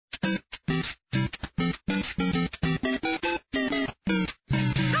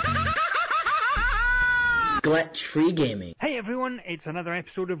Glitch-Free Gaming. Hey everyone, it's another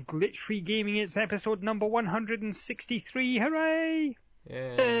episode of Glitch-Free Gaming. It's episode number 163. Hooray!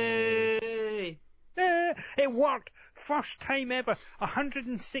 Yay! It worked! First time ever.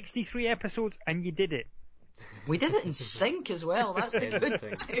 163 episodes and you did it. We did it in sync as well. That's the good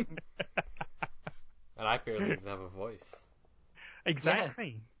thing. And I barely even have a voice.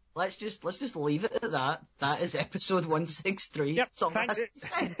 Exactly. Yeah. Let's just leave it at that. That is episode 163. Yep, That's all that has to be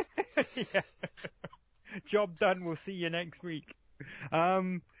said. Yeah. Job done. We'll see you next week.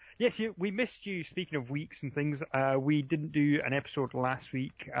 Yes, we missed you. Speaking of weeks and things, we didn't do an episode last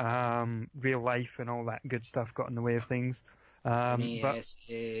week. Real life and all that good stuff got in the way of things. Yes,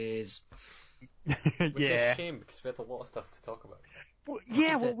 is. Which is Yeah. a shame because we had a lot of stuff to talk about.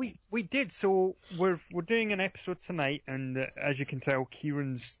 Well, we did. So we're doing an episode tonight, and as you can tell,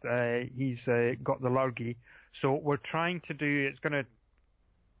 Kieran's he's got the lurgy. So we're trying to do. It's going to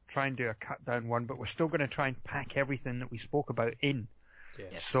try and do a cut down one, but we're still going to try and pack everything that we spoke about in.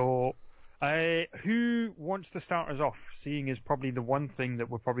 Yes. So, who wants to start us off? Seeing as probably the one thing that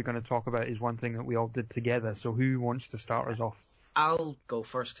we're probably going to talk about is one thing that we all did together. So who wants to start us off? I'll go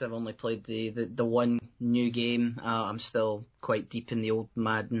first because I've only played the one new game. I'm still quite deep in the old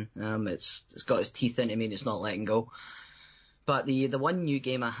Madden. It's got its teeth into me and it's not letting go. But the one new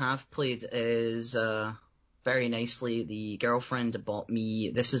game I have played is very nicely. The girlfriend bought me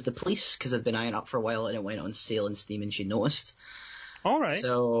This Is the Police because I'd been eyeing it up for a while and it went on sale on Steam and she noticed. All right.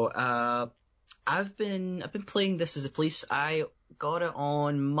 So I've been playing This Is the Police. I got it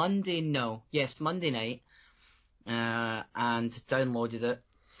on Monday night. And downloaded it.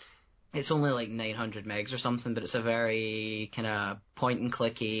 It's only like 900 megs or something, but it's a very kind of point and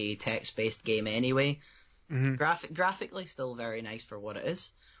clicky text based game anyway. Mm-hmm. Graphically still very nice for what it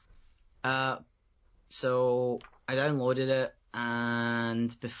is. So I downloaded it,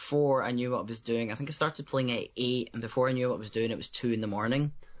 and before I knew what I was doing, I think I started playing at 8, and before I knew what I was doing, it was 2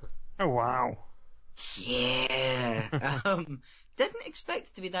 a.m. Oh wow. Yeah. Didn't expect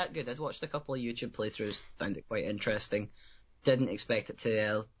it to be that good. I'd watched a couple of YouTube playthroughs, found it quite interesting. Didn't expect it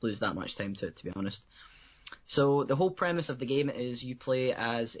to lose that much time to it, to be honest. So the whole premise of the game is you play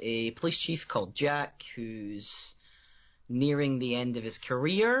as a police chief called Jack, who's nearing the end of his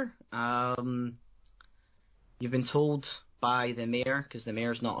career. You've been told by the mayor, because the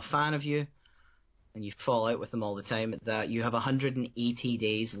mayor's not a fan of you, and you fall out with them all the time, that you have 180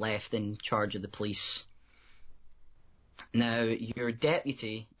 days left in charge of the police. Now, your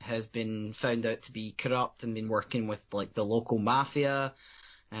deputy has been found out to be corrupt and been working with, like, the local mafia,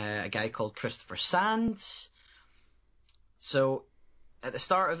 a guy called Christopher Sands. So, at the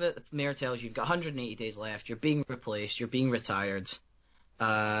start of it, the mayor tells you you've got 180 days left, you're being replaced, you're being retired,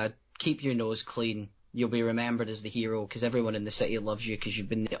 keep your nose clean, you'll be remembered as the hero because everyone in the city loves you because you've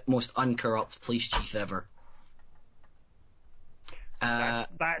been the most uncorrupt police chief ever.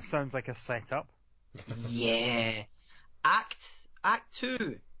 That sounds like a setup. Yeah. Act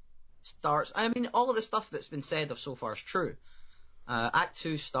 2 starts. I mean, all of the stuff that's been said so far is true. Act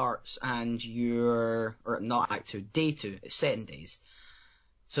 2 starts and Day 2. It's set in days.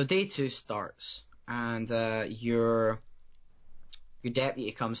 So Day 2 starts and your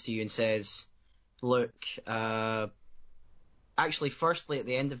deputy comes to you and says, look, actually, firstly, at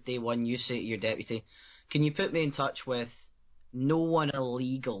the end of Day 1, you say to your deputy, can you put me in touch with no one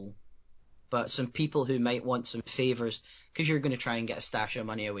illegal, but some people who might want some favours, because you're going to try and get a stash of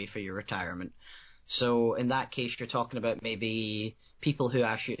money away for your retirement. So in that case, you're talking about maybe people who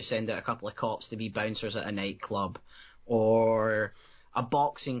ask you to send out a couple of cops to be bouncers at a nightclub, or a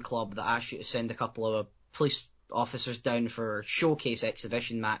boxing club that asks you to send a couple of police officers down for showcase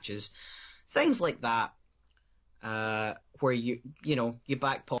exhibition matches, things like that, where you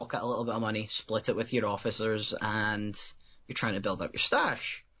back pocket a little bit of money, split it with your officers, and you're trying to build up your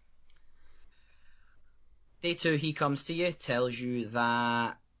stash. Day 2, he comes to you, tells you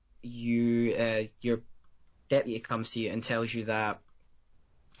that your deputy comes to you and tells you that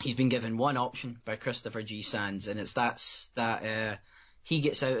he's been given one option by Christopher G. Sands, and it's that he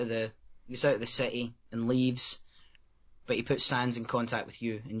gets out of the city and leaves, but he puts Sands in contact with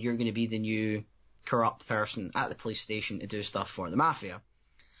you, and you're going to be the new corrupt person at the police station to do stuff for the mafia.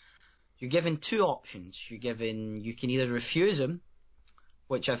 You're given 2 options. You can either refuse him,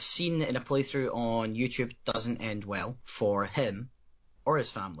 which I've seen in a playthrough on YouTube doesn't end well for him or his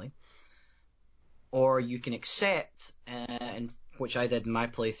family. Or you can accept, which I did in my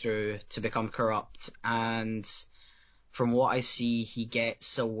playthrough, to become corrupt, and from what I see, he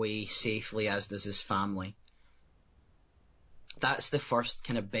gets away safely, as does his family. That's the first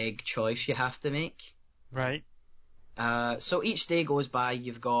kind of big choice you have to make. Right. So each day goes by,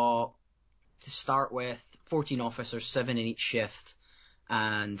 you've got to start with 14 officers, 7 in each shift,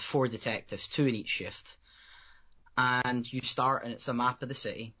 and 4 detectives, 2 in each shift. And you start, and it's a map of the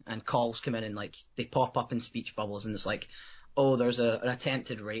city, and calls come in, and like they pop up in speech bubbles, and it's like, oh, there's an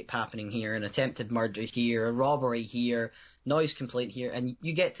attempted rape happening here, an attempted murder here, a robbery here, noise complaint here, and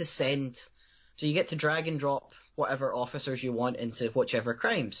you get to so you get to drag and drop whatever officers you want into whichever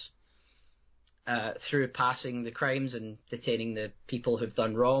crimes. Through passing the crimes and detaining the people who've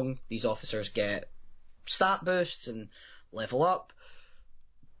done wrong, these officers get stat boosts and level up.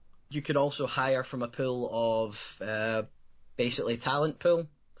 You could also hire from a pool of basically talent pool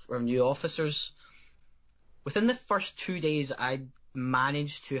for new officers. Within the first 2 days, I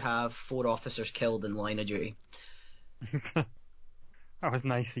managed to have 4 officers killed in line of duty. That was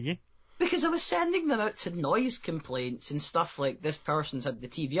nice of you. Because I was sending them out to noise complaints and stuff like, this person's had the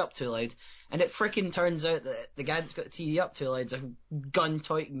TV up too loud, and it freaking turns out that the guy that's got the TV up too loud is a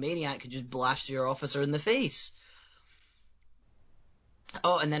gun-toting maniac who just blasts your officer in the face.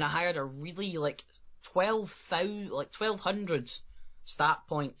 Oh, and then I hired a really, 1,200 stat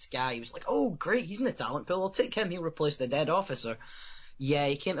points guy. He was like, oh, great, he's in the talent pool, I'll take him, he'll replace the dead officer. Yeah,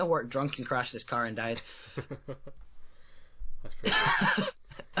 he came to work drunk and crashed his car and died. That's pretty cool.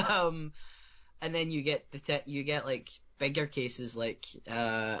 And then you get bigger cases like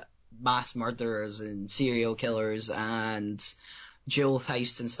mass murderers and serial killers and jewel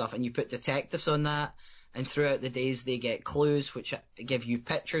heists and stuff, and you put detectives on that, and throughout the days they get clues which give you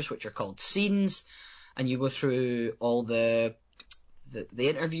pictures which are called scenes, and you go through all the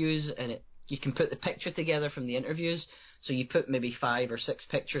interviews, and you can put the picture together from the interviews, so you put maybe 5 or 6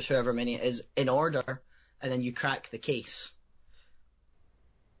 pictures, however many it is, in order, and then you crack the case.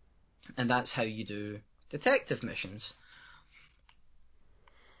 And that's how you do detective missions.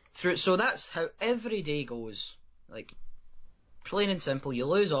 So that's how every day goes. Like, plain and simple, you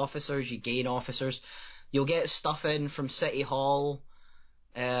lose officers, you gain officers, you'll get stuff in from City Hall,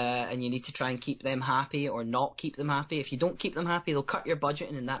 and you need to try and keep them happy or not keep them happy. If you don't keep them happy, they'll cut your budget,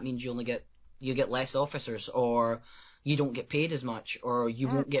 and that means you get less officers, or you don't get paid as much, or you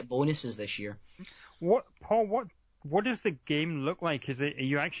won't get bonuses this year. Paul, what does the game look like? Are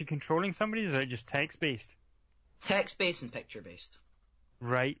you actually controlling somebody, or is it just text-based? Text-based and picture-based.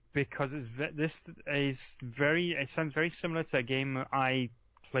 Right, because it sounds very similar to a game I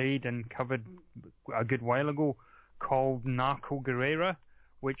played and covered a good while ago called Narco Guerrera,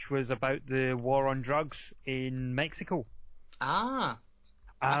 which was about the war on drugs in Mexico. I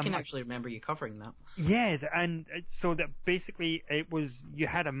can actually remember you covering that. Yeah, and so that basically you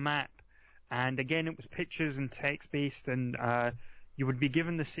had a map, and again it was pictures and text based, and you would be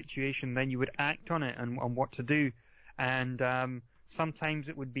given the situation, then you would act on it and on what to do, and sometimes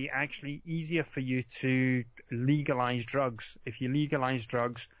it would be actually easier for you to legalize drugs. If you legalize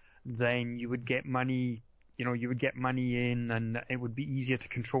drugs, then you would get money. You would get money in, and it would be easier to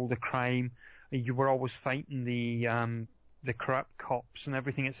control the crime. You were always fighting the corrupt cops and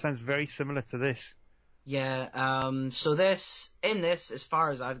everything. It sounds very similar to this. Yeah. So this, as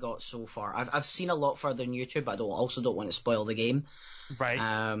far as I've got so far, I've seen a lot further on YouTube, but I also don't want to spoil the game. Right.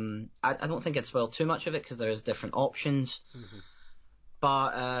 I don't think I'd spoil too much of it because there is different options. Mm-hmm.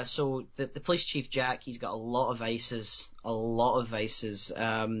 But so the police chief Jack, he's got a lot of vices.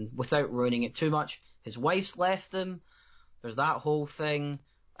 Without ruining it too much, his wife's left him. There's that whole thing.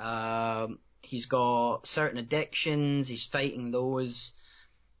 He's got certain addictions. He's fighting those.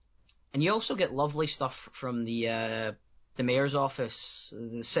 And you also get lovely stuff from the mayor's office,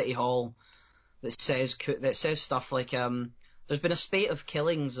 the city hall, that says stuff like there's been a spate of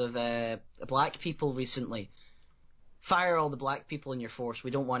killings of black people recently. Fire all the black people in your force. We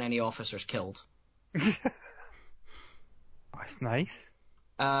don't want any officers killed. That's nice.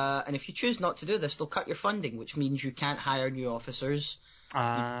 And if you choose not to do this, they'll cut your funding, which means you can't hire new officers.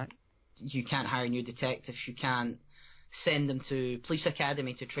 You can't hire new detectives. You can't send them to police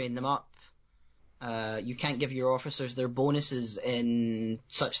academy to train them up. You can't give your officers their bonuses in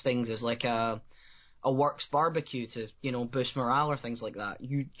such things as like a works barbecue to, boost morale or things like that.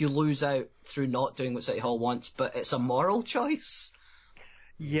 You lose out through not doing what City Hall wants, but it's a moral choice.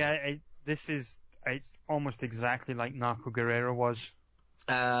 Yeah, it's almost exactly like Narco Guerrera was.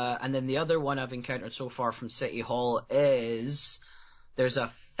 And then the other one I've encountered so far from City Hall is there's a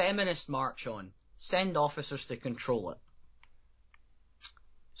feminist march on. Send officers to control it.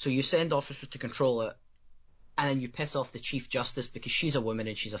 So you send officers to control it, and then you piss off the Chief Justice because she's a woman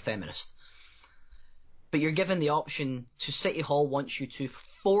and she's a feminist. But you're given the option to City Hall wants you to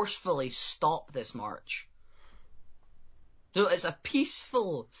forcefully stop this march. So it's a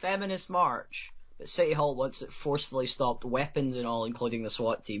peaceful feminist march, but City Hall wants it forcefully stopped, weapons and all, including the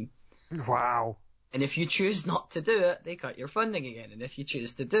SWAT team. Wow. And if you choose not to do it, they cut your funding again. And if you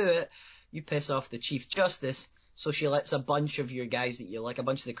choose to do it, you piss off the Chief Justice, so she lets a bunch of your guys that you like, a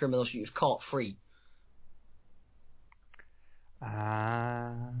bunch of the criminals you've caught, free.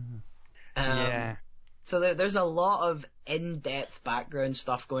 Yeah. So there's a lot of in-depth background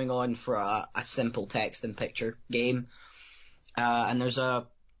stuff going on for a simple text and picture game. And there's a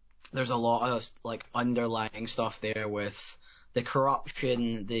lot of like underlying stuff there with the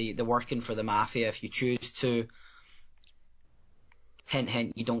corruption, the working for the mafia. If you choose to, hint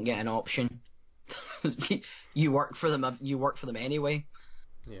hint, you don't get an option. You work for them. You work for them anyway,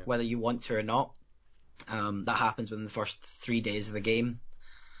 whether you want to or not. That happens within the first 3 days of the game.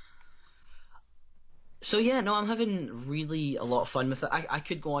 So yeah, no, I'm having really a lot of fun with it. I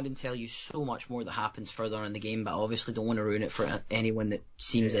could go on and tell you so much more that happens further on in the game, but I obviously don't want to ruin it for anyone that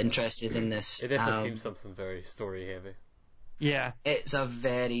seems interested in this. It definitely seems something very story heavy. Yeah. It's a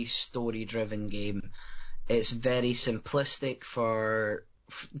very story driven game. It's very simplistic for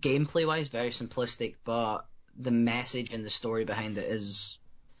gameplay wise, very simplistic, but the message and the story behind it is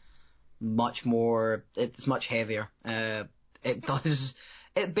much more, it's much heavier.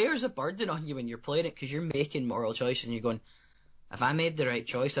 It bears a burden on you when you're playing it because you're making moral choices and you're going, have I made the right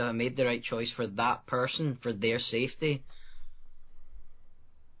choice? Have I made the right choice for that person, for their safety?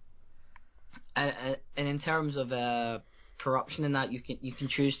 And in terms of corruption in that, you can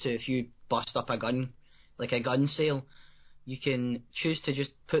choose to, if you bust up a gun, like a gun sale, you can choose to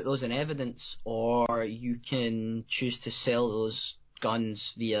just put those in evidence, or you can choose to sell those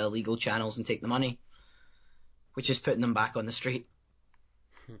guns via legal channels and take the money, which is putting them back on the street.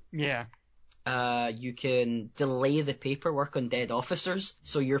 Yeah. You can delay the paperwork on dead officers,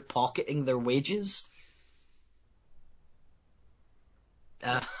 so you're pocketing their wages.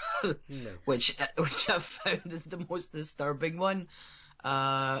 Nice. which I found is the most disturbing one.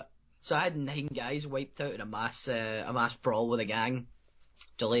 So I had 9 guys wiped out in a mass brawl with a gang,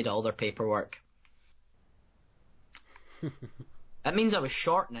 delayed all their paperwork. That means I was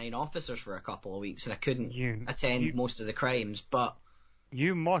short 9 officers for a couple of weeks and I couldn't attend most of the crimes, but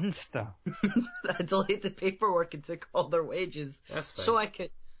you monster. I delayed the paperwork and took all their wages. That's fine.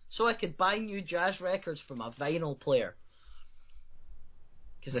 So I could buy new jazz records from a vinyl player.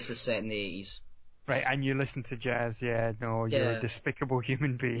 Because this is set in the 80s. Right, and you listen to jazz, you're a despicable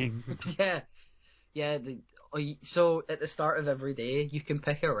human being. Yeah. So at the start of every day, you can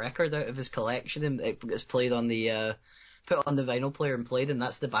pick a record out of his collection and it gets played on the, put on the vinyl player and played, and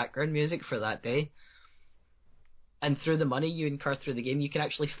that's the background music for that day. And through the money you incur through the game, you can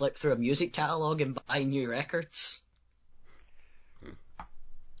actually flip through a music catalogue and buy new records.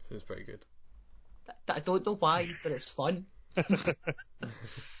 Sounds pretty good. I don't know why, but it's fun.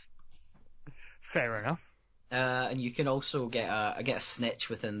 Fair enough. And you can also get a snitch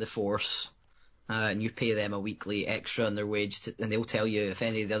within the force, and you pay them a weekly extra on their wage, and they'll tell you if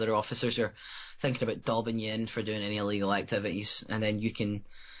any of the other officers are thinking about dobbing you in for doing any illegal activities, and then you can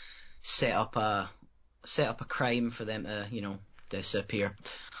set up a crime for them to, disappear.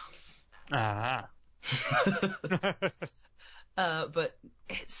 Ah. But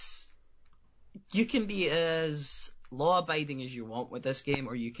you can be as law-abiding as you want with this game,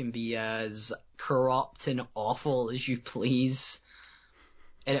 or you can be as corrupt and awful as you please.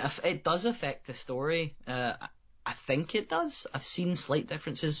 And it does affect the story. I think it does. I've seen slight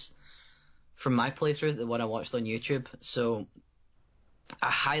differences from my playthrough, the one I watched on YouTube, so I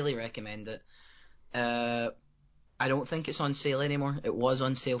highly recommend it. I don't think it's on sale anymore. It was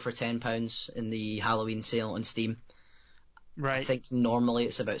on sale for £10 in the Halloween sale on Steam. Right. I think normally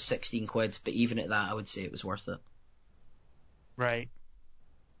it's about 16 quid, but even at that I would say it was worth it. Right.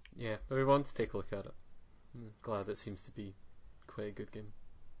 Yeah, but we want to take a look at it. I'm glad it seems to be quite a good game.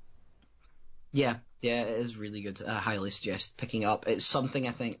 Yeah, it is really good. I highly suggest picking it up. It's something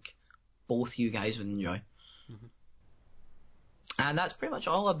I think both you guys would enjoy. Mm-hmm. And that's pretty much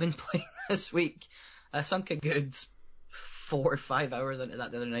all I've been playing this week. I sunk a good 4 or 5 hours into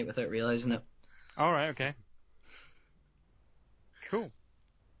that the other night without realising it. Alright, okay. Cool.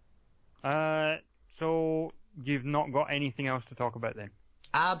 So you've not got anything else to talk about then?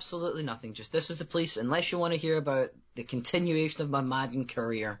 Absolutely nothing. Just This Is the Police, unless you want to hear about the continuation of my Madden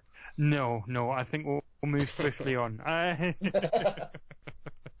career. No, I think we'll move swiftly on.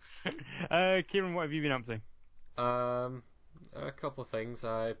 Kieran, what have you been up to? A couple of things.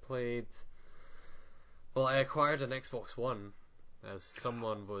 I acquired an Xbox One as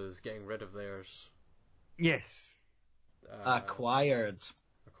someone was getting rid of theirs. Yes. Acquired.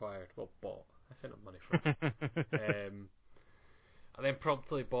 Well, bought. I sent up money for it. I then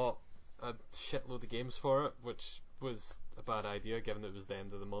promptly bought a shitload of games for it, which was a bad idea given it was the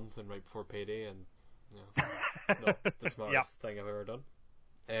end of the month and right before payday, and not the smartest thing I've ever done.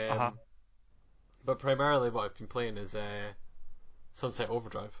 Uh-huh. But primarily what I've been playing is Sunset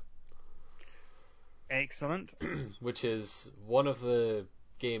Overdrive. Excellent. Which is one of the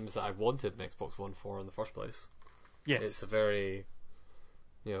games that I wanted an Xbox One for in the first place. Yes. It's a very,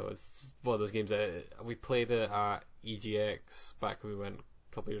 it's one of those games that we played it at EGX back when we went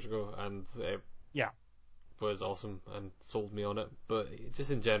a couple of years ago, and it was awesome and sold me on it. But just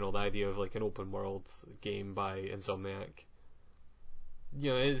in general, the idea of like an open world game by Insomniac,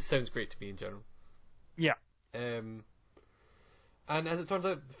 it sounds great to me in general. Yeah. And as it turns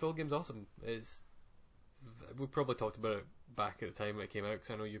out, the full game's awesome. We probably talked about it back at the time when it came out,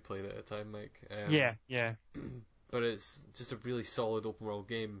 because I know you played it at the time, Mike. Yeah. But it's just a really solid open world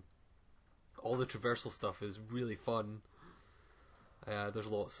game. All the traversal stuff is really fun. There's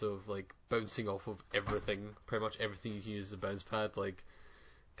lots of like bouncing off of everything. Pretty much everything you can use as a bounce pad, like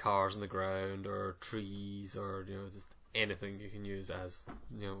cars on the ground or trees or just anything you can use as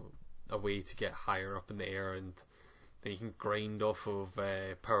a way to get higher up in the air, and then you can grind off of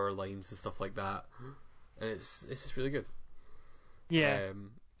power lines and stuff like that. And it's just really good. Yeah.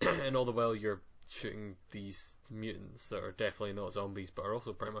 And all the while you're shooting these mutants that are definitely not zombies, but are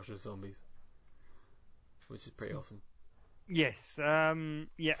also pretty much just zombies, which is pretty awesome. Yes.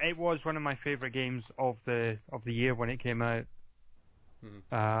 It was one of my favourite games of the year when it came out.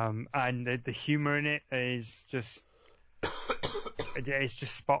 Mm-hmm. And the humour in it is just it's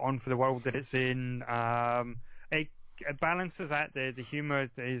just spot on for the world that it's in. It balances that. The humour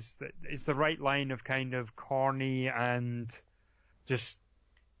is the right line of kind of corny and just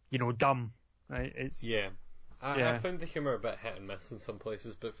dumb. Right? I found the humour a bit hit and miss in some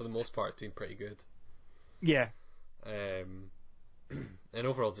places, but for the most part it's been pretty good. Yeah. And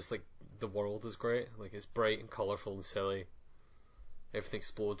overall, just like the world is great. Like it's bright and colourful and silly. Everything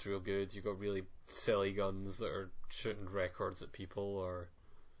explodes real good. You've got really silly guns that are shooting records at people, or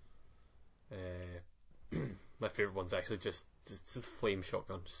my favourite one's actually just a flame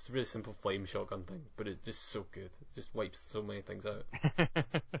shotgun. Just a really simple flame shotgun thing, but it's just so good. It just wipes so many things out.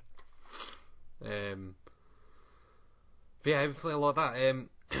 But yeah, I've been playing a lot of that.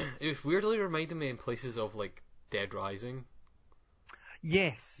 It was weirdly reminding me in places of like Dead Rising.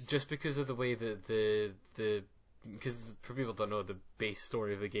 Yes. Just because of the way that because for people who don't know, the base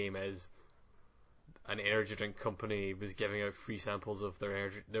story of the game is an energy drink company was giving out free samples of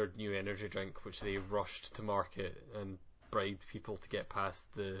their new energy drink, which they rushed to market and bribed people to get past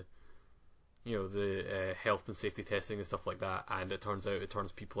the health and safety testing and stuff like that, and it turns out it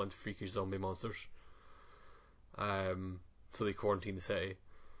turns people into freakish zombie monsters. So they quarantine the city.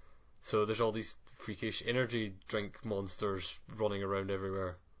 So there's all these freakish energy drink monsters running around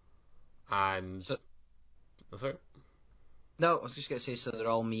everywhere. And sorry? No, I was just going to say, so they're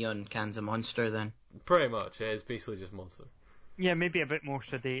all me on cans of Monster then? Pretty much, yeah, it's basically just Monster. Yeah, maybe a bit more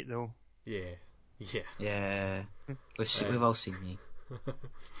sedate though. Yeah. Yeah. We've all seen me.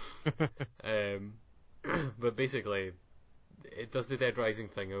 But basically, it does the Dead Rising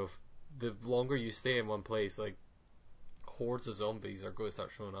thing of the longer you stay in one place, like hordes of zombies are going to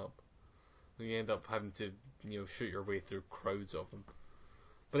start showing up. You end up having to shoot your way through crowds of them.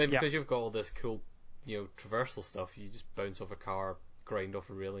 But then because you've got all this cool traversal stuff, you just bounce off a car, grind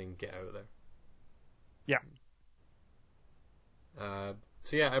off a railing, and get out of there. Yeah.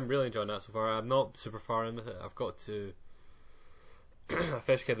 So yeah, I'm really enjoying that so far. I'm not super far in with it. I've got to I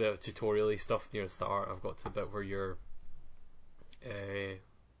finished kind of the tutorial-y stuff near the start. I've got to the bit where you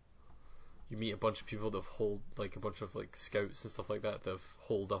meet a bunch of people that hold like a bunch of like scouts and stuff like that that have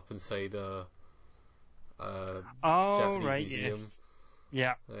holed up inside a Japanese museum. Yes.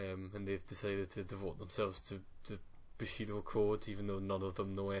 Yeah. And they've decided to devote themselves to Bushido Code, even though none of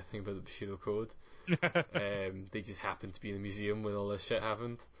them know anything about the Bushido Code. They just happened to be in the museum when all this shit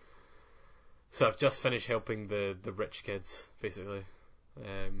happened. So I've just finished helping the rich kids, basically.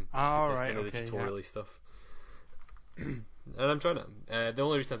 Kind of the tutorial-y stuff. And I'm trying it. The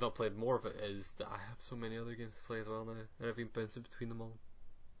only reason I've not played more of it is that I have so many other games to play as well now, and I've been bouncing between them all.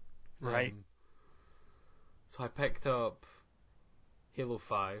 Right. So I picked up Halo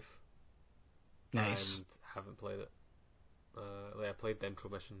 5. Nice. And haven't played it. I played the intro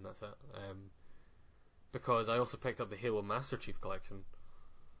mission, that's it. Because I also picked up the Halo Master Chief Collection.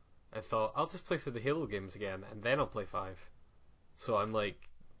 I thought, I'll just play through the Halo games again, and then I'll play 5. So I'm like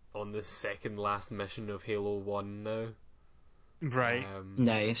on the second last mission of Halo 1 now. Right.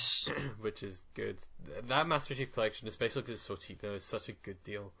 Nice. Which is good. That Master Chief Collection, especially because it's so cheap now, is such a good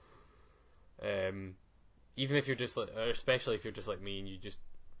deal. Even if you're just like, or especially if you're just like me and you just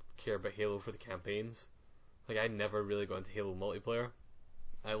care about Halo for the campaigns. Like I never really got into Halo multiplayer.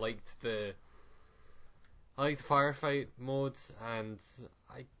 I liked the I like the firefight mode, and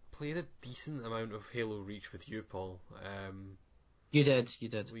I played a decent amount of Halo Reach with you, Paul. You did.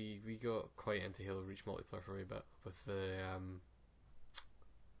 We got quite into Halo Reach multiplayer for a bit with the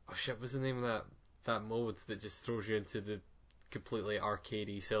oh shit, what's the name of that mode that just throws you into the completely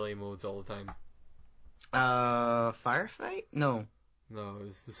arcadey, silly modes all the time? Firefight? No, it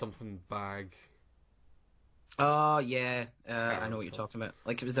was the something bag. Oh, yeah, I know what you're talking about.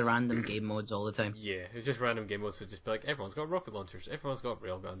 Like, it was the random game modes all the time. Yeah, it was just random game modes, so just be like, everyone's got rocket launchers, everyone's got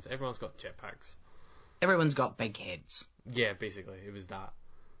railguns, everyone's got jetpacks. Everyone's got big heads. Yeah, basically, it was that.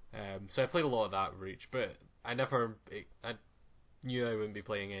 So I played a lot of that Reach, but I knew I wouldn't be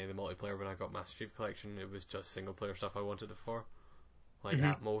playing any of the multiplayer when I got Master Chief Collection. It was just single player stuff I wanted it for. Like,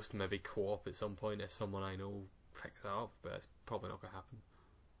 at most, maybe co-op at some point if someone I know picks it up, but it's probably not going to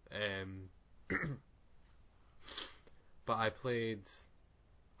happen. But I played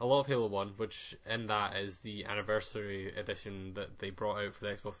a lot of Halo 1, which in that is the anniversary edition that they brought out for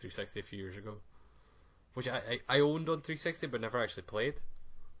the Xbox 360 a few years ago. Which I owned on 360 but never actually played.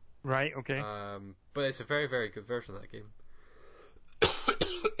 Right, okay. But it's a very, very good version of that game.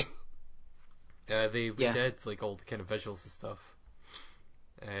 They redid like all the kind of visuals and stuff.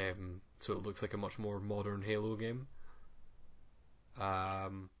 So it looks like a much more modern Halo game.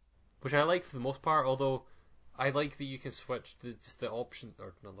 Which I like for the most part, although I like that you can switch the options,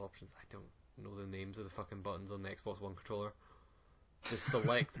 or not the options, I don't know the names of the fucking buttons on the Xbox One controller. The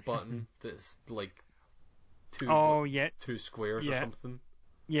select button that's like two squares or something.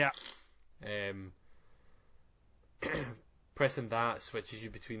 Yeah. Pressing that switches you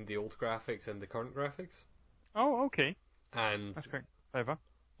between the old graphics and the current graphics. Oh, okay. And that's quite clever.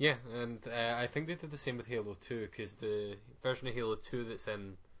 Yeah, and I think they did the same with Halo 2, because the version of Halo 2 that's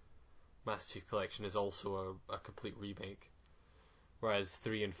in Master Chief Collection is also a complete remake, whereas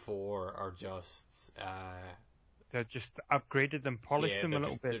 3 and 4 are just they just upgraded them, polished them a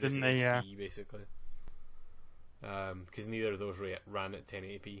little bit, didn't they? Yeah, basically. Because neither of those ran at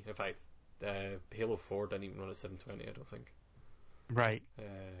 1080p. In fact, Halo 4 didn't even run at 720, I don't think. Right.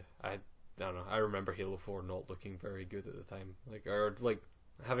 I don't know. I remember Halo 4 not looking very good at the time, like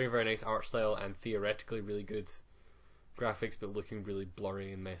having a very nice art style and theoretically really good graphics, but looking really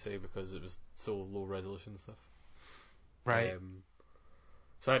blurry and messy because it was so low resolution stuff. Right.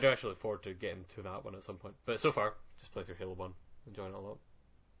 So I do actually look forward to getting to that one at some point. But so far, just play through Halo 1, enjoying it a lot.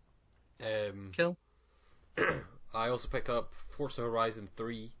 Cool. I also picked up Forza Horizon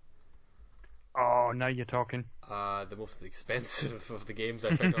 3. Oh, now you're talking. The most expensive of the games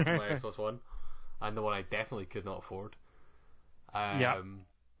I picked up for my Xbox One, and the one I definitely could not afford.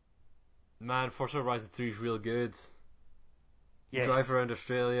 Man, Forza Horizon 3 is real good. You drive around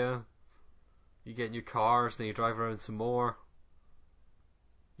Australia, you get new cars, then you drive around some more,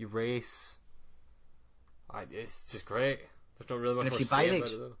 you race. It's just great. There's not really much more to say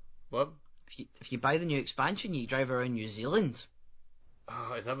about it though. What? If you buy the new expansion, you drive around New Zealand.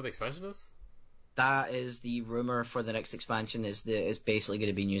 Oh, is that what the expansion is? That is the rumour for the next expansion. Is basically going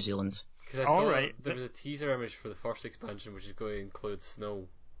to be New Zealand. Because I saw there was a teaser image for the first expansion, which is going to include snow.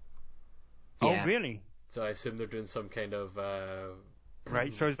 Yeah. Oh, really? So I assume they're doing some kind of.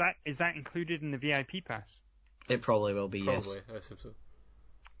 Right. So is that included in the VIP pass? It probably will be. Probably, yes. I assume so.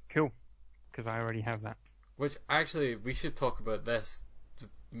 Cool. Because I already have that. Which actually, we should talk about this.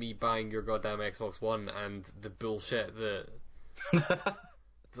 Me buying your goddamn Xbox One and the bullshit that,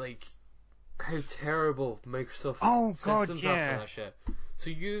 like, how terrible Microsoft systems are for that shit. So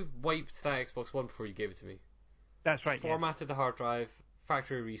you wiped that Xbox One before you gave it to me. That's right. Formatted the hard drive,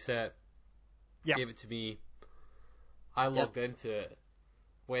 factory reset. Yep. Gave it to me. I logged into it,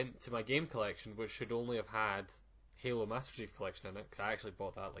 went to my game collection, which should only have had Halo Master Chief Collection in it, because I actually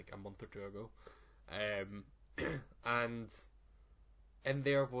bought that like a month or two ago. And in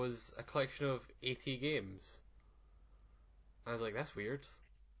there was a collection of 80 games. I was like, that's weird.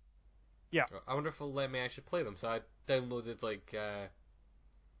 Yeah. I wonder if it'll let me actually play them. So I downloaded like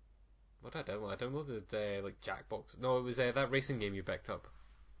what did I download? I downloaded like Jackbox. No, it was that racing game you picked up.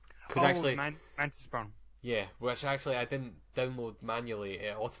 Mantis Spawn. Yeah, which actually I didn't download manually.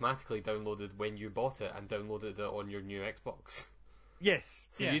 It automatically downloaded when you bought it and downloaded it on your new Xbox. Yes.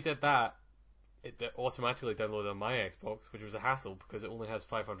 So you did that. It automatically downloaded on my Xbox, which was a hassle because it only has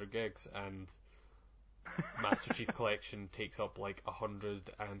 500 gigs and Master Chief Collection takes up like 100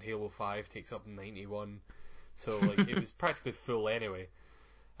 and Halo 5 takes up 91. So like it was practically full anyway.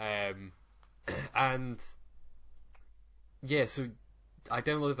 And yeah, so I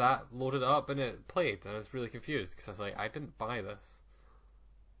downloaded that, loaded it up, and it played, and I was really confused because I was like, I didn't buy this.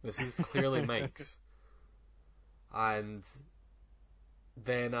 This is clearly Mike's. And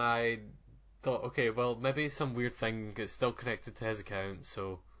then I thought, okay, well, maybe some weird thing is still connected to his account,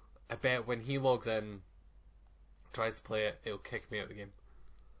 so I bet when he logs in, tries to play it, it'll kick me out of the game.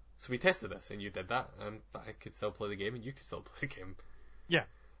 So we tested this, and you did that, and I could still play the game, and you could still play the game. Yeah.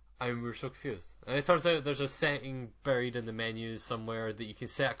 And we were so confused. And it turns out there's a setting buried in the menus somewhere that you can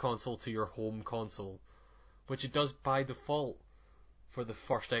set a console to your home console, which it does by default for the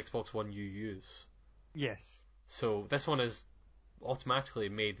first Xbox One you use. Yes. So this one is automatically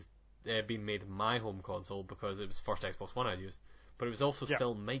been made my home console because it was the first Xbox One I'd used. But it was also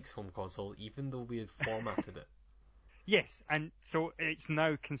still Mike's home console, even though we had formatted it. Yes, and so it's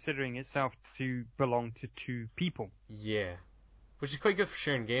now considering itself to belong to two people. Yeah. Which is quite good for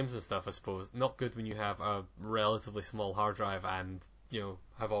sharing games and stuff, I suppose. Not good when you have a relatively small hard drive and,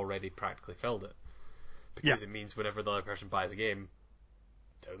 have already practically filled it. Because it means whenever the other person buys a game,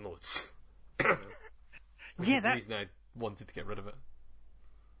 downloads. Which is the reason I wanted to get rid of it.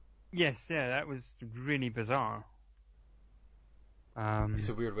 Yes, yeah, that was really bizarre. It's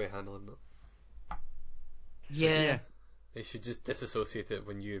a weird way of handling it. Yeah. They should just disassociate it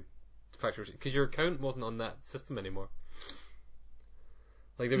when you factor it. Because your account wasn't on that system anymore.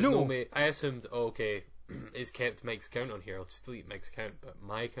 Like, there was no way. I assumed, it's kept Mike's account on here, I'll just delete Mike's account. But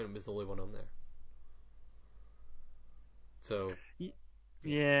my account was the only one on there. So.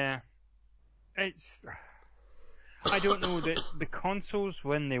 Yeah. I don't know, the consoles,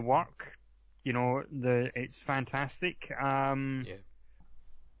 when they work, it's fantastic.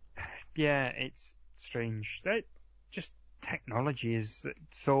 Yeah, it's strange. Just technology is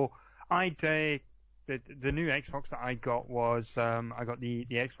so. The new Xbox that I got was I got the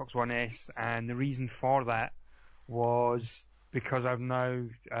Xbox One S, and the reason for that was because I've now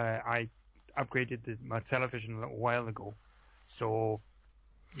I upgraded my television a little while ago, so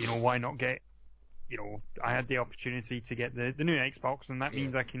why not get I had the opportunity to get the new Xbox, and that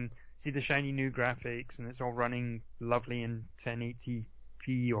means I can see the shiny new graphics, and it's all running lovely in 1080p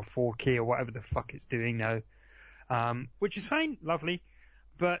or 4K or whatever the fuck it's doing now, which is fine, lovely.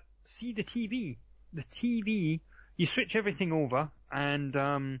 But see the TV, you switch everything over,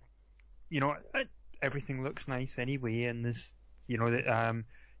 and everything looks nice anyway, and this,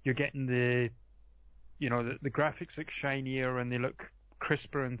 you're getting the graphics look shinier and they look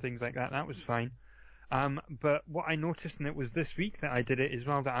crisper and things like that. That was fine. But what I noticed, and it was this week that I did it as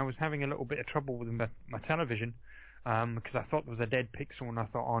well, that I was having a little bit of trouble with my television, because I thought there was a dead pixel, and I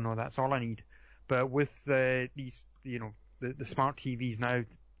thought, oh no, that's all I need. But with these, the smart TVs now,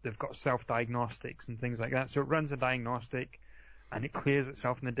 they've got self-diagnostics and things like that. So it runs a diagnostic, and it clears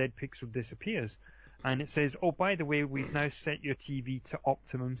itself, and the dead pixel disappears. And it says, oh, by the way, we've now set your TV to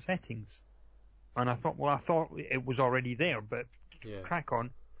optimum settings. And I thought it was already there, but crack on.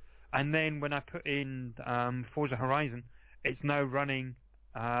 And then when I put in Forza Horizon, it's now running.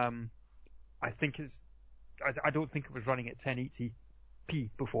 I don't think it was running at 1080p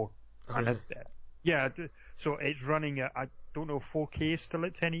before. So it's running at, I don't know, 4K is still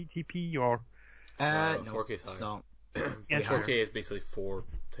at 1080p or. No, 4K is higher. It's not. 4K is basically 4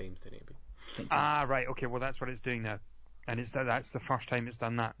 times 1080p. Right. Okay. Well, that's what it's doing now, and that's the first time it's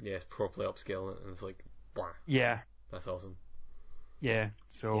done that. Yeah, it's properly upscaling it, and it's like, wow. Yeah. That's awesome. Yeah,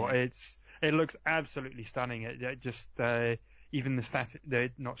 so it looks absolutely stunning. It just even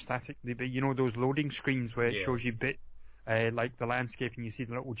not statically, but those loading screens where it shows you like the landscape, and you see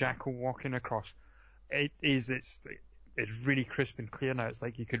the little jackal walking across. It's really crisp and clear now. It's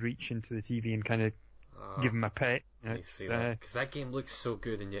like you could reach into the TV and kind of give him a pet. Because that game looks so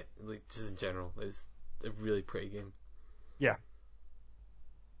good, and yet, like, just in general, it's a really pretty game. Yeah.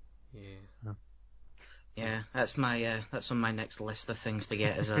 Yeah. Yeah, that's on my next list of things to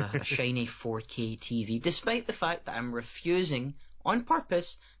get, is a shiny 4K TV, despite the fact that I'm refusing on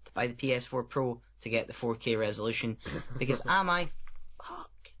purpose to buy the PS4 Pro to get the 4K resolution, because am I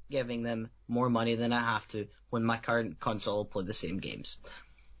giving them more money than I have to when my current console will play the same games?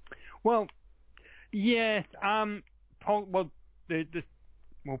 Well, yeah, Paul, well,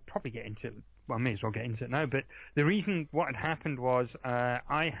 we'll probably get into it. Well, I may as well get into it now, but the reason what had happened was I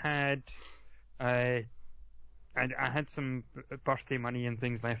had some birthday money and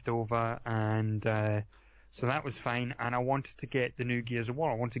things left over, and so that was fine. And I wanted to get the new Gears of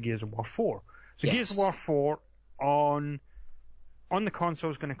War. I wanted Gears of War 4. So yes. Gears of War 4 on the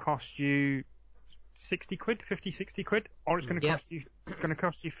console is going to cost you 60 quid, 50, 60 quid, or it's going to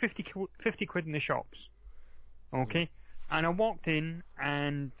cost you 50 quid in the shops. Okay. And I walked in,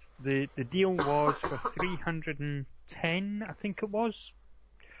 and the deal was for 310, I think it was.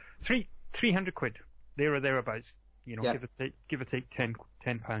 300 quid. There or thereabouts, give or take £10.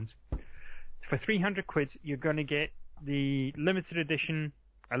 For 300 quid, you're going to get the limited edition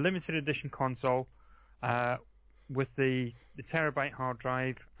a limited edition console with the terabyte hard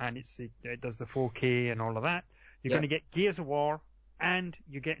drive, and it does the 4K and all of that. You're going to get Gears of War, and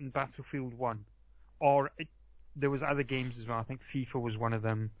you're getting Battlefield 1. There was other games as well. I think FIFA was one of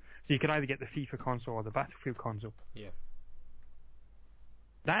them. So you could either get the FIFA console or the Battlefield console. Yeah.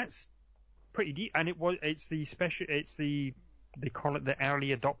 That's pretty deep, and they call it the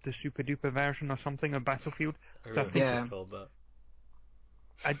early adopter super duper version or something of Battlefield. I think it's called that.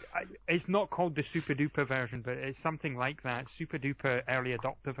 It's not called the super duper version, but it's something like that. Super duper early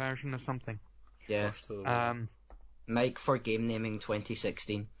adopter version or something. Yeah. Mike for Game Naming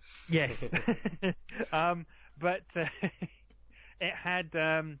 2016. Yes. But it had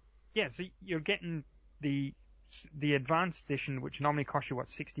so you're getting the advanced edition, which normally costs you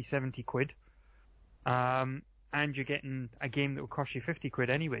 60-70 quid, and you're getting a game that will cost you 50 quid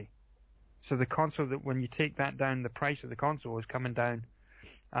anyway. So the console, that when you take that down, the price of the console is coming down.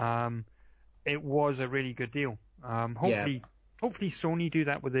 It was a really good deal. Hopefully Sony do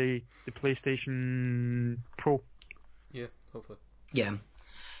that with the PlayStation Pro. Yeah, hopefully. Yeah.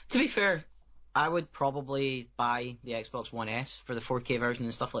 To be fair, I would probably buy the Xbox One S for the 4K version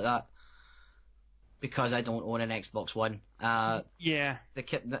and stuff like that, because I don't own an Xbox One. Yeah.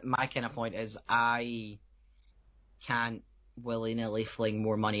 My kind of point is I can't willy-nilly fling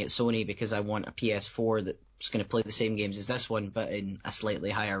more money at Sony because I want a PS4 that's going to play the same games as this one, but in a slightly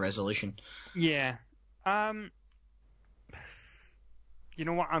higher resolution. Yeah. You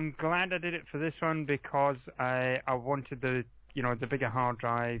know what? I'm glad I did it for this one because I wanted the bigger hard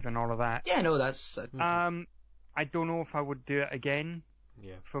drive and all of that. Yeah, no, that's... I don't know if I would do it again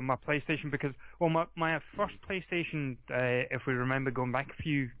for my PlayStation because, my first PlayStation, if we remember going back a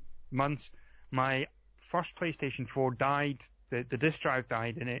few months, my first PlayStation 4 died, the disk drive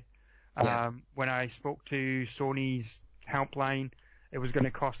died in it. When I spoke to Sony's helpline, it was going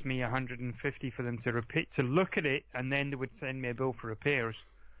to cost me $150 for them to look at it, and then they would send me a bill for repairs.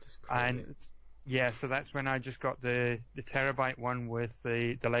 And so that's when I just got the terabyte one with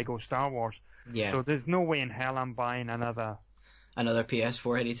the Lego Star Wars. Yeah. So there's no way in hell I'm buying another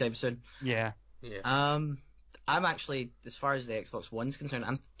PS4 anytime soon. Yeah. I'm actually, as far as the Xbox One's concerned,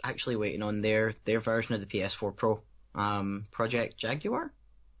 I'm actually waiting on their version of the PS4 Pro. Project Jaguar?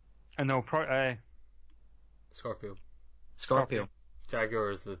 No, Scorpio.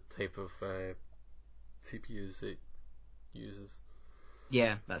 Jaguar is the type of CPUs it uses.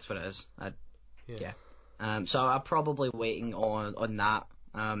 Yeah, that's what it is. So I'm probably waiting on that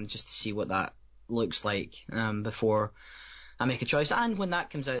just to see what that looks like before I make a choice. And when that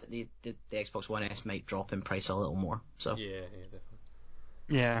comes out, the Xbox One S might drop in price a little more. So yeah, definitely.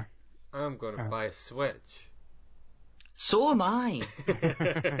 Yeah. I'm going to buy a Switch. So am I.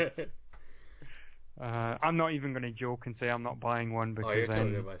 I'm not even going to joke and say I'm not buying one because you're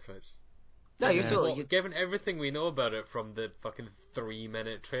totally going to buy a Switch. No, you're totally... Given everything we know about it from the fucking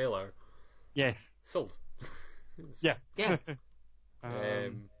 3-minute trailer. Yes. Sold. Yeah.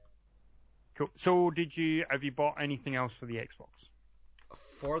 Cool. So have you bought anything else for the Xbox?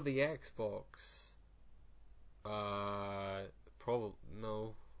 For the Xbox? Probably,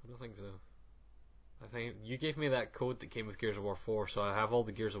 no. I don't think so. I think you gave me that code that came with Gears of War 4, so I have all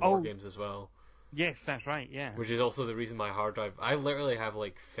the Gears of War games as well. Yes, that's right, yeah. Which is also the reason my hard drive... I literally have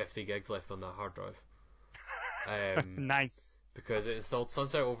 50 gigs left on that hard drive. Nice. Because it installed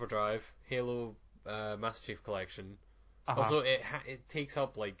Sunset Overdrive, Halo Master Chief Collection. Also, it takes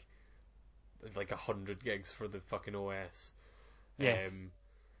up 100 gigs for the fucking OS. Yes.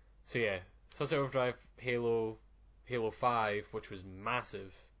 So yeah, Sunset Overdrive, Halo 5, which was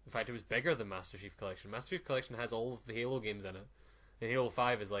massive. In fact, it was bigger than Master Chief Collection. Master Chief Collection has all of the Halo games in it. And Halo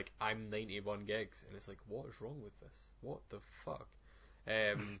 5 is I'm 91 gigs. And it's what is wrong with this? What the fuck?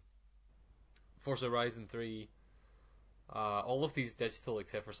 Forza Horizon 3. All of these digital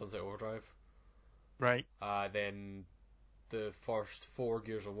except for Sunset Overdrive. Right. Then the first 4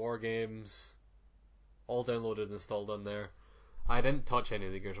 Gears of War games. All downloaded and installed on there. I didn't touch any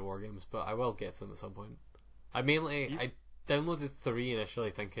of the Gears of War games, but I will get to them at some point. I downloaded 3 initially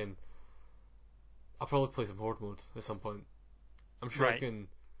thinking I'll probably play some Horde mode at some point. I'm sure I can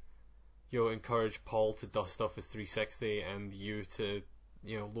encourage Paul to dust off his 360 and you to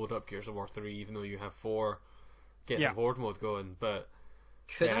load up Gears of War 3 even though you have 4, get some Horde mode going, but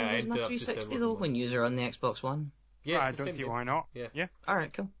could I use my 360 though when you're on the Xbox One? Yes, I don't see why not. Yeah.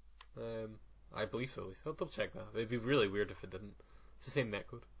 Alright, cool. I believe so at least. I'll double check that. It'd be really weird if it didn't. It's the same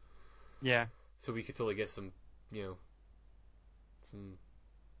netcode. Yeah. So we could totally get some some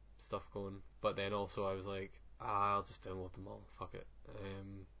stuff going. But then also I was I'll just download them all. Fuck it.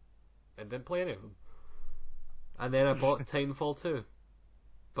 And didn't play any of them. And then I bought Titanfall 2.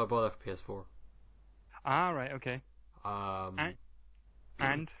 but I bought that for PS4. Ah, right, okay.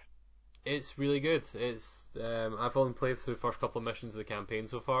 And? It's really good. It's I've only played through the first couple of missions of the campaign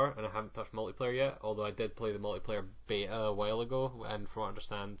so far, and I haven't touched multiplayer yet. Although I did play the multiplayer beta a while ago, and from what I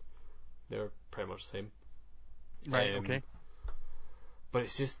understand, they're pretty much the same. Right. Okay. But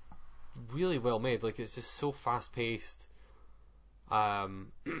it's just really well made. Like, it's just so fast paced.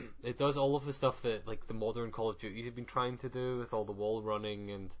 It does all of the stuff that like the modern Call of Duty have been trying to do with all the wall running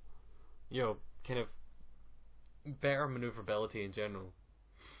and kind of better maneuverability in general.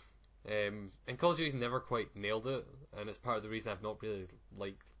 And Call of Duty's never quite nailed it, and it's part of the reason I've not really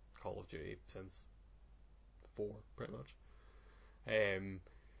liked Call of Duty since 4, pretty much.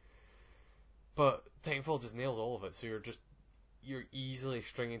 But Titanfall just nails all of it, so you're easily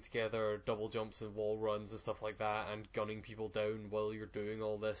stringing together double jumps and wall runs and stuff like that, and gunning people down while you're doing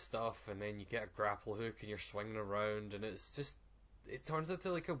all this stuff, and then you get a grapple hook and you're swinging around, and it turns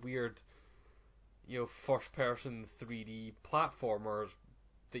into like a weird, first person 3D platformer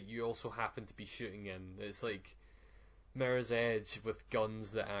that you also happen to be shooting in. It's like Mirror's Edge with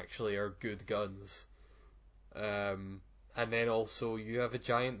guns that actually are good guns. And then also you have a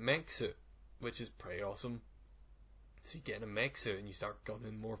giant mech suit, which is pretty awesome. So you get in a mech suit and you start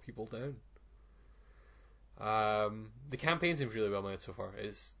gunning more people down. The campaign seems really well made so far.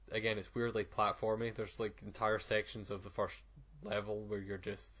 It's weirdly platformy. There's like entire sections of the first level where you're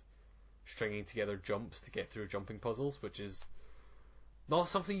just stringing together jumps to get through jumping puzzles, which is not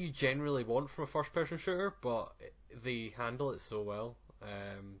something you generally want from a first-person shooter, but they handle it so well.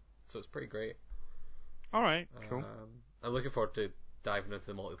 So it's pretty great. All right, cool. I'm looking forward to diving into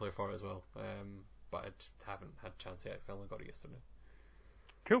the multiplayer for it as well. But I just haven't had a chance yet. I only got it yesterday.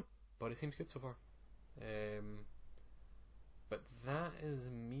 Cool. But it seems good so far. But that is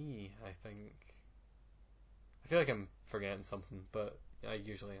me, I think. I feel like I'm forgetting something, but I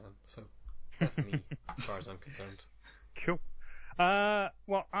usually am. So that's me, as far as I'm concerned. Cool.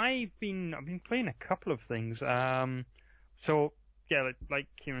 Well, I've been playing a couple of things. So yeah, like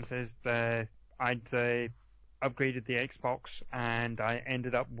Kieran says, I'd upgraded the Xbox, and I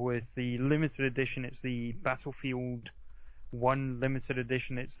ended up with the limited edition. It's the Battlefield 1 limited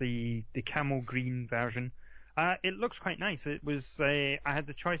edition. It's the camel green version. It looks quite nice. It was I had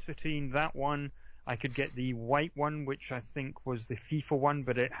the choice between that one. I could get the white one, which I think was the FIFA one,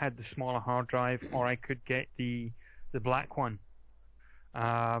 but it had the smaller hard drive, or I could get the black one.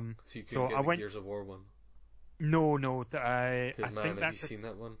 So you could get the Gears of War one? No. Because man, have you seen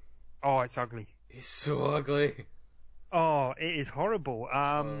that one? Oh, it's ugly. It's so ugly. Oh, it is horrible.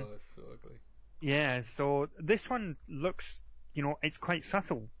 It's so ugly. Yeah, so this one looks, it's quite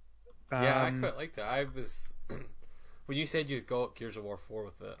subtle. Yeah, I quite liked it. I was when you said you got Gears of War 4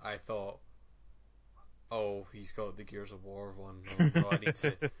 with it, I thought, oh, he's got the Gears of War one. Oh, no, I need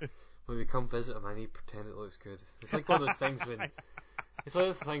to. When we come visit him, I need to pretend it looks good. It's like one of those things when. It's one of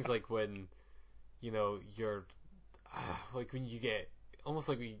those things like when, you're like when you get almost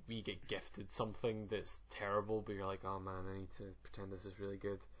like when you get gifted something that's terrible, but you're like, oh man, I need to pretend this is really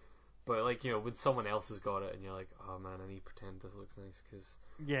good. But like when someone else has got it, and you're like, oh man, I need to pretend this looks nice because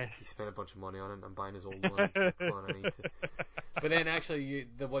he spent a bunch of money on it, and I'm buying his old one. Come on, I need to. But then actually,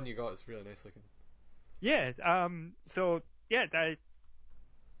 the one you got is really nice looking. Yeah. So yeah, I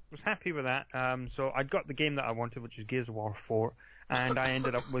was happy with that. So I'd got the game that I wanted, which is Gears of War 4, and I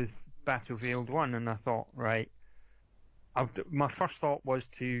ended up with Battlefield 1, and I thought, right. My first thought was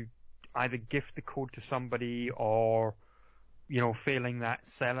to either gift the code to somebody or, failing that,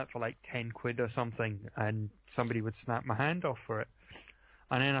 sell it for like 10 quid or something, and somebody would snap my hand off for it.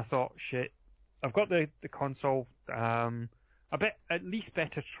 And then I thought, shit, I've got the console. At least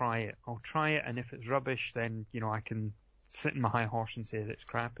better try it. I'll try it, and if it's rubbish, then I can sit in my high horse and say that it's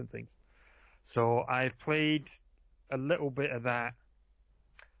crap and things. So I've played a little bit of that,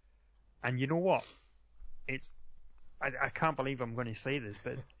 and you know what? I can't believe I'm going to say this,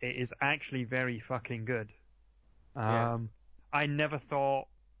 but it is actually very fucking good. I never thought,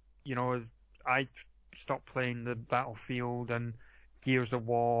 I'd stop playing the Battlefield and Gears of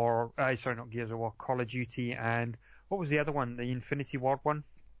War. Sorry, not Gears of War, Call of Duty, and what was the other one? The Infinity Ward one?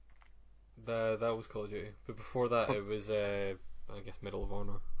 That was Call of Duty, but before that it was, I guess, Medal of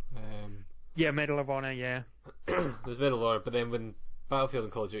Honor. Yeah, Medal of Honor, yeah. It was Medal of Honor, but then when Battlefield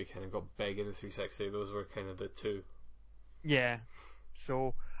and Call of Duty kind of got big in the 360, those were kind of the two. Yeah,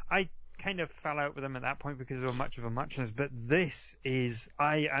 so I kind of fell out with them at that point because they were much of a muchness. But this is,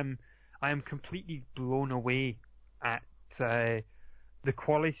 I am completely blown away at the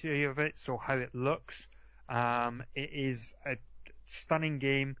quality of it. So how it looks, it is a stunning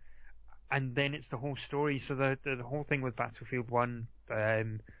game. and then it's the whole story. So the whole thing with Battlefield 1,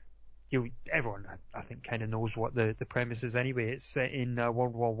 everyone I think kind of knows what the premise is anyway. It's set in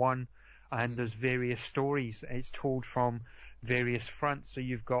World War One, and there's various stories. It's told from various fronts. So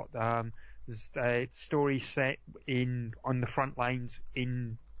you've got stories set on the front lines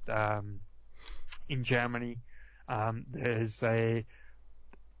in Germany. There's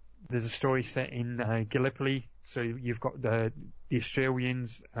a story set in Gallipoli. So you've got the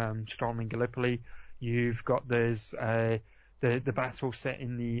Australians storming Gallipoli. You've got the battle set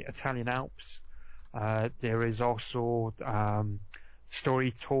in the Italian Alps. There is also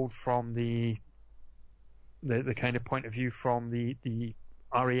story told from the kind of point of view from the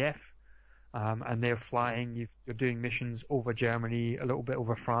RAF, and they're flying. You're doing missions over Germany, a little bit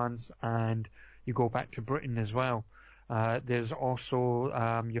over France, and you go back to Britain as well. There's also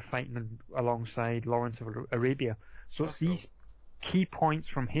you're fighting alongside Lawrence of Arabia. So it's these key points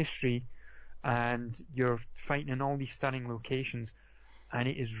from history, and you're fighting in all these stunning locations, and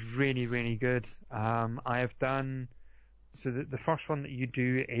it is really, really good. I have done so. The first one that you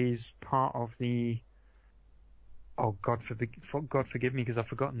do is part of the. Oh God forgive me because I've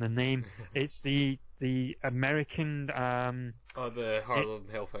forgotten the name. It's the American. The Harlem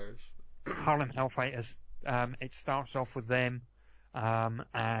Hellfighters. Harlem Hellfighters. It starts off with them,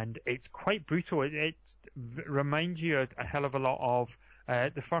 and it's quite brutal. It reminds you a hell of a lot of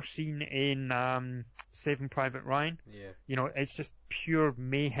the first scene in Saving Private Ryan. Yeah. It's just pure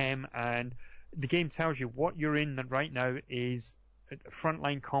mayhem, and the game tells you what you're in right now is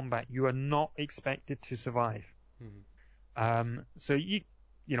frontline combat. You are not expected to survive. Mm-hmm. So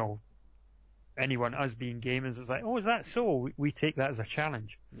anyone, us being gamers, is like, oh, is that so? We take that as a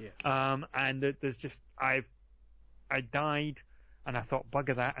challenge. Yeah. And there's just I died, and I thought,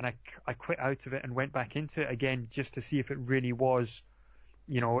 bugger that, and I quit out of it and went back into it again just to see if it really was.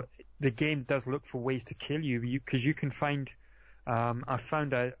 The game does look for ways to kill you because you can find. I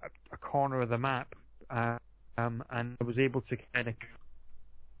found a corner of the map, and I was able to kind of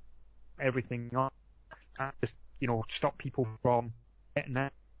everything on, and just stop people from getting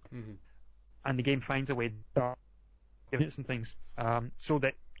out. Mm-hmm. And the game finds a way to units and things, so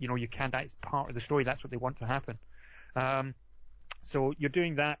that you can. That's part of the story. That's what they want to happen. So you're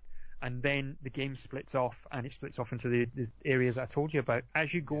doing that, and then the game splits off, and it splits off into the areas I told you about.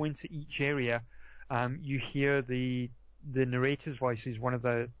 As you go into each area, you hear the narrator's voice. Is one of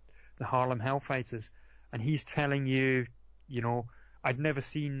the Harlem Hellfighters, and he's telling you, I'd never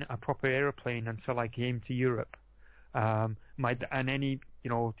seen a proper aeroplane until I came to Europe. He'll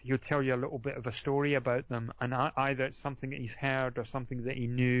tell you a little bit of a story about them, and either it's something that he's heard or something that he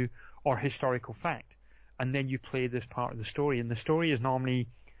knew or historical fact. And then you play this part of the story, and the story is normally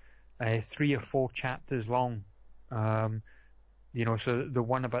 3 or 4 chapters long. So the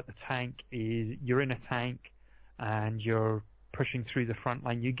one about the tank is you're in a tank and you're pushing through the front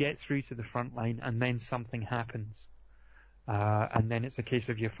line. You get through to the front line, and then something happens, and then it's a case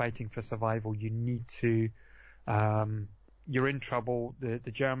of you're fighting for survival. You need to. You're in trouble.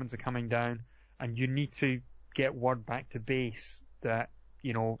 The Germans are coming down, and you need to get word back to base that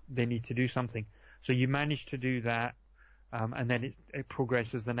they need to do something. So you manage to do that, and then it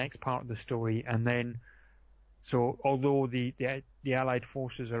progresses the next part of the story. And then, so although the Allied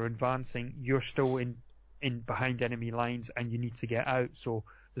forces are advancing, you're still in behind enemy lines, and you need to get out. So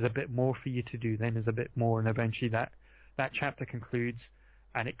there's a bit more for you to do. Then there's a bit more, and eventually that chapter concludes,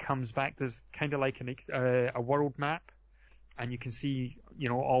 and it comes back. There's kind of like a world map. And you can see,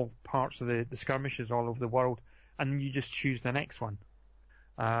 all parts of the skirmishes all over the world, and then you just choose the next one.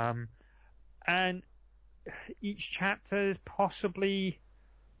 And each chapter is possibly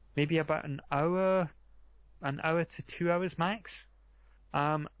maybe about an hour to 2 hours max.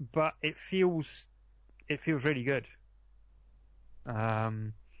 But it feels really good.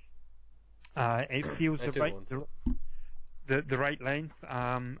 It feels the right length.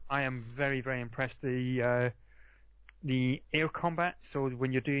 I am very, very impressed. The air combat, so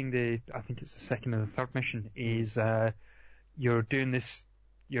when you're doing I think it's the second and the third mission, is you're doing this,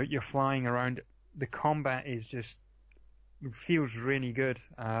 you're flying around. The combat feels really good.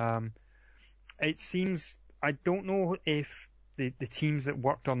 It seems, I don't know if the teams that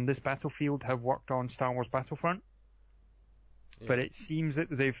worked on this Battlefield have worked on Star Wars Battlefront, but it seems that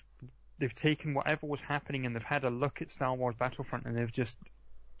they've taken whatever was happening and they've had a look at Star Wars Battlefront and they've just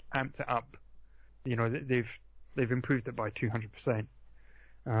amped it up. They've improved it by 200%.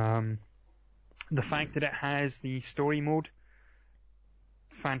 The fact that it has the story mode,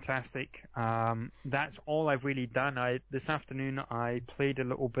 fantastic. That's all I've really done. This afternoon I played a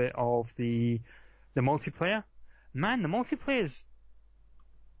little bit of the multiplayer. Man, the multiplayer is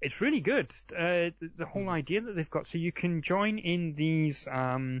It's really good. The whole idea that they've got, so you can join in these.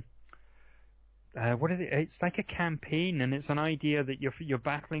 What are they? It's like a campaign, and it's an idea that you're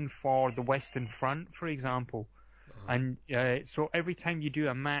battling for the Western Front, for example. And so every time you do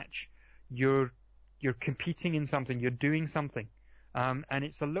a match, you're competing in something, you're doing something. And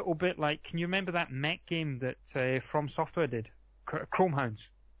it's a little bit like, can you remember that mech game that From Software did, Chrome Hounds?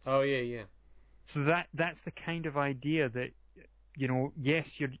 Oh yeah. So that's the kind of idea that,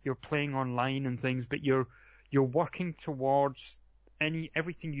 yes, you're playing online and things, but you're working towards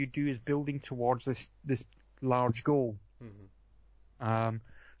everything you do is building towards this large goal. Mm-hmm.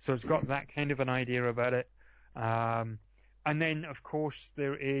 So it's got that kind of an idea about it. And then, of course,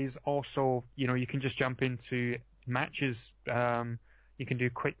 there is also, you can just jump into matches. You can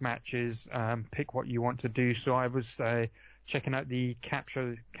do quick matches, pick what you want to do. So I was checking out the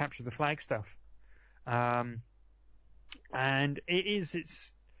capture the flag stuff. And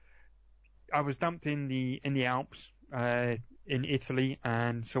I was dumped in the Alps, in Italy.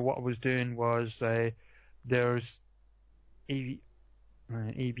 And so what I was doing was, there's A,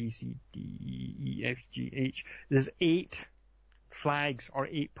 B, C, D, E, F, G, H. There's 8 flags or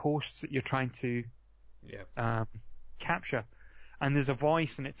 8 posts that you're trying to capture. And there's a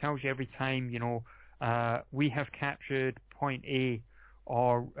voice, and it tells you every time, we have captured point A,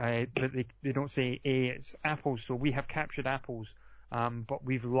 or but they don't say A, it's apples. So we have captured apples, but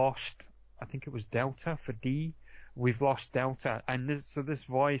we've lost, I think it was Delta for D. We've lost Delta. And this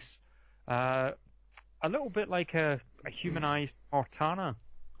voice, a little bit like a humanized Cortana,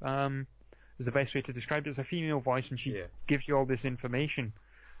 is the best way to describe it. It's a female voice, and she gives you all this information,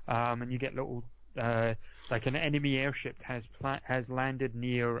 and you get little, like an enemy airship has landed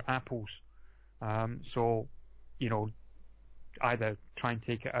near apples, so either try and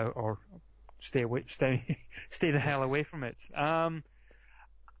take it out or stay the hell away from it. I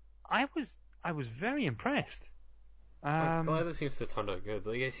was very impressed. I'm glad it seems to have turned out good.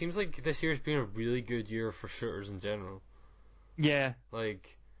 Like, it seems like this year's been a really good year for shooters in general. Yeah.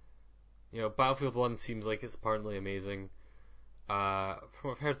 Like, Battlefield 1 seems like it's apparently amazing. From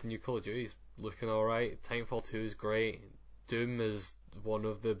what I've heard, the new Call of Duty's looking alright. Titanfall 2 is great. Doom is one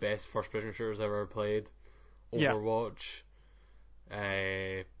of the best first-person shooters I've ever played. Overwatch.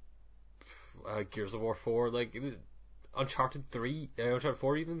 Gears of War 4. Like, Uncharted 3. Uncharted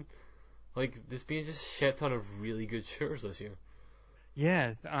 4 even. Like, there's been just a shit ton of really good shooters this year.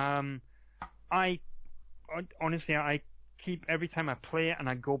 Yeah, I honestly, I keep, every time I play it and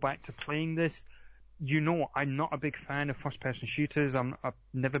I go back to playing this, I'm not a big fan of first-person shooters. I've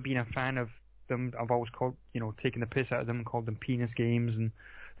never been a fan of them. I've always taken the piss out of them and called them penis games and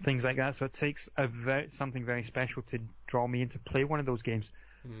things like that. So it takes something very special to draw me in to play one of those games.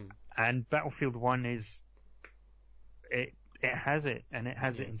 And Battlefield 1 it has it, and it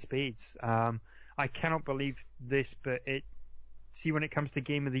has it in spades. I cannot believe this, but see, when it comes to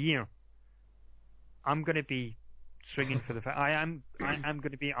Game of the Year, I'm going to be swinging for the fact. I'm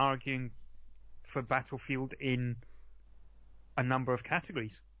going to be arguing for Battlefield in a number of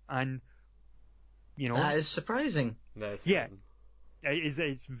categories, and that is surprising. Yeah,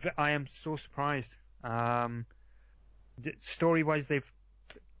 I am so surprised. Story-wise,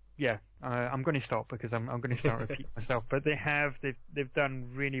 I'm going to stop because I'm going to start repeating myself. But they've done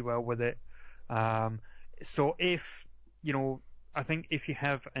really well with it. So I think if you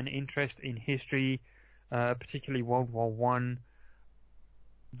have an interest in history, particularly World War One,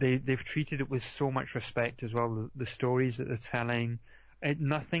 they've treated it with so much respect as well. The stories that they're telling,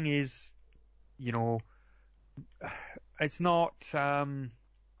 nothing is, it's not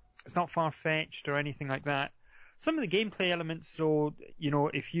far-fetched or anything like that. Some of the gameplay elements, so,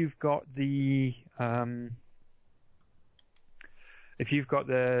 if you've got the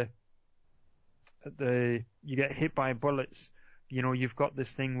you get hit by bullets, you've got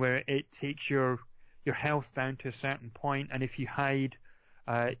this thing where it takes your health down to a certain point, and if you hide,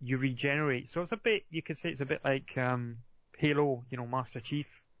 you regenerate. So it's you could say it's a bit like Halo, Master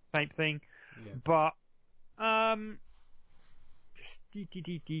Chief type thing. Yeah. But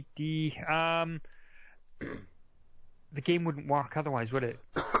the game wouldn't work otherwise, would it?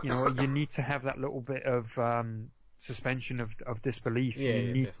 You need to have that little bit of suspension of disbelief.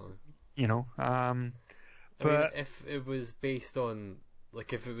 Definitely. But if it was based on,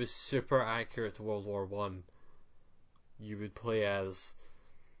 like, if it was super accurate to World War One, you would play as,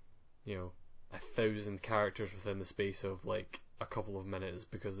 1,000 characters within the space of like a couple of minutes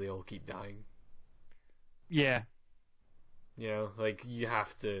because they all keep dying. Yeah. Like, you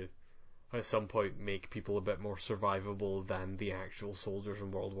have to at some point make people a bit more survivable than the actual soldiers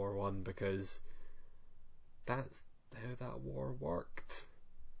in World War One, because that's how that war worked.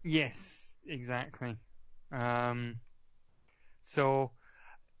 Yes, exactly. So,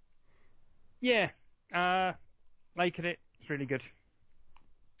 yeah, liking it. It's really good.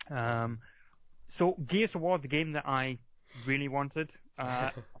 So Gears of War, the game that I really wanted,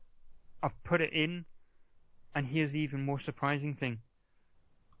 I've put it in, and here's the even more surprising thing.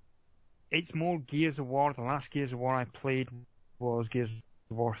 It's more Gears of War. The last Gears of War I played was Gears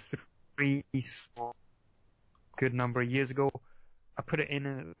of War 3, so a good number of years ago. I put it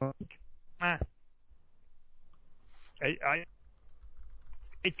in and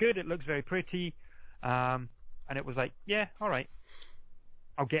it's good. It looks very pretty, and it was like, yeah, all right,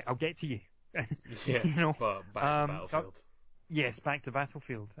 I'll get to you. Yeah, you know, but back to Battlefield. Yes, back to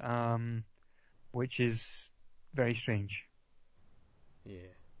Battlefield, which is very strange. Yeah.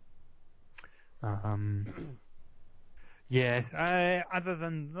 Yeah. Other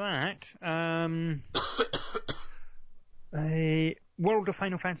than that, World of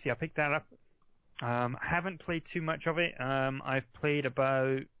Final Fantasy. I picked that up. Haven't played too much of it. I've played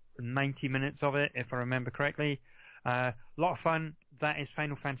about 90 minutes of it, if I remember correctly. Lot of fun. That is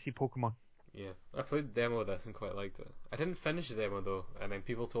Final Fantasy Pokemon. Yeah, I played the demo of this and quite liked it. I didn't finish the demo though, and then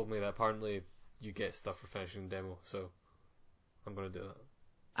people told me that apparently you get stuff for finishing the demo, so I'm going to do that.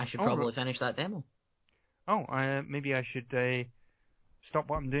 I should probably finish that demo. Oh, maybe I should stop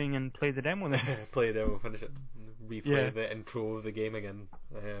what I'm doing and play the demo then. Play the demo, finish it, replay the intro of the game again.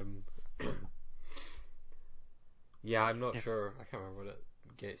 Yeah, I'm not sure. I can't remember what it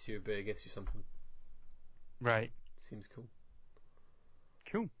gets you, but it gets you something. Right. Seems cool.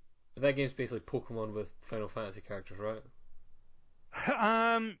 Cool. But that game's basically Pokemon with Final Fantasy characters, right?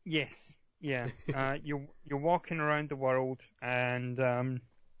 Yes. Yeah. You're walking around the world, and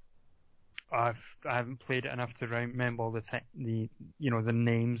I haven't played it enough to remember all the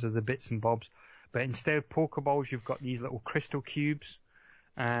names of the bits and bobs. But instead of Pokeballs, you've got these little crystal cubes,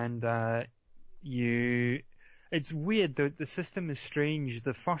 and it's weird. The system is strange.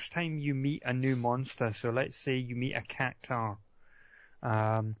 The first time you meet a new monster, so let's say you meet a Cactuar,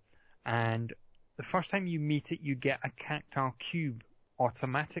 and the first time you meet it, you get a Cactuar cube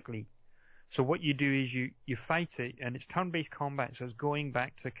automatically. So what you do is you fight it, and it's turn-based combat, so it's going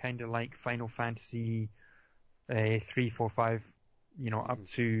back to kind of like Final Fantasy 3, 4, 5, up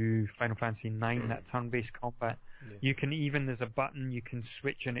to Final Fantasy 9, that turn-based combat. Yeah. You can there's a button you can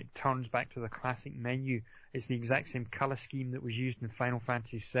switch, and it turns back to the classic menu. It's the exact same color scheme that was used in Final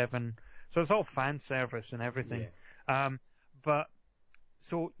Fantasy 7. So it's all fan service and everything. Yeah. But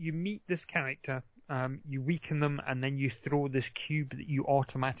so you meet this character, you weaken them, and then you throw this cube that you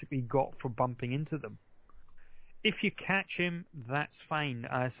automatically got for bumping into them. If you catch him, that's fine.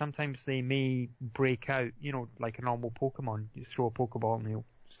 Sometimes they may break out, like a normal Pokemon. You throw a Pokeball and they'll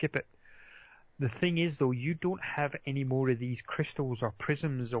skip it. The thing is, though, you don't have any more of these crystals or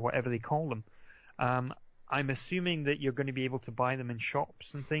prisms or whatever they call them. I'm assuming that you're going to be able to buy them in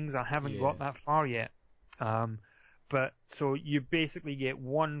shops and things. I haven't got that far yet. But so you basically get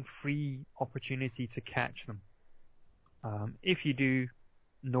one free opportunity to catch them. If you do,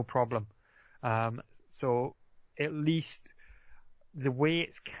 no problem. So at least the way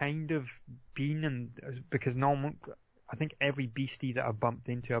it's kind of been, and because normal, I think every beastie that I've bumped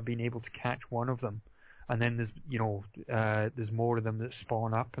into, I've been able to catch one of them, and then there's more of them that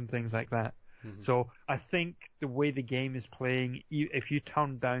spawn up and things like that. Mm-hmm. So I think the way the game is playing, if you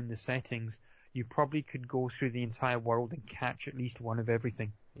turn down the settings, you probably could go through the entire world and catch at least one of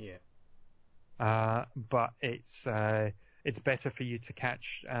everything. Yeah. But it's better for you to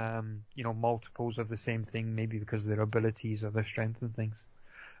catch, multiples of the same thing, maybe because of their abilities or their strength and things.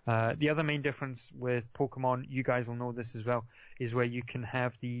 The other main difference with Pokemon, you guys will know this as well, is where you can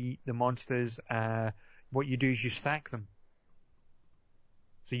have the monsters. What you do is you stack them.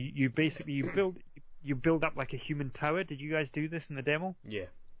 So you basically build up like a human tower. Did you guys do this in the demo? Yeah.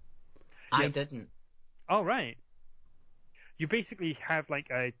 I didn't. Oh, right. You basically have like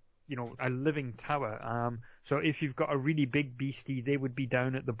a living tower. So if you've got a really big beastie, they would be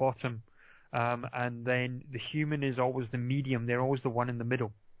down at the bottom. And then the human is always the medium. They're always the one in the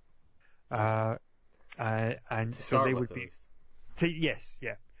middle. And so they would be. Yes,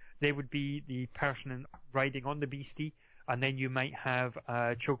 yeah. They would be the person riding on the beastie, and then you might have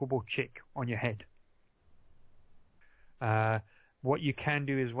a Chocobo chick on your head. What you can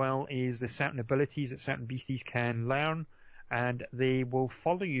do as well is there's certain abilities that certain beasties can learn, and they will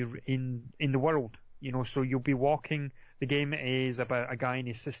follow you in the world. So you'll be walking. The game is about a guy and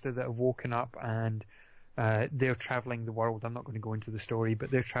his sister that have woken up, and they're traveling the world. I'm not going to go into the story, but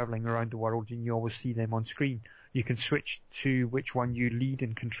they're traveling around the world, and you always see them on screen. You can switch to which one you lead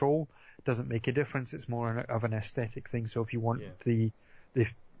and control. It doesn't make a difference. It's more of an aesthetic thing. So if you want the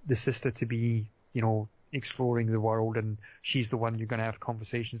the sister to be, exploring the world, and she's the one you're going to have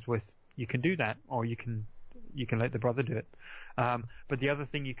conversations with, you can do that, or you can let the brother do it. But the other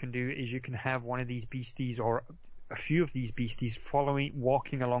thing you can do is you can have one of these beasties or a few of these beasties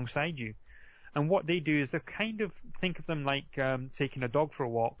walking alongside you. And what they do is they kind of think of them like taking a dog for a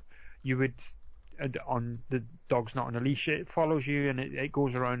walk. You would, the dog's not on a leash, it follows you and it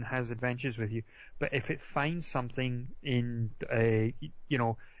goes around, has adventures with you. But if it finds something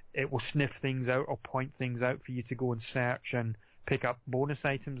it will sniff things out or point things out for you to go and search and pick up bonus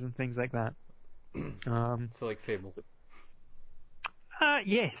items and things like that. So like Fable.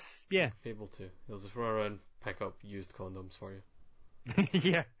 Yes, yeah. Fable 2. He'll just run around, pick up used condoms for you.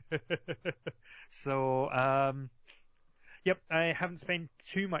 Yeah. So, yep, I haven't spent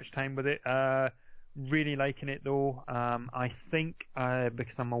too much time with it. Really liking it though. I think,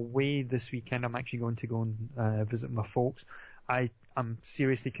 because I'm away this weekend, I'm actually going to go and visit my folks. I'm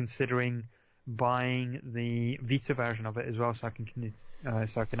seriously considering buying the Vita version of it as well, so I can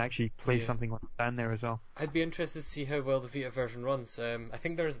actually play something when I'm down there as well. I'd be interested to see how well the Vita version runs. I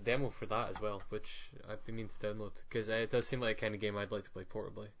think there's a demo for that as well, which I've been meaning to download, because it does seem like the kind of game I'd like to play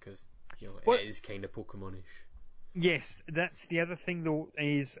portably, because it is kind of Pokemon-ish. Yes, that's the other thing though,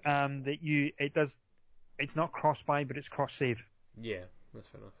 is that it's not cross-buy, but it's cross-save. Yeah, that's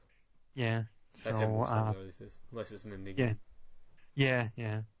fair enough. Yeah, That's how most things are these days, unless it's an indie game. Yeah.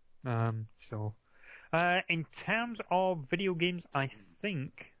 In terms of video games, I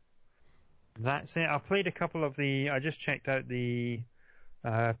think that's it. I played a couple of I just checked out the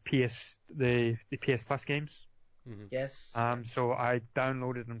PS Plus games. Mm-hmm. Yes. So I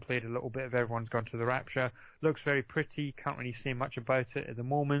downloaded and played a little bit of Everyone's Gone to the Rapture. Looks very pretty. Can't really say much about it at the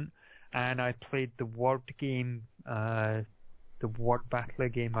moment. And I played the word game, the word battler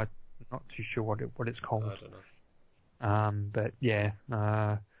game. I'm not too sure what it's called. I don't know. But yeah,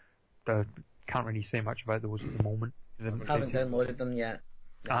 can't really say much about those at the moment. I haven't downloaded them yet.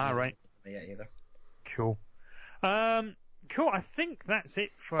 Right. Yet either. Cool. Cool. I think that's it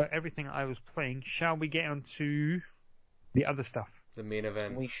for everything I was playing. Shall we get on to the other stuff? The main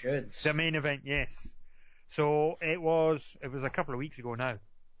event. We should. The main event, yes. So it was a couple of weeks ago now.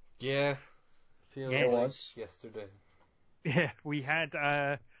 Yeah. It was yesterday. Yeah, we had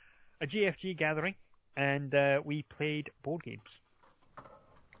a GFG gathering, and we played board games.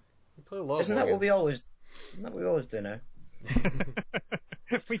 We play a lot. Isn't that what we always do now?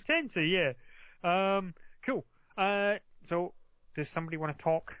 We tend to, yeah. Cool. So, does somebody want to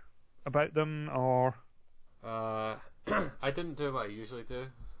talk about them, or? I didn't do what I usually do,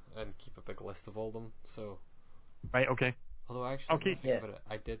 and keep a big list of all of them, so. Right, okay. Although actually, okay.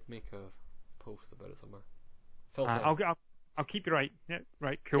 I did make a post about it somewhere. I'll keep you right. Yeah,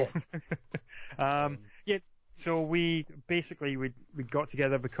 right, cool. Yeah. So we got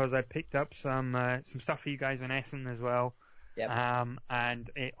together because I picked up some stuff for you guys in Essen as well. Yep. And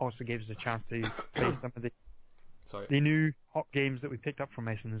it also gave us a chance to play some of the new hot games that we picked up from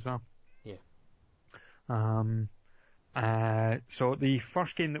Essen as well. Yeah. So the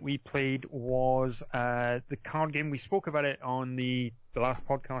first game that we played was the card game. We spoke about it on the last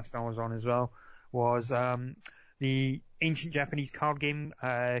podcast I was on as well. Was the ancient Japanese card game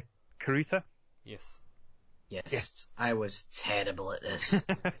Karuta? Yes. I was terrible at this.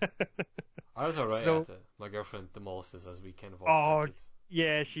 I was alright at it. My girlfriend demolished us as we kind of all did.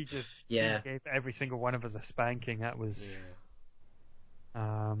 Yeah, she gave every single one of us a spanking. That was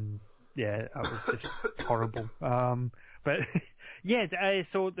that was just horrible. But yeah,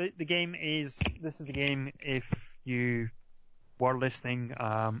 so the game is, this is the game if you were listening,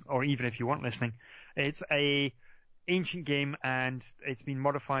 or even if you weren't listening. It's a ancient game and it's been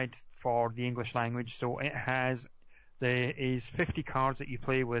modified for the English language, so there is 50 cards that you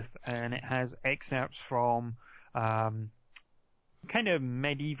play with, and it has excerpts from kind of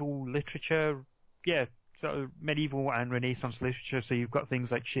medieval literature, sort of medieval and Renaissance literature. So you've got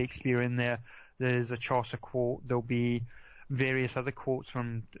things like Shakespeare in there. There's a Chaucer quote. There'll be various other quotes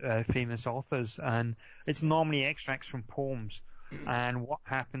from famous authors, and it's normally extracts from poems. And what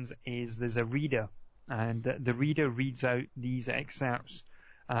happens is there's a reader, and the reader reads out these excerpts,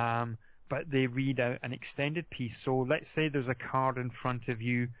 but they read out an extended piece. So let's say there's a card in front of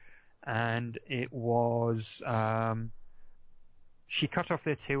you, and it was she cut off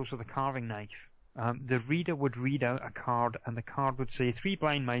their tails with a carving knife. The reader would read out a card, and the card would say, three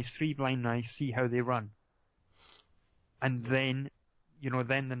blind mice, see how they run. And then,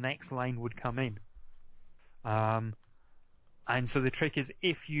 then the next line would come in. And so the trick is,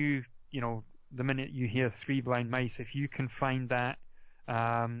 if the minute you hear three blind mice, if you can find that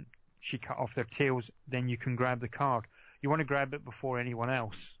she cut off their tails, then you can grab the card. you want to grab it before anyone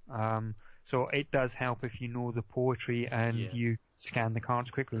else. So it does help if you know the poetry and you scan the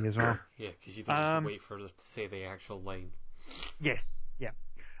cards quickly as well. Yeah, because you don't have to wait for it to say the actual line. Yes, yeah.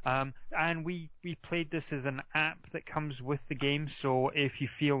 And we played this as an app that comes with the game, so if you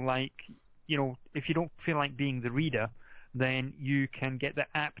feel like, if you don't feel like being the reader, then you can get the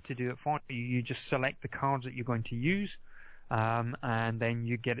app to do it for you. You just select the cards that you're going to use, and then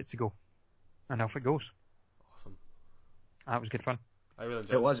you get it to go. And off it goes. Awesome. That was good fun. I really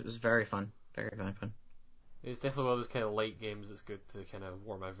enjoyed it. It was very fun. Very, very fun. It's definitely one of those kind of light games that's good to kind of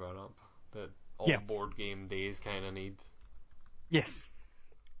warm everyone up. That all board game days kind of need. Yes.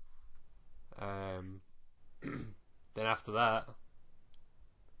 Then after that,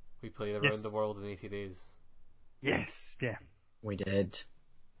 we played Around the World in 80 Days. Yes, yeah. We did.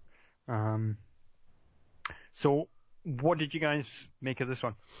 So, what did you guys make of this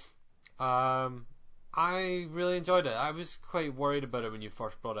one? I really enjoyed it. I was quite worried about it when you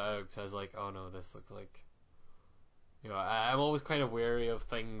first brought it out, because I was like, oh no, this looks like... I'm always kind of wary of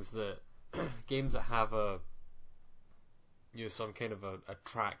things that... games that have some kind of a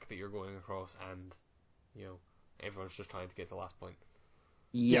track that you're going across, and, everyone's just trying to get the last point.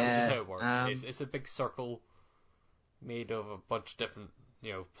 Yeah. Which is how it works. It's a big circle made of a bunch of different,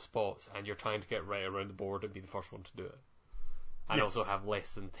 spots, and you're trying to get right around the board and be the first one to do it. And also have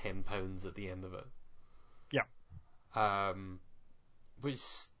less than £10 at the end of it. Yeah. Which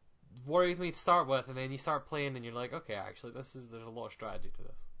worried me to start with, and then you start playing and you're like, okay, actually, there's a lot of strategy to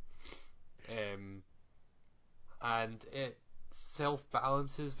this. And it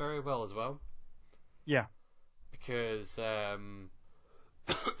self-balances very well as well. Yeah. Because,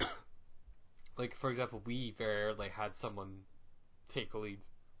 like, for example, we very rarely had someone take the lead.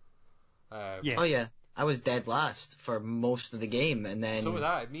 Oh yeah, I was dead last for most of the game, and then... So was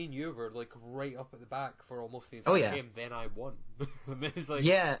I. Me and you were, like, right up at the back for almost the entire game, then I won. And it was like...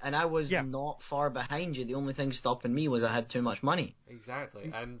 Yeah, and I was not far behind you. The only thing stopping me was I had too much money.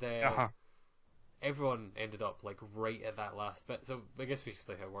 Exactly, and everyone ended up, like, right at that last bit. So I guess we should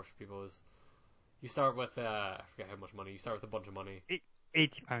explain how it works for people is... You start with, I forget how much money, you start with a bunch of money.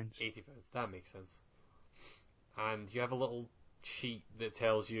 £80. £80, that makes sense. And you have a little sheet that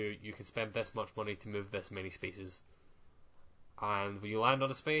tells you can spend this much money to move this many spaces. And when you land on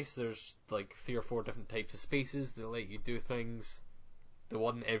a space, there's like 3 or 4 different types of spaces that let you do things. The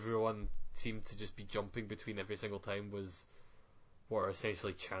one everyone seemed to just be jumping between every single time was what are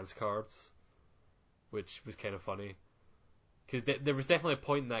essentially chance cards, which was kind of funny. Because there was definitely a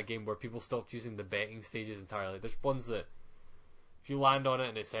point in that game where people stopped using the betting stages entirely. There's ones that if you land on it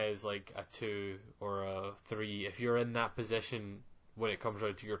and it says like a 2 or a 3, if you're in that position when it comes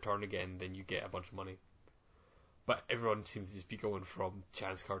around to your turn again, then you get a bunch of money. But everyone seems to just be going from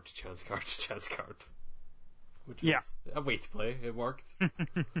chance card to chance card to chance card. Which is a way to play. It worked.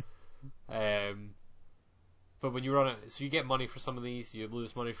 But when you run it, so you get money for some of these, you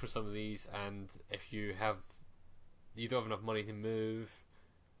lose money for some of these, and if you don't have enough money to move,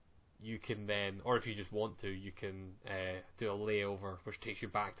 you can then, or if you just want to, you can do a layover, which takes you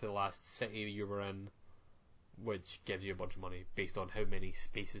back to the last city you were in, which gives you a bunch of money based on how many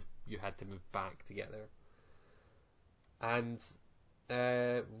spaces you had to move back to get there. And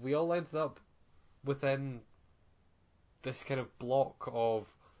we all ended up within this kind of block of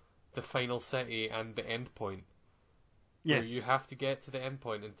the final city and the end point. Yes. Where you have to get to the end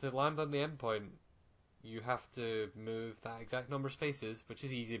point, and to land on the end point, you have to move that exact number of spaces, which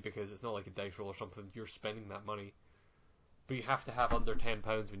is easy because it's not like a dice roll or something. You're spending that money. But you have to have under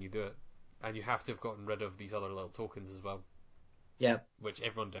 £10 when you do it. And you have to have gotten rid of these other little tokens as well. Yeah. Which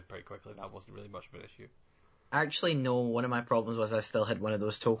everyone did pretty quickly. That wasn't really much of an issue. Actually, no. One of my problems was I still had one of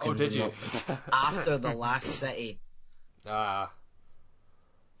those tokens. Oh, did you? After the last city. But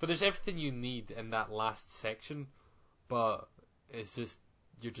there's everything you need in that last section. But it's just,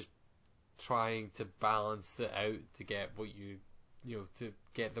 you're just trying to balance it out to get what to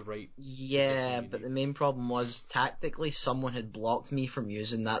get the right. Yeah, but the main problem was tactically someone had blocked me from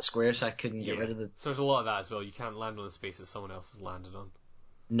using that square, so I couldn't get rid of it. So there's a lot of that as well. You can't land on the space that someone else has landed on.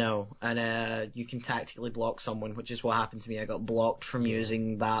 No, and you can tactically block someone, which is what happened to me. I got blocked from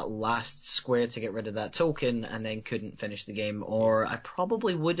using that last square to get rid of that token, and then couldn't finish the game, or I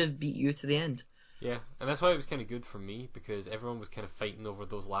probably would have beat you to the end. Yeah, and that's why it was kind of good for me, because everyone was kind of fighting over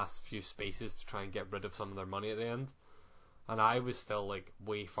those last few spaces to try and get rid of some of their money at the end. And I was still, like,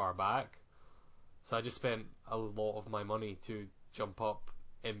 way far back. So I just spent a lot of my money to jump up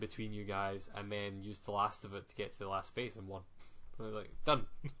in between you guys and then use the last of it to get to the last space and won. And I was like, done.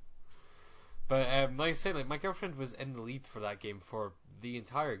 But, like I said, like, my girlfriend was in the lead for that game for the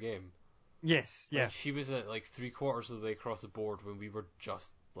entire game. Yes, yeah. Like, she was at like 3/4 of the way across the board when we were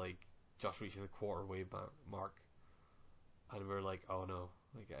just reaching the quarter-way mark, and we were like, oh no.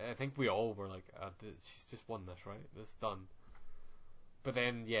 Like, I think we all were like, she's just won this, right? This is done. But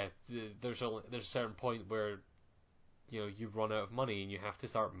then, yeah, there's a certain point where, you run out of money and you have to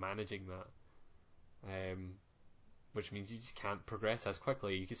start managing that. Which means you just can't progress as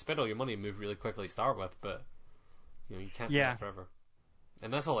quickly. You can spend all your money and move really quickly to start with, but you can't do that forever.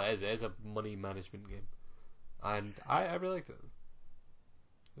 And that's all it is. It is a money management game, and I really liked it.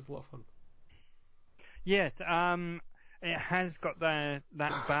 It was a lot of fun. Yeah, it has got that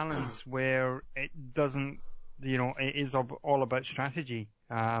balance where it doesn't, it is all about strategy.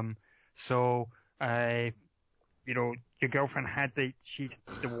 So, your girlfriend had the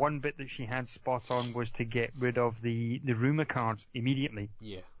one bit that she had spot on was to get rid of the rumor cards immediately.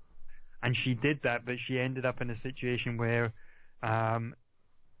 Yeah. And she did that, but she ended up in a situation where, I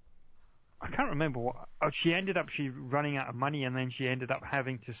can't remember what. Oh, she running out of money, and then she ended up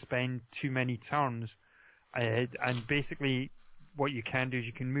having to spend too many turns. And basically, what you can do is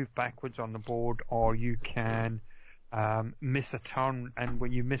you can move backwards on the board, or you can miss a turn. And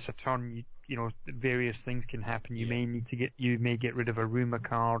when you miss a turn, various things can happen. You may get rid of a rumor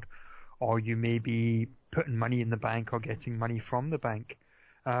card, or you may be putting money in the bank or getting money from the bank.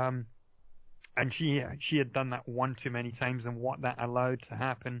 And she had done that one too many times, and what that allowed to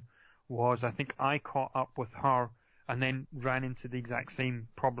happen was, I think I caught up with her and then ran into the exact same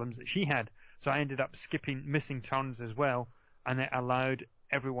problems that she had. So I ended up missing turns as well, and it allowed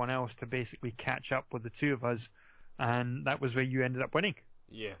everyone else to basically catch up with the two of us, and that was where you ended up winning.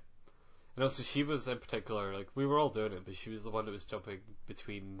 Yeah. And also, she was in particular, like, we were all doing it, but she was the one that was jumping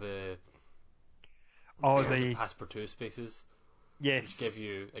between the Passepartout spaces. Yes. Which give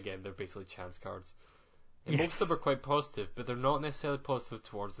you, again, they're basically chance cards. And most of them are quite positive, but they're not necessarily positive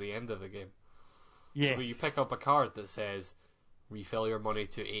towards the end of the game. Yes. So when you pick up a card that says, refill your money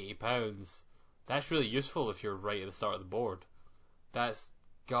to £80, that's really useful if you're right at the start of the board. That's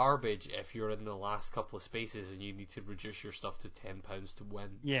garbage if you're in the last couple of spaces and you need to reduce your stuff to £10 to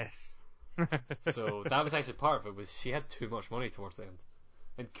win. Yes. So that was actually part of it, was she had too much money towards the end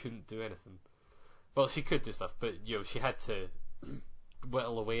and couldn't do anything. Well, she could do stuff, but she had to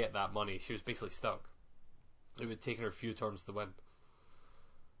whittle away at that money. She was basically stuck. It would take her a few turns to win.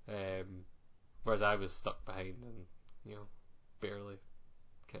 Whereas I was stuck behind and, barely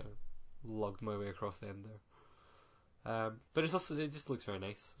kind of lugged my way across the end there. But it just looks very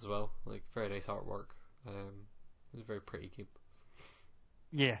nice as well. Like, very nice artwork. It's a very pretty game.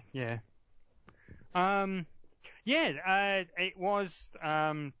 Yeah. It was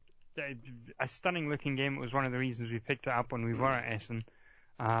a stunning looking game. It was one of the reasons we picked it up when we were at Essen.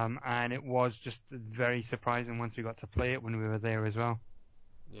 And it was just very surprising once we got to play it when we were there as well.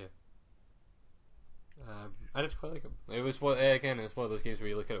 Yeah. I did quite like it. It was one of those games where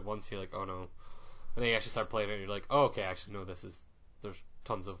you look at it once and you're like, oh no. And then you actually start playing it and you're like, oh okay, actually no, there's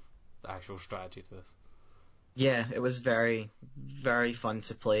tons of actual strategy to this. Yeah, it was very, very fun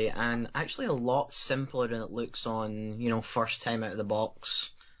to play, and actually a lot simpler than it looks on, first time out of the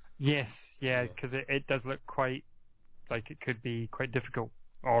box. Yes, because it does look quite like it could be quite difficult,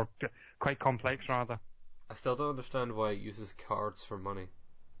 or quite complex rather. I still don't understand why it uses cards for money.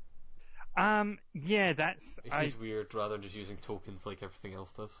 It seems weird rather than just using tokens like everything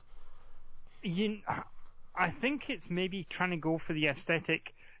else does. I think it's maybe trying to go for the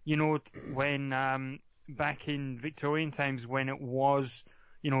aesthetic, when back in Victorian times when it was,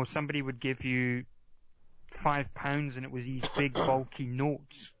 somebody would give you £5 and it was these big bulky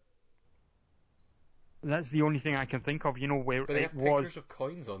notes. That's the only thing I can think of, where but they it have was. Pictures of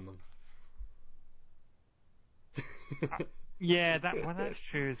coins on them. Yeah, that's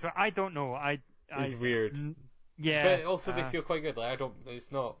true. But I don't know. It's weird. Yeah. But also they feel quite good. Like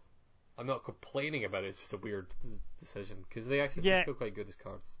I'm not complaining about it. It's just a weird decision because they actually feel quite good as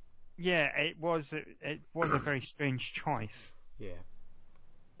cards. Yeah, it was a very strange choice. Yeah.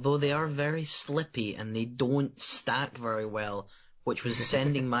 Though they are very slippy and they don't stack very well, which was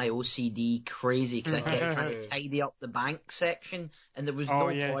sending my OCD crazy because I kept trying to tidy up the bank section and there was no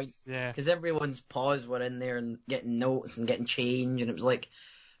point because everyone's paws were in there and getting notes and getting change and it was like,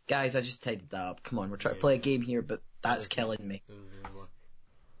 guys, I just tidied that up. Come on, we're trying to play a game here, but that's killing me. It was really work.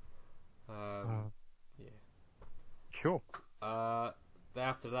 Yeah. Cool.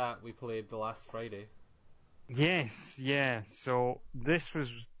 After that, we played The Last Friday. Yes, yeah. So this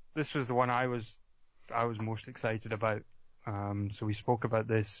was the one I was most excited about. So we spoke about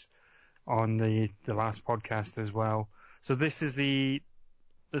this on the last podcast as well. So this is the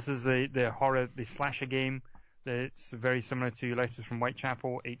horror, the slasher game. It's very similar to Letters from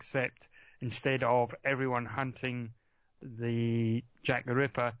Whitechapel, except instead of everyone hunting the Jack the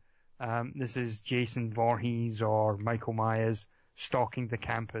Ripper, this is Jason Voorhees or Michael Myers stalking the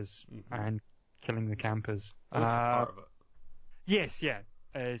campers and killing the campers. That's part of it. Yes, yeah.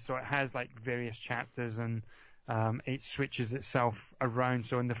 So it has like various chapters, and it switches itself around.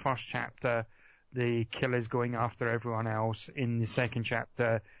 So in the first chapter, the killer's going after everyone else. In the second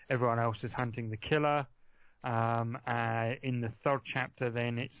chapter, everyone else is hunting the killer. In the third chapter,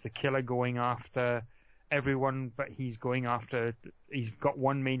 then it's the killer going after everyone, but he's got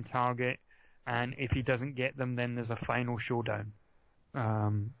one main target, and if he doesn't get them, then there's a final showdown.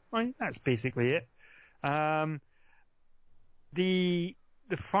 Right, that's basically it. The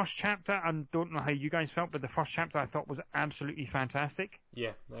first chapter, I don't know how you guys felt, but the first chapter I thought was absolutely fantastic.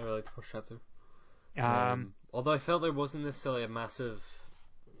 Yeah, I really liked the first chapter. Although I felt there wasn't necessarily a massive...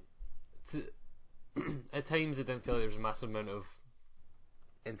 At times it didn't feel like there was a massive amount of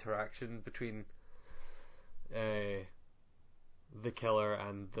interaction between the killer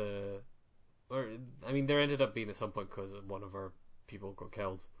and the... I mean, there ended up being at some point because one of our people got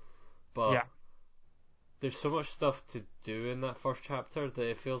killed. But... Yeah. There's so much stuff to do in that first chapter that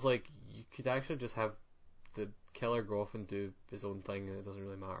it feels like you could actually just have the killer go off and do his own thing and it doesn't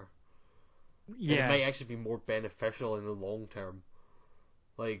really matter. Yeah. And it might actually be more beneficial in the long term.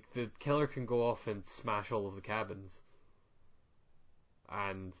 Like, the killer can go off and smash all of the cabins.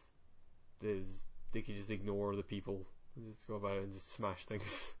 And they could just ignore the people and just go about and just smash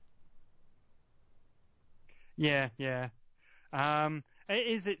things. Yeah, yeah.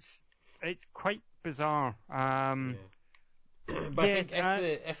 It's quite bizarre. Yeah. But I think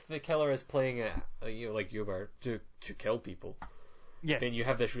if the killer is playing it, like you were, to kill people, yes, then you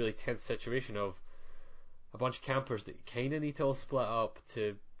have this really tense situation of a bunch of campers that kind of need to all split up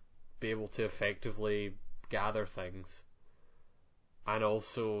to be able to effectively gather things, and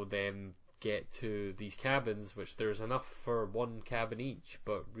also then get to these cabins, which there's enough for one cabin each,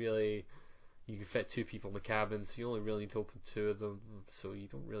 but really you can fit 2 people in the cabin, so you only really need to open 2 of them, so you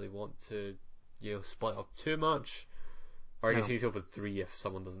don't really want to split up too much. Or I guess you need to open 3 if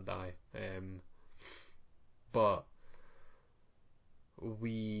someone doesn't die. But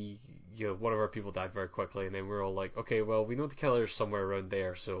one of our people died very quickly, and then we're all like, okay, well, we know the killer's somewhere around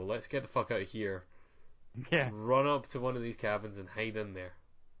there, so let's get the fuck out of here. Yeah. Run up to one of these cabins and hide in there.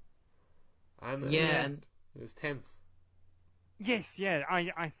 And and it was tense. Yes, yeah.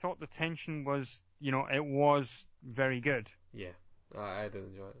 I thought the tension was, it was very good. Yeah, I did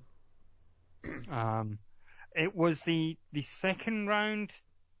enjoy it. It was the second round,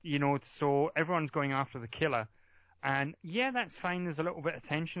 so everyone's going after the killer, and yeah, that's fine. There's a little bit of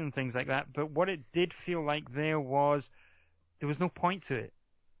tension and things like that, but what it did feel like there was no point to it.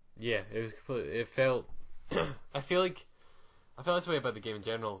 Yeah, it was completely. It felt. I feel this way about the game in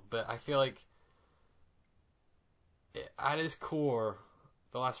general, but I feel like at its core,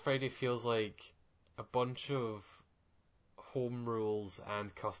 The Last Friday feels like a bunch of home rules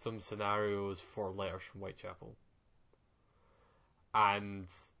and custom scenarios for Letters from Whitechapel. And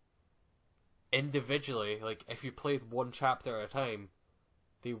individually, like if you played one chapter at a time,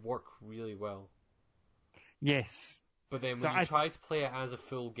 they work really well. Yes. But then when you try to play it as a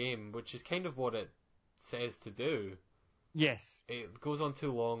full game, which is kind of what it says to do, yes, it goes on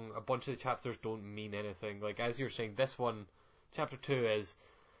too long. A bunch of the chapters don't mean anything. Like as you're saying, this one, chapter 2 is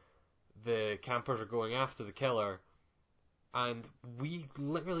the campers are going after the killer. And we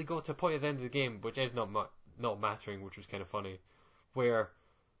literally got to a point at the end of the game, which is not mattering, which was kind of funny, where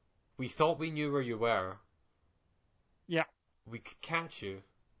we thought we knew where you were. Yeah. We could catch you,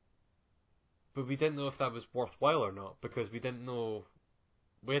 but we didn't know if that was worthwhile or not, because we didn't know.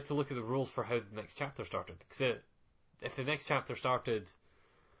 We had to look at the rules for how the next chapter started. Because if the next chapter started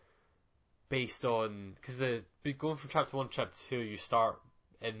based on... Because going from chapter 1 to chapter 2, you start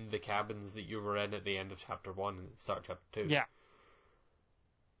in the cabins that you were in at the end of chapter 1 and start chapter 2. Yeah.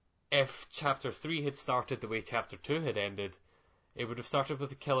 If chapter 3 had started the way chapter 2 had ended, it would have started with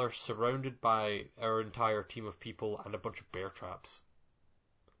the killer surrounded by our entire team of people and a bunch of bear traps.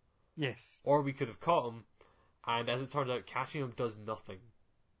 Yes. Or we could have caught him, and as it turns out, catching him does nothing.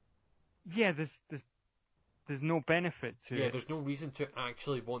 Yeah, there's no benefit to it. Yeah, there's no reason to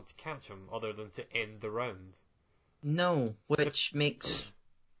actually want to catch him other than to end the round. No, which makes...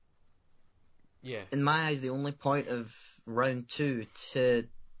 Yeah. In my eyes, the only point of round 2 to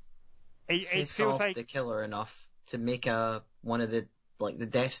piss off the killer enough to make one of the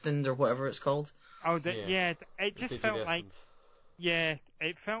Destined or whatever it's called. Oh, it just felt like... Yeah,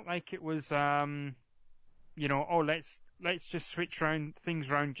 it felt like it was, let's just switch things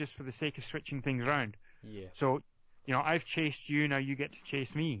around just for the sake of switching things around. Yeah. So, I've chased you, now you get to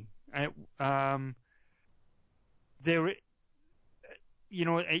chase me. There,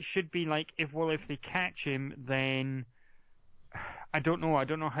 it should be like if they catch him, then I don't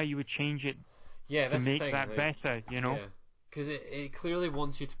know how you would change it Yeah, to that's the make thing. that better. Yeah, because it clearly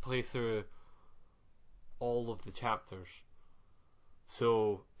wants you to play through all of the chapters.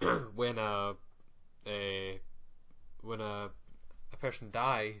 So when a person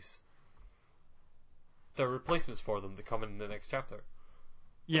dies, there are replacements for them that come in the next chapter.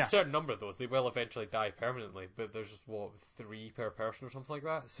 There's Yeah. a certain number of those. They will eventually die permanently, but there's 3 per person or something like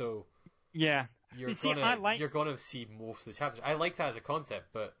that. So Yeah. you're gonna see most of the chapters. I like that as a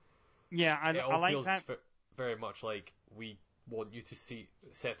concept, but yeah, it all I like feels that. very much like we want you to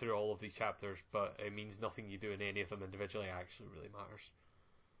set through all of these chapters, but it means nothing you do in any of them individually actually really matters.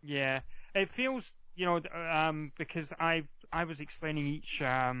 Yeah, it feels, because I was explaining each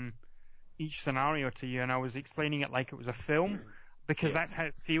scenario to you, and I was explaining it like it was a film, because that's how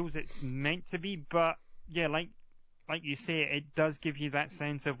it feels it's meant to be. But yeah, like you say, it does give you that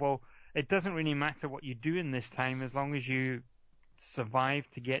sense of, well, it doesn't really matter what you do in this time as long as you survive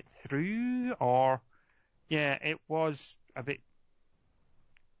to get through. Or yeah, it was a bit.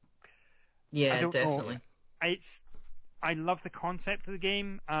 Yeah, I don't definitely. know. I love the concept of the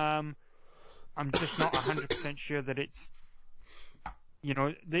game. I'm just not 100% sure that it's,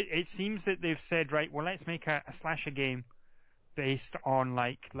 it seems that they've said, right, well, let's make a slasher game based on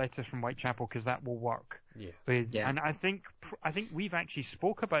like Letters from Whitechapel, because that will work. Yeah. And I think we've actually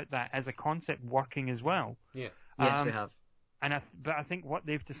spoke about that as a concept working as well. Yeah. Yes, we have. But I think what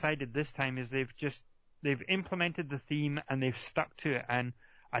they've decided this time is they've implemented the theme and they've stuck to it. And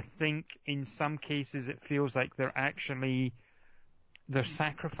I think in some cases it feels like they're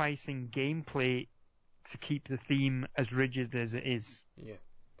sacrificing gameplay to keep the theme as rigid as it is. Yeah.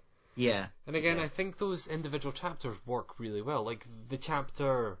 Yeah. And again, I think those individual chapters work really well. Like the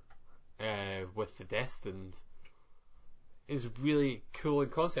chapter with the Destined is really cool in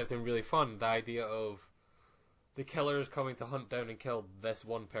concept and really fun. The idea of the killer is coming to hunt down and kill this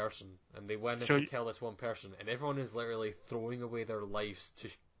one person, and they win if they kill this one person, and everyone is literally throwing away their lives to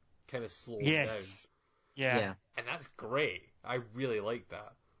kind of slow them down. Yeah. And that's great. I really like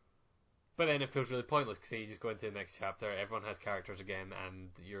that. But then it feels really pointless because you just go into the next chapter, everyone has characters again, and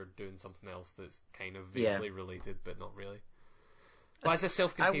you're doing something else that's kind of vaguely related, but not really. But as a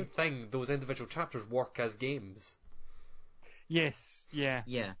self-contained thing, those individual chapters work as games. Yes, yeah.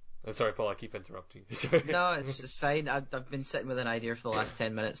 Yeah. I'm sorry, Paul, I keep interrupting you. Sorry. No, it's fine. I've been sitting with an idea for the last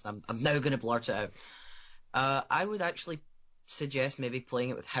 10 minutes, and I'm now going to blurt it out. I would actually suggest maybe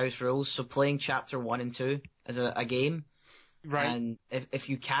playing it with house rules, so playing chapter 1 and 2 as a game. Right. And if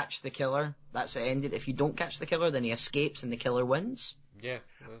you catch the killer, that's it ended. If you don't catch the killer, then he escapes and the killer wins. Yeah.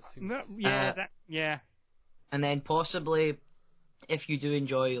 Yeah. And then possibly, if you do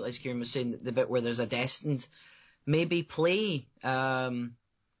enjoy, as Kieran was saying, the bit where there's a Destined, maybe play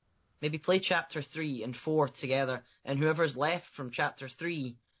chapter 3 and 4 together, and whoever's left from chapter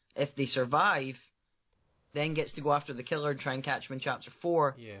 3, if they survive, then gets to go after the killer and try and catch him in chapter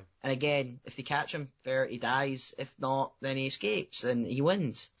 4. Yeah. And again, if they catch him, fair, he dies. If not, then he escapes and he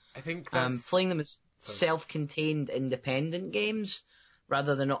wins. I think that's... playing them as self-contained independent games,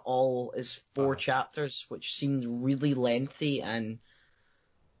 rather than all as 4 chapters, which seems really lengthy and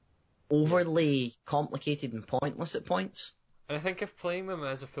overly complicated and pointless at points. And I think if playing them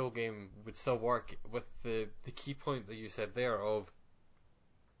as a full game would still work, with the key point that you said there of,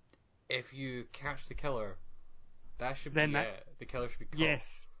 if you catch the killer, that should be it. The killer should be caught.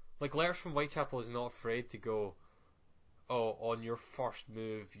 Yes. Like, Letters from Whitechapel is not afraid to go, oh, on your first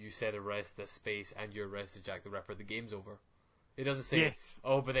move, you said arrest this space and you arrested Jack the Ripper, the game's over. It doesn't say,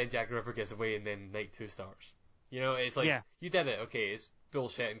 oh, but then Jack the Ripper gets away and then night 2 starts. It's like, you did it, okay, it's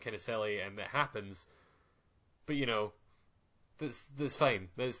bullshit and kind of silly and it happens, but that's fine.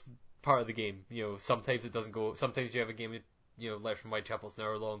 That's part of the game. Sometimes it doesn't go, sometimes you have a game, Letters from Whitechapel's an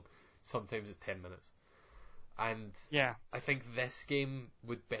hour long, sometimes it's 10 minutes. And I think this game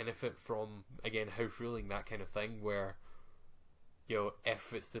would benefit from, again, house ruling, that kind of thing, where,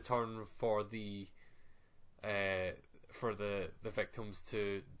 if it's the turn for the victims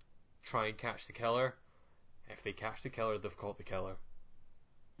to try and catch the killer, if they catch the killer, they've caught the killer.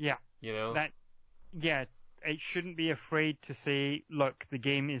 Yeah. It shouldn't be afraid to say, look, the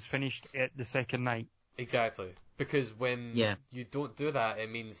game is finished at the second night. Exactly. Because when you don't do that, it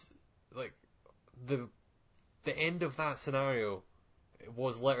means, like, the end of that scenario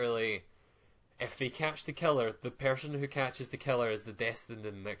was literally, if they catch the killer, the person who catches the killer is the Destined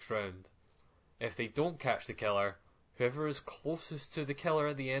in the next round. If they don't catch the killer, whoever is closest to the killer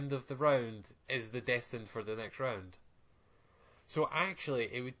at the end of the round is the Destined for the next round. So actually,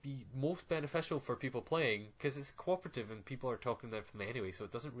 it would be most beneficial for people playing, because it's cooperative and people are talking to them anyway, so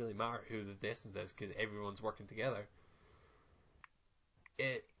it doesn't really matter who the destined is, because everyone's working together.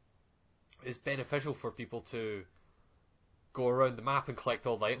 It is beneficial for people to go around the map and collect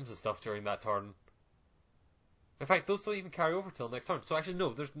all the items and stuff during that turn. In fact, those don't even carry over till next turn. So actually, no,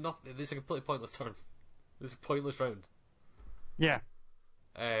 there's nothing. It's a completely pointless turn. It's a pointless round. Yeah.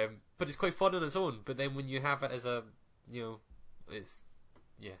 But it's quite fun on its own. But then when you have it as a, it's,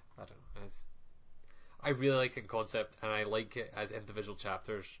 yeah, I don't know. I really like it in concept, and I like it as individual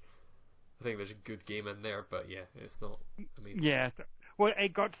chapters. I think there's a good game in there, but yeah, it's not amazing. Yeah. Well,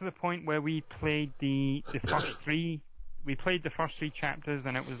 it got to the point where we played the first three. We played the first three chapters,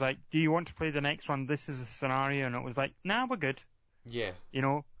 and it was like, do you want to play the next one? This is a scenario, and it was like, nah, we're good. Yeah.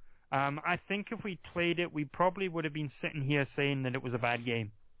 I think if we played it, we probably would have been sitting here saying that it was a bad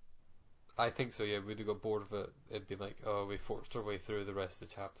game. I think so, yeah. We'd have got bored of it. It'd be like, oh, we forced our way through the rest of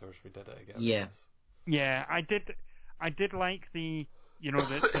the chapters. We did it again. Yeah. Yeah, I did like the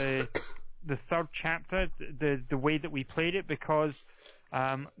third chapter, the way that we played it, because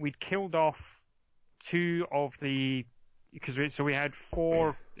we'd killed off two of the, so we had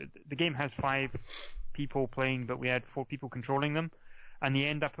four. The game has 5 people playing, but we had 4 people controlling them, and the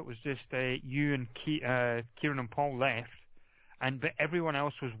end up it was just you and Kieran and Paul left, but everyone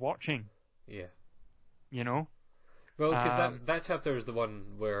else was watching. Yeah. Well, because that chapter is the one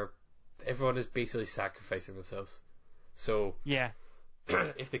where everyone is basically sacrificing themselves. So yeah.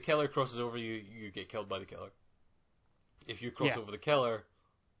 If the killer crosses over you, you get killed by the killer. If you cross over the killer,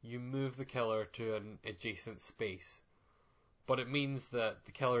 you move the killer to an adjacent space. But it means that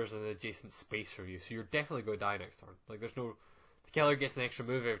the killer is in an adjacent space from you, so you're definitely going to die next turn. Like, the killer gets an extra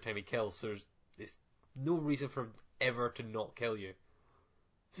move every time he kills, so there's no reason for him ever to not kill you.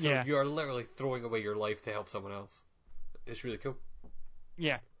 So you are literally throwing away your life to help someone else. It's really cool.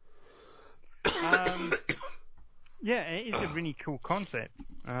 Yeah. Yeah, it is a really cool concept.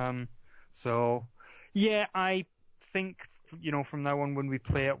 So, yeah, I think, from now on when we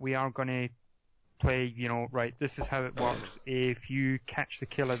play it, we are going to play, right, this is how it works. If you catch the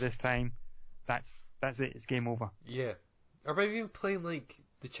killer this time, that's it. It's game over. Yeah. Or maybe even playing, like,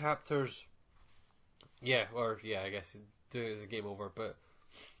 the chapters. Yeah, I guess doing it as a game over, but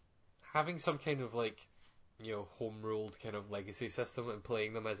having some kind of, like, home-ruled kind of legacy system and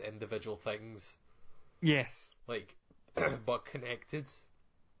playing them as individual things. Yes. Like, but connected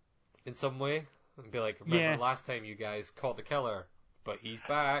in some way. And be like, remember last time you guys caught the killer, but he's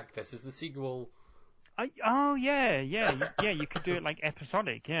back, this is the sequel. You could do it like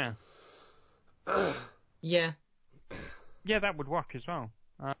episodic, yeah. Yeah. Yeah, that would work as well.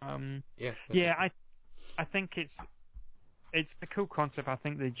 I think it's a cool concept. I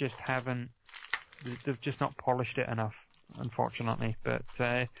think they've just not polished it enough, unfortunately. But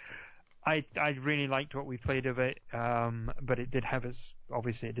I really liked what we played of it, but it did have its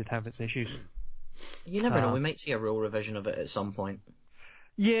issues. You never know. We might see a real revision of it at some point.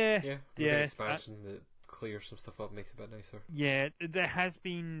 Yeah. Expansion that clears some stuff up, makes it a bit nicer. Yeah, there has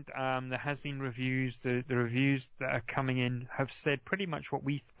been reviews. The reviews that are coming in have said pretty much what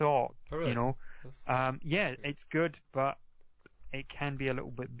we thought. Oh, really? It's good, but it can be a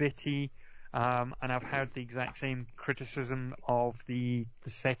little bit bitty. And I've heard the exact same criticism of the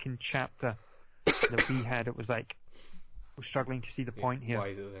second chapter that we had. It was like, we're struggling to see the point here. Why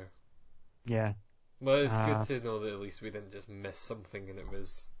is it there? Yeah. Well, it's good to know that at least we didn't just miss something and it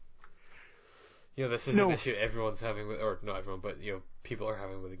was... this is an issue everyone's having with... Or not everyone, but, people are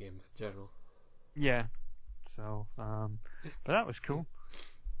having with the game in general. Yeah. So, but that was cool.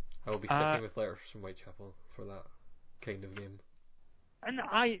 I will be sticking with Letters from Whitechapel for that kind of game. And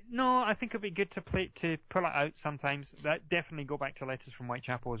I think it'd be good to pull it out sometimes. That definitely go back to Letters from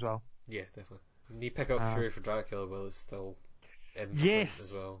Whitechapel as well. Yeah, definitely. And you pick up Fury for Dracula while it's still in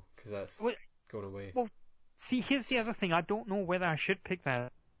as well, because that's going away. Well, see, here's the other thing. I don't know whether I should pick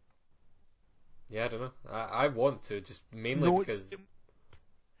that. Yeah, I don't know. I want to, just mainly because...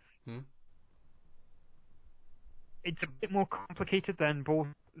 It's a bit more complicated than both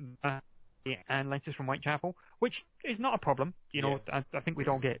and Letters from Whitechapel, which is not a problem. I think we'd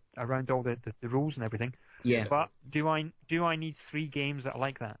all get around all the rules and everything. Yeah. But do I need 3 games that are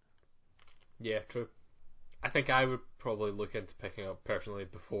like that? Yeah, true. I think I would probably look into picking up personally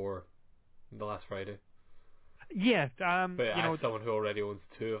before the last Friday. Yeah. But as someone who already owns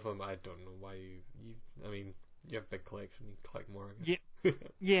 2 of them, I don't know why you have a big collection. You collect more, I guess.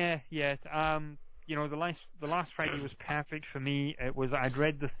 Yeah. The last Friday was perfect for me. I'd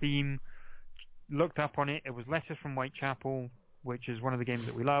read the theme, looked up on it. It was Letters from Whitechapel, which is one of the games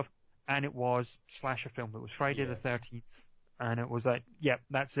that we love, and it was slasher film. It was Friday the 13th. and it was like, yep,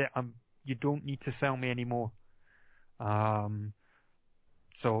 that's it. You don't need to sell me anymore.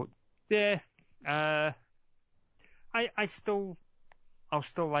 So yeah, I'll still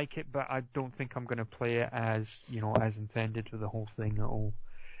like it, but I don't think I'm going to play it as as intended with the whole thing.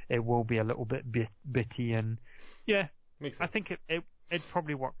 It will be a little bit bitty, and yeah, Makes sense. I think it'd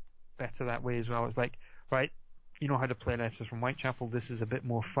probably work better that way as well. It's like, right, you know how to play Letters from Whitechapel. This is a bit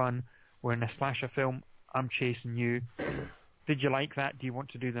more fun. We're in a slasher film. I'm chasing you. Did you like that? Do you want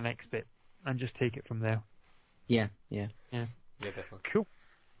to do the next bit? And just take it from there. Yeah. Yeah, definitely. Cool.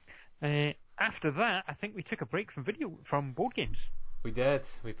 After that, I think we took a break from board games. We did.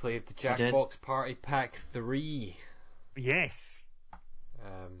 We played the Jackbox Party Pack 3. Yes.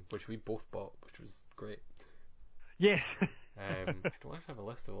 Which we both bought, which was great. Yes. I don't actually have a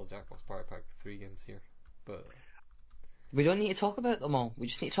list of all Jackbox Party Pack 3 games here, but We don't need to talk about them all. We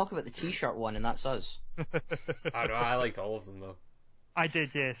just need to talk about the T-shirt one, and that's us. I don't know. I liked all of them though. I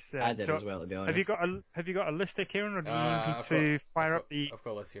did, yes. I did as well, to be honest. Have you got a list there, Kieran, or do you need I've to fire up the? I've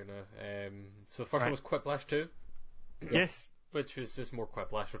got a list here now. So the first one was Quiplash 2. Yes. Which was just more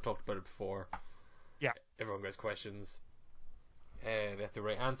Quiplash. We've talked about it before. Yeah. Everyone gets questions. They have to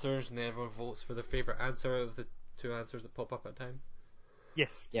write answers, and then everyone votes for their favourite answer of the two answers that pop up at a time.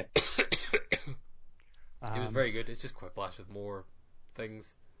 Yes. Yep. It was very good. It's just Quiplash with more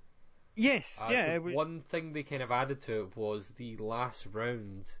things. Yes. One thing they kind of added to it was the last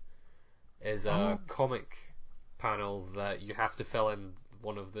round is a comic panel that you have to fill in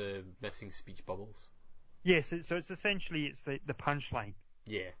one of the missing speech bubbles. Yes. So it's essentially the punchline.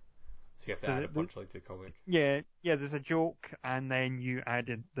 Yeah. So you have to add a punchline to the comic. Yeah. There's a joke, and then you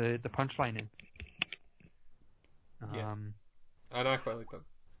added the punchline in. Yeah. And I quite like that.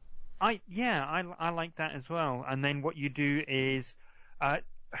 I like that as well. And then what you do is,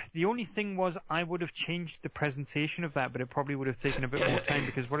 the only thing was I would have changed the presentation of that, but it probably would have taken a bit more time,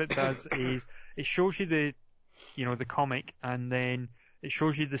 because what it does is it shows you the comic, and then it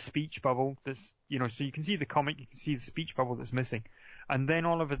shows you the speech bubble that's, so you can see the comic, you can see the speech bubble that's missing. And then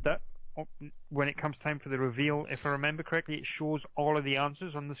all of it, when it comes time for the reveal, if I remember correctly, it shows all of the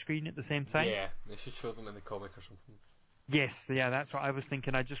answers on the screen at the same time. Yeah, they should show them in the comic or something. Yes, yeah, that's what I was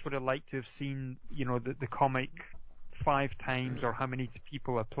thinking. I just would have liked to have seen, the comic 5 times, or how many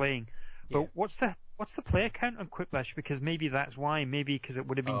people are playing. But what's the player count on Quiplash? Because maybe that's why. Maybe because it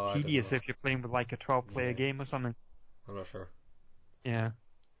would have been tedious if you're playing with like a 12-player game or something. I'm not sure. Yeah.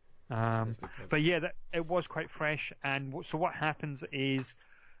 But yeah, it was quite fresh. And so what happens is,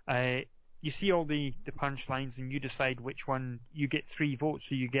 you see all the punchlines, and you decide which one. You get 3 votes,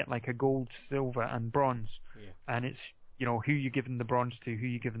 so you get like a gold, silver, and bronze. Yeah. And it's who you giving the bronze to, who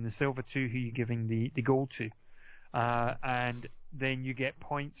you giving the silver to, who you giving the gold to, and then you get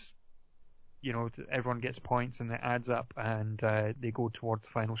points. Everyone gets points, and it adds up, and they go towards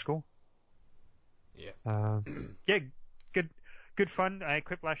the final score. Yeah. Yeah, good fun.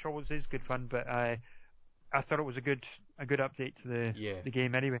 Quiplash always is good fun, but I thought it was a good update to the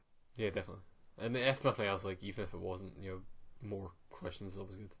game anyway. Yeah, definitely. And if nothing else, like even if it wasn't, more questions is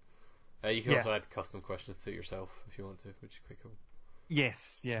always good. You can also add custom questions to it yourself if you want to, which is quite cool.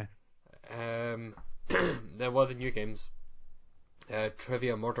 Yes, yeah. Then one of the new games,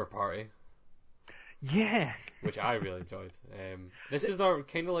 Trivia Murder Party. Yeah. Which I really enjoyed. This is not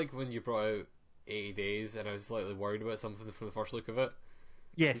kind of like when you brought out 80 Days, and I was slightly worried about something from the first look of it.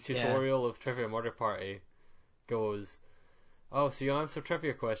 Yes. The tutorial of Trivia Murder Party goes, so you answer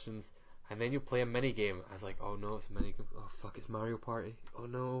trivia questions, and then you play a mini game. I was like, oh no, it's a mini game. Oh fuck, it's Mario Party. Oh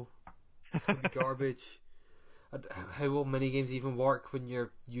no, it's gonna be garbage. How will mini games even work when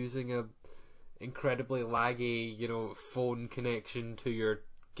you're using a incredibly laggy, phone connection to your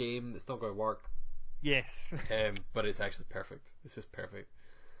game? It's not going to work. Yes. But it's actually perfect. It's just perfect.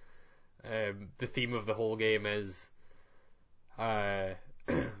 The theme of the whole game is, this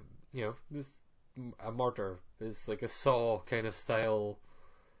a murder. It's like a Saw kind of style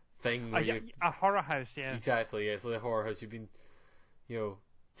thing. A horror house, yeah. Exactly, yeah. It's like a horror house. You've been,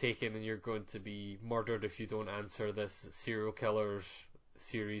 taken, and you're going to be murdered if you don't answer this serial killer's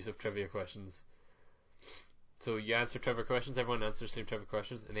series of trivia questions. So you answer trivia questions, everyone answers the same trivia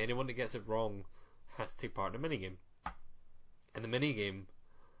questions, and anyone that gets it wrong has to take part in a minigame. And the minigame,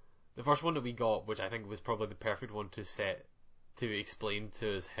 the first one that we got, which I think was probably the perfect one to explain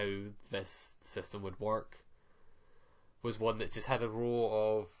to us how this system would work, was one that just had a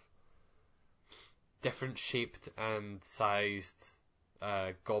row of different shaped and sized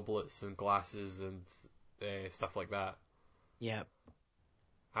goblets and glasses and stuff like that. Yeah.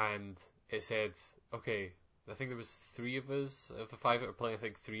 And it said, okay, I think there was 3 of us, of the 5 that were playing, I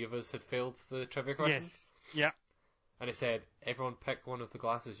think 3 of us had failed the trivia questions. Yes, yeah. and it said everyone pick one of the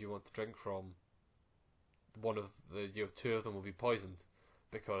glasses you want to drink from. One of the two of them will be poisoned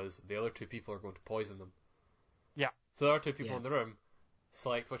because the other two people are going to poison them. Yeah. So there are two people in the room.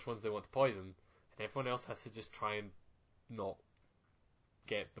 Select which ones they want to poison, and everyone else has to just try and not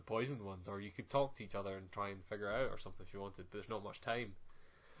get the poisoned ones, or you could talk to each other and try and figure it out or something if you wanted, but there's not much time.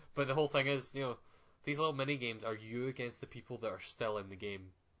 But the whole thing is, these little mini games are you against the people that are still in the game.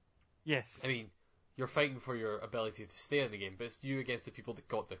 Yes. I mean, you're fighting for your ability to stay in the game, but it's you against the people that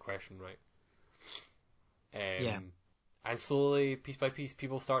got the question right. And slowly, piece by piece,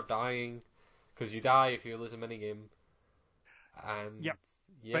 people start dying, because you die if you lose a mini game. And yep.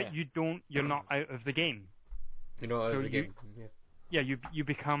 But you're not out of the game. You're not out of the game. Yeah, you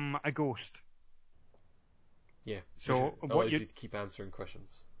become a ghost. Yeah. So what you to keep answering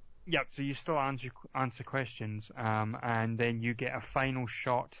questions. Yeah, so you still answer questions, and then you get a final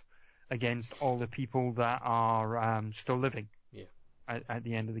shot against all the people that are still living. Yeah. At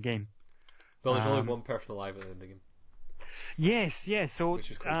the end of the game. Well, there's only one person alive at the end of the game. Yes. So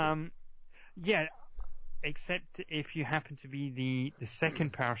which is quite cool. Yeah. Except if you happen to be the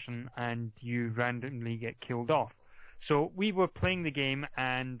second person and you randomly get killed off. So we were playing the game,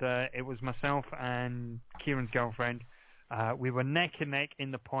 and it was myself and Kieran's girlfriend. We were neck and neck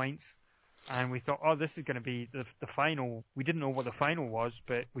in the points, and we thought, oh, this is going to be the final. We didn't know what the final was,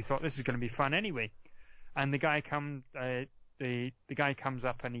 but we thought this is going to be fun anyway. And the guy comes up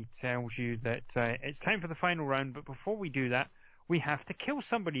and he tells you that it's time for the final round, but before we do that, we have to kill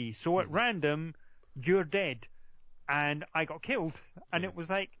somebody. So at random, you're dead. And I got killed, and it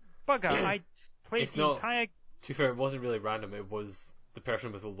was like, bugger, I played entire... To be fair, it wasn't really random, it was the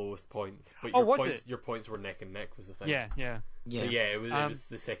person with the lowest points. But your points were neck and neck was the thing. Yeah. But yeah, it was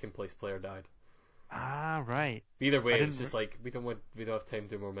the second place player died. Ah, right. Either way, it was just like, we don't have time to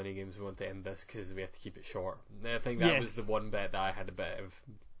do more mini games, we want to end this because we have to keep it short. And I think that was the one bit that I had a bit of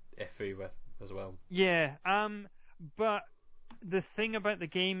iffy with as well. Yeah, but the thing about the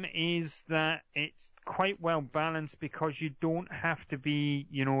game is that it's quite well balanced because you don't have to be,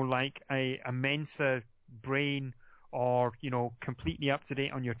 like a Mensa brain or, completely up to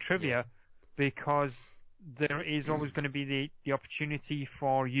date on your trivia, because there is always going to be the opportunity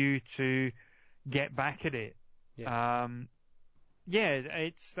for you to get back at it. It's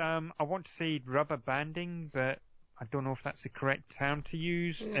I want to say rubber banding, but I don't know if that's the correct term to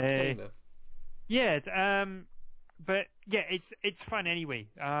use. But yeah, it's fun anyway.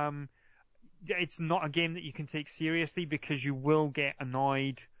 It's not a game that you can take seriously because you will get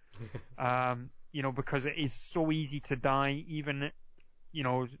annoyed. Because it is so easy to die. Even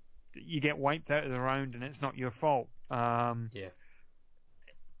you get wiped out of the round and it's not your fault. But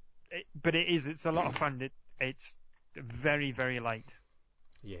it's a lot of fun. It's very, very light.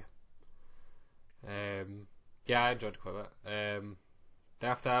 Yeah. I enjoyed it quite a bit.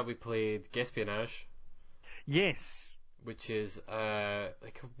 After that, we played Espionage. Yes. Which is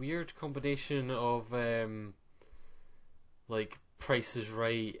like a weird combination of like Price is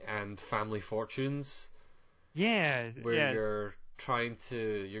Right and Family Fortunes. Yeah. Where you're trying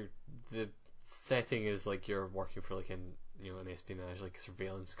to the setting is like you're working for like an espionage, like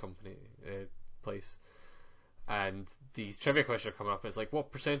surveillance company place, and these trivia questions are coming up. And it's like,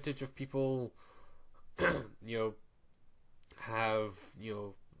 what percentage of people have I'm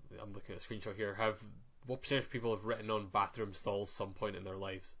looking at a screenshot here, what percentage of people have written on bathroom stalls some point in their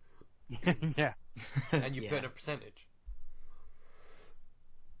lives? Yeah. And you put in a percentage.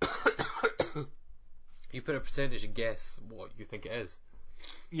 You put a percentage and guess what you think it is.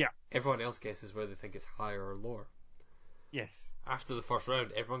 Yeah. Everyone else guesses where they think it's higher or lower. Yes. After the first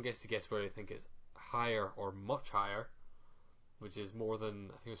round, everyone gets to guess where they think it's higher or much higher, which is more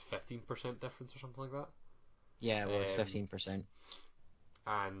than, I think it was 15% difference or something like that. Yeah, well, it's 15%.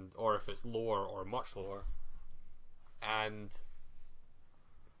 Or if it's lower or much lower. And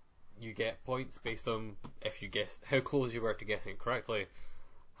you get points based on if you guessed how close you were to guessing it correctly,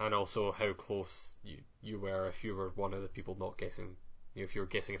 and also how close you were if you were one of the people not guessing. If you were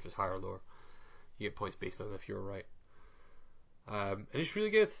guessing if it's higher or lower, you get points based on if you were right. And it's really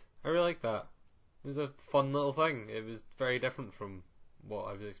good. I really like that. It was a fun little thing. It was very different from what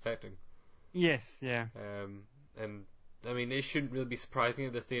I was expecting. Yes, yeah. And I mean, it shouldn't really be surprising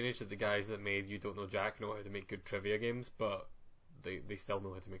at this day and age that the guys that made You Don't Know Jack know how to make good trivia games, but they still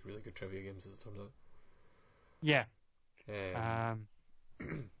know how to make really good trivia games, as it turns out. Yeah.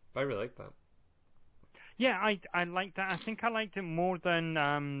 But I really like that. Yeah, I like that. I think I liked it more than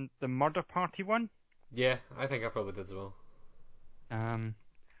the Murder Party one. Yeah, I think I probably did as well.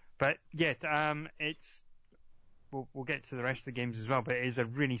 But yeah, it's we'll get to the rest of the games as well. But it is a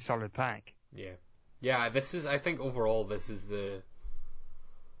really solid pack. Yeah, Yeah, I think overall this is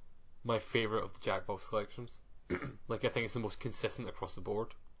my favourite of the Jackbox collections. Like, I think it's the most consistent across the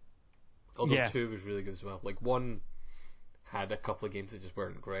board. Although 2 was really good as well. Like, 1 had a couple of games that just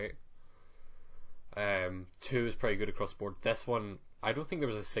weren't great. 2 is pretty good across the board. This one, I don't think there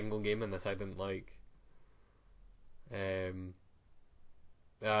was a single game in this I didn't like. But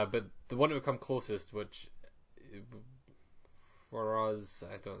the one that would come closest, which for us,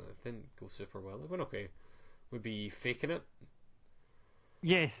 it didn't go super well. It went okay. Would be Faking It.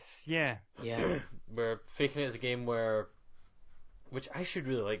 Yes, yeah. Where Faking It is a game which I should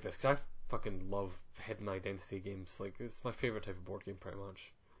really like this, because I fucking love hidden identity games. Like, it's my favourite type of board game, pretty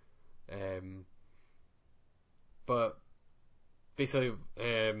much. But basically,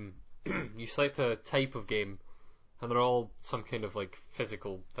 you select a type of game, and they're all some kind of like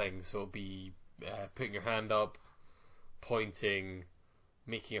physical thing. So it'll be putting your hand up, pointing,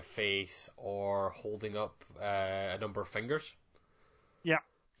 making a face, or holding up a number of fingers. Yeah.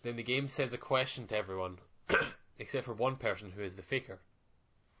 Then the game sends a question to everyone, except for one person who is the faker.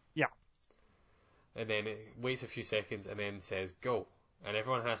 Yeah. And then it waits a few seconds and then says go. And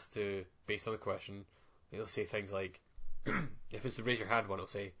everyone has to, based on the question, it'll say things like, if it's the raise your hand one, it'll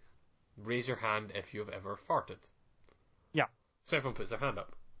say, raise your hand if you've ever farted. Yeah. So everyone puts their hand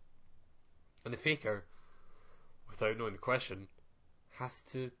up. And the faker, without knowing the question, has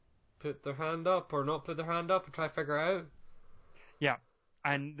to put their hand up or not put their hand up and try to figure it out. Yeah.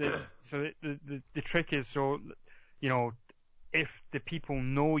 And the trick is, so, you know, if the people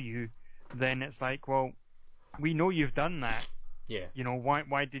know you, then it's like, well, we know you've done that. Yeah. You know,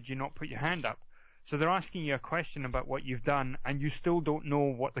 why did you not put your hand up? So they're asking you a question about what you've done, and you still don't know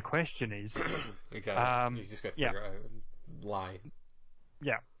what the question is. Exactly. You just got to figure it out and lie.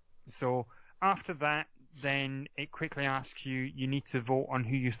 Yeah. So after that, then it quickly asks you need to vote on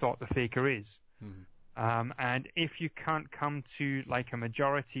who you thought the faker is. Mm-hmm. And if you can't come to like a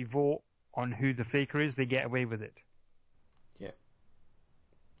majority vote on who the faker is, they get away with it. Yeah.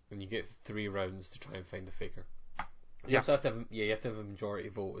 And you get 3 rounds to try and find the faker. You Yeah. also have to have, you have to have a majority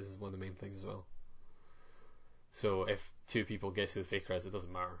vote, is one of the main things as well. So if 2 people guess who the faker is, it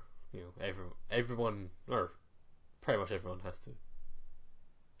doesn't matter. You know, everyone, or pretty much everyone, has to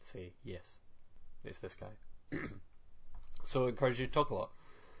say yes, it's this guy. So I encourage you to talk a lot.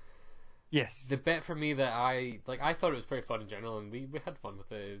 Yes. The bit for me that I thought it was pretty fun in general, and we had fun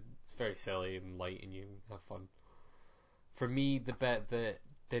with it. It's very silly and light, and you have fun. For me, the bit that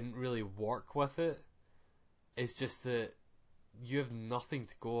didn't really work with it is just that you have nothing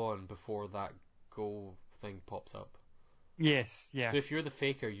to go on before that go thing pops up. Yes, yeah. So if you're the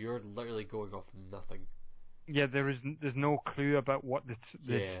faker, you're literally going off nothing. Yeah, there's no clue about what the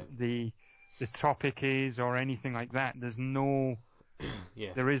topic is or anything like that. There's no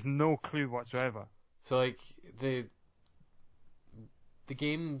There is no clue whatsoever. So like the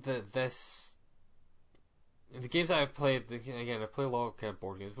game that the games that I've played, again, I play a lot of kind of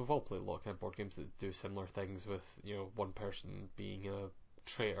board games. We've all played a lot of kind of board games that do similar things with, you know, one person being a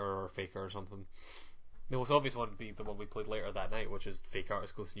traitor or a faker or something. The most obvious one would be the one we played later that night, which is Fake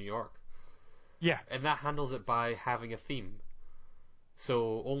Artist Goes to New York. Yeah. And that handles it by having a theme.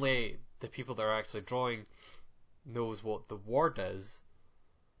 So only the people that are actually drawing knows what the word is,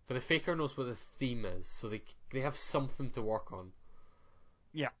 but the faker knows what the theme is, so they have something to work on.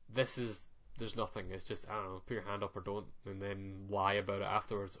 Yeah. There's nothing. It's just, I don't know, put your hand up or don't, and then lie about it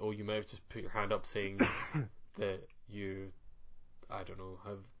afterwards. Oh, you might have just put your hand up saying that you, I don't know,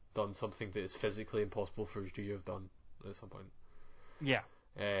 have done something that is physically impossible for you to have done at some point. Yeah.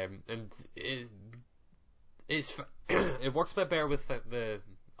 And it's it works a bit better with the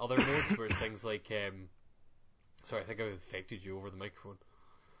other modes, where it's things like sorry, I think I've infected you over the microphone.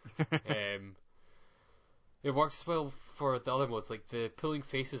 It works well for the other modes, like the pulling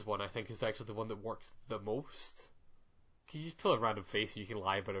faces one. I think is actually the one that works the most. Cause you just pull a random face and you can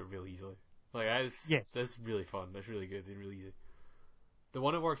lie about it real easily. Like that's really fun. That's really good and really easy. The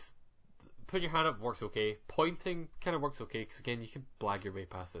one that works, putting your hand up works okay. Pointing kind of works okay, because again you can blag your way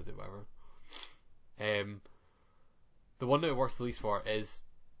past it or whatever. The one that it works the least for is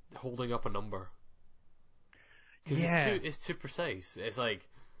holding up a number. Because it's too precise. It's like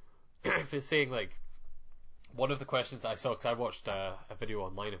if it's saying like, one of the questions I saw, because I watched a video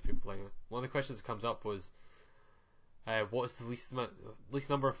online of people playing it, one of the questions that comes up was, what is the least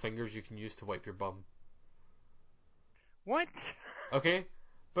number of fingers you can use to wipe your bum? What? Okay,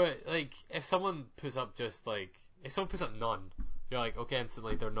 but like if someone puts up none, you're like, okay,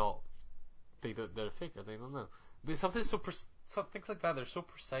 instantly they're a faker, they don't know. But something some things like that, they're so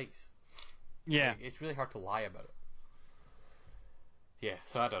precise. Yeah. Like, it's really hard to lie about it. Yeah,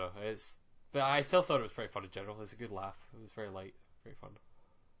 so I don't know. But I still thought it was pretty fun in general. It was a good laugh. It was very light, very fun.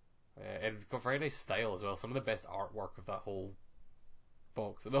 And it's got very nice style as well. Some of the best artwork of that whole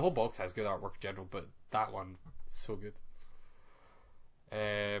box. The whole box has good artwork in general, but that one, so good.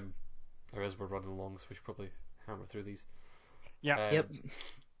 As we're running along, so we should probably hammer through these. Yeah. Yep.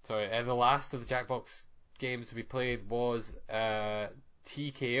 Sorry, the last of the Jackbox games we played was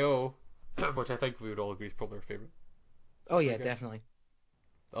TKO, which I think we would all agree is probably our favourite. Oh yeah, definitely.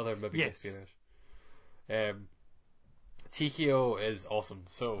 Other maybe Yes. espionage. TKO is awesome.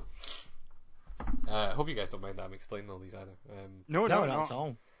 So I hope you guys don't mind that I'm explaining all these either. No, not at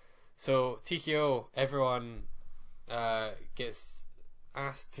all. So TKO, everyone gets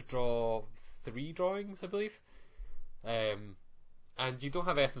asked to draw 3 drawings, I believe. And you don't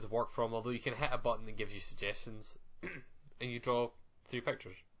have anything to work from, although you can hit a button that gives you suggestions, and you draw 3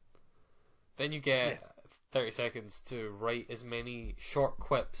 pictures. Then you get 30 seconds to write as many short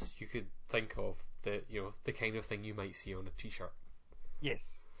quips you could think of that, the kind of thing you might see on a t-shirt.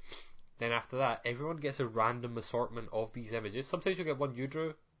 Yes. Then after that, everyone gets a random assortment of these images. Sometimes you get one you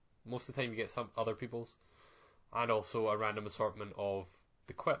drew, most of the time you get some other people's, and also a random assortment of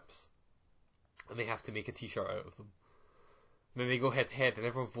the quips. And they have to make a t-shirt out of them. And then they go head to head, and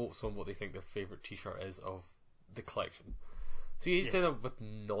everyone votes on what they think their favourite t-shirt is of the collection. So you just end up with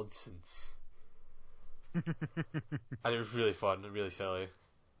nonsense. And it was really fun and really silly.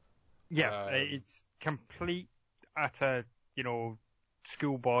 Yeah, it's complete, utter,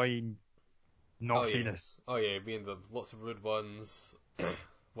 schoolboy naughtiness. Oh yeah, we ended up with lots of rude ones.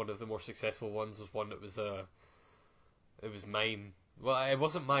 One of the more successful ones was one that was it was mine. Well, it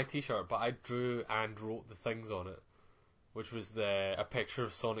wasn't my t-shirt, but I drew and wrote the things on it, which was a picture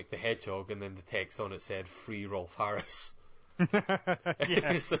of Sonic the Hedgehog, and then the text on it said "Free Rolf Harris."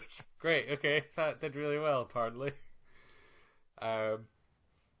 It's like, great, okay, that did really well, apparently.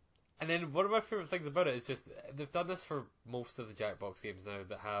 And then one of my favourite things about it is just, they've done this for most of the Jackbox games now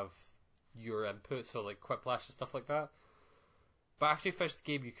that have your input, so like Quiplash and stuff like that. But after you finish the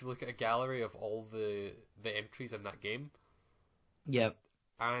game, you can look at a gallery of all the entries in that game. Yep.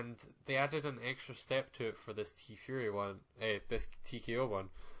 And they added an extra step to it for this T-Fury one, this TKO one,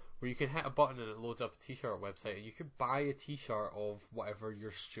 where you can hit a button and it loads up a t-shirt website, and you can buy a t-shirt of whatever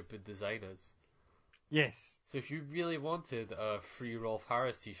your stupid design is. Yes. So if you really wanted a free Rolf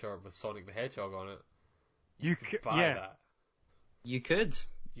Harris t-shirt with Sonic the Hedgehog on it, you could buy that. You could.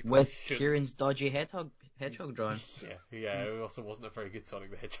 With Kieran's dodgy hedgehog drawing. Yeah, it also wasn't a very good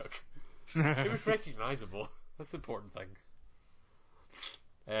Sonic the Hedgehog. It was recognisable. That's the important thing.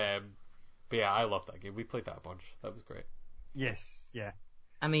 But yeah, I loved that game. We played that a bunch. That was great. Yes, yeah.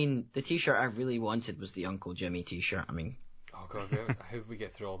 I mean, the t-shirt I really wanted was the Uncle Jimmy t-shirt. I mean... Oh god, how did we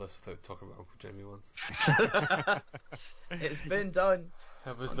get through all this without talking about Uncle Jimmy once? It's been done.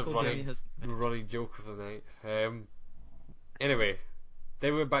 That was the running joke of the night. Anyway,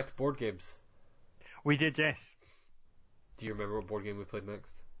 then we went back to board games. We did, yes. Do you remember what board game we played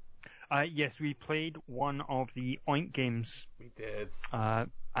next? Yes, we played one of the Oink games. We did.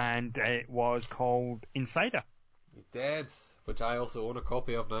 And it was called Insider. We did, which I also own a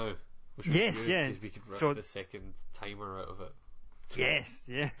copy of now. Which was yes, good, yeah. Because we could rip the second timer out of it. Yes,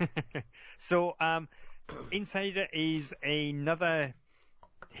 yeah. So, Insider is another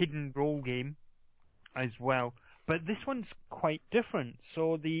hidden role game as well, but this one's quite different.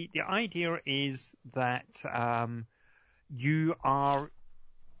 So the idea is that you've all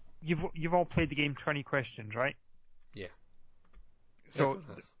played the game 20 Questions, right? Yeah. So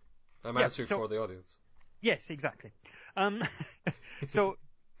I'm answering for the audience. Yes, exactly. So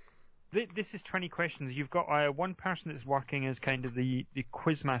this is 20 questions. You've got one person that's working as kind of the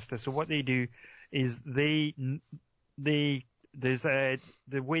quiz master. So what they do is the way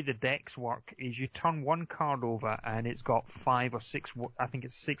the decks work is you turn one card over and it's got 5 or 6, I think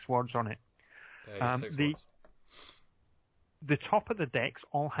it's 6 words on it. 6 words. The top of the decks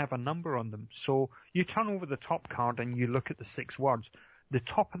all have a number on them. So you turn over the top card and you look at the 6 words. The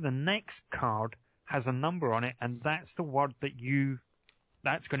top of the next card has a number on it, and that's the word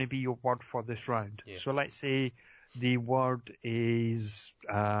that's going to be your word for this round. Yeah. So let's say the word is...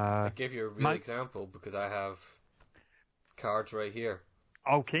 I gave you a real example because I have cards right here.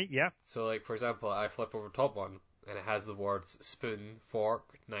 Okay, yeah. So, like, for example, I flip over top one, and it has the words spoon, fork,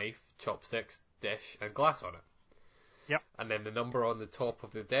 knife, chopsticks, dish, and glass on it. Yep. And then the number on the top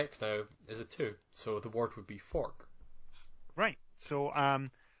of the deck now is a 2, so the word would be fork. Right. So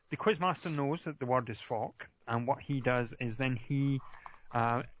the quizmaster knows that the word is fork, and what he does is then he's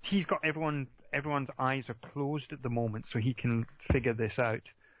got everyone's eyes are closed at the moment, so he can figure this out.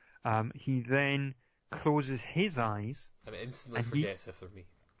 He then closes his eyes and instantly forgets if they're me.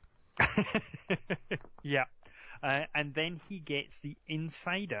 Yeah. And then he gets the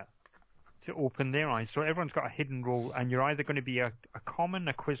insider to open their eyes. So everyone's got a hidden role, and you're either going to be a common,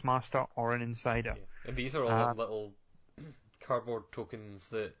 a quizmaster, or an insider. Yeah. And these are all little cardboard tokens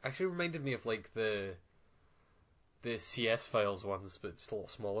that actually reminded me of like the CS files ones, but just a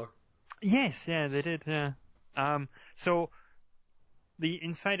lot smaller. Yes, yeah, they did, yeah. So the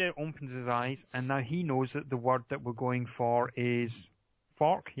insider opens his eyes, and now he knows that the word that we're going for is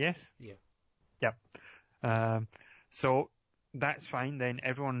fork, yes? Yeah. Yep. So that's fine. Then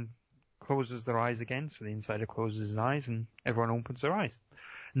everyone closes their eyes again. So the insider closes his eyes, and everyone opens their eyes.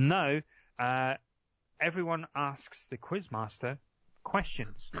 Now, everyone asks the quizmaster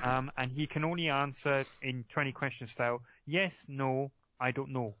questions, and he can only answer in 20 question style, yes, no, I don't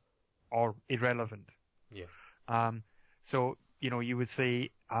know, or irrelevant. Yeah. So, you would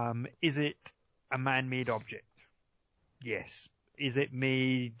say, is it a man-made object? Yes. Is it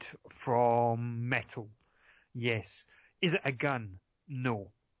made from metal? Yes. Is it a gun?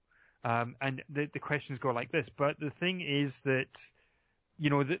 No. And the questions go like this. But the thing is that,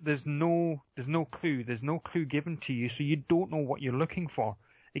 there's no clue. There's no clue given to you, so you don't know what you're looking for.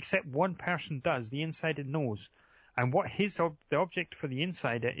 Except one person does. The insider knows. And what the object for the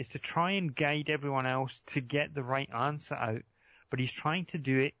insider is to try and guide everyone else to get the right answer out. But he's trying to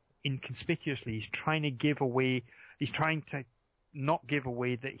do it inconspicuously. He's trying to not give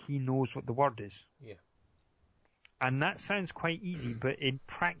away that he knows what the word is. Yeah. And that sounds quite easy, but in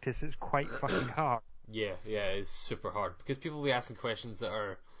practice it's quite fucking hard. Yeah, it's super hard because people will be asking questions that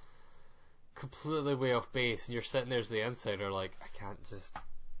are completely way off base, and you're sitting there as the insider like,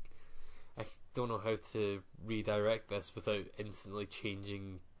 I don't know how to redirect this without instantly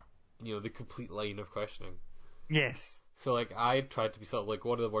changing, the complete line of questioning. Yes. So like I tried to be sort of like,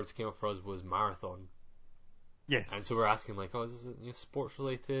 one of the words that came up for us was marathon. Yes. And so we're asking like, oh, is it sports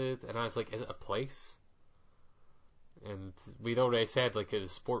related? And I was like, is it a place? And we'd already said like it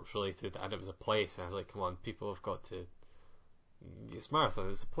was sports related and it was a place, and I was like, come on, people have got to. It's marathon.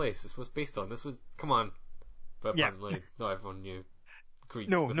 It's a place. This was based on. This was. Come on. But apparently, not everyone knew Greek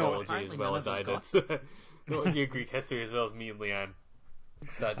mythology as well as I did. No one knew Greek history as well as me and Leanne.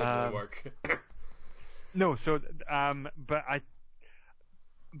 So that didn't really work. No. So,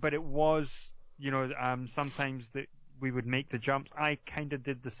 but it was, sometimes that we would make the jumps. I kind of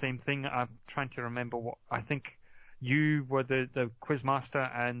did the same thing. I'm trying to remember what I think. You were the quizmaster,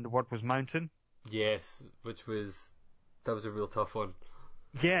 and the word was mountain. Yes, that was a real tough one.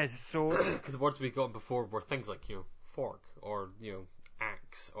 Yeah, so because the words we'd gotten before were things like fork or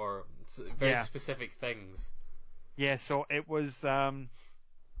axe or very specific things. Yeah, so it was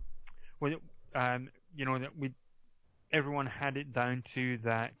everyone had it down to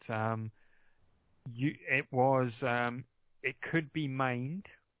that. It could be mined,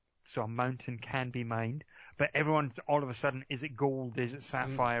 so a mountain can be mined. But everyone's all of a sudden, is it gold? Is it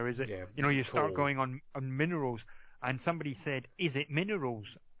sapphire? Is it, you start going on minerals. And somebody said, is it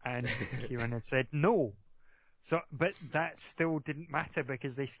minerals? And Kieran had said, no. So, but that still didn't matter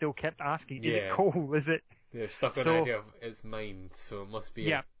because they still kept asking, is it coal? Is it? They're stuck on the idea of it's mined, so it must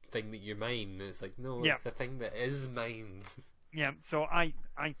be a thing that you mine. And it's like, no, it's a thing that is mined. Yeah, so I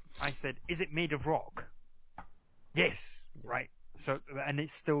said, is it made of rock? Yes, right. So, and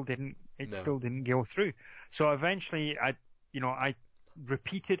it still didn't go through. So eventually I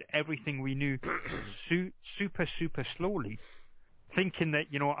repeated everything we knew super slowly, thinking that,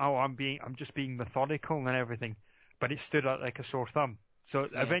 I'm just being methodical and everything, but it stood out like a sore thumb. So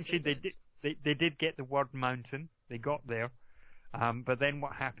eventually they did get the word mountain. They got there. But then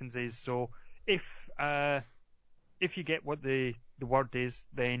what happens is, so if you get what the word is,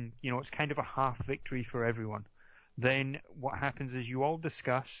 then, it's kind of a half victory for everyone. Then what happens is you all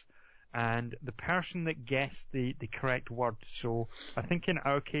discuss, and the person that guessed the correct word, so I think in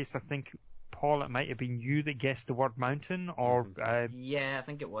our case, Paul, it might have been you that guessed the word mountain, or... yeah, I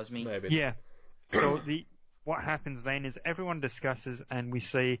think it was me. Maybe. Yeah. So what happens then is everyone discusses, and we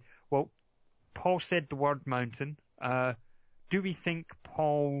say, well, Paul said the word mountain. Do we think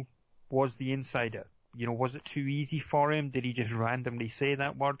Paul was the insider? Was it too easy for him? Did he just randomly say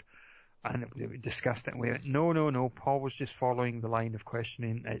that word? And we discussed it, and we went, no, Paul was just following the line of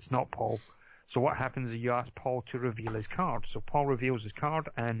questioning. It's not Paul. So what happens is you ask Paul to reveal his card. So Paul reveals his card,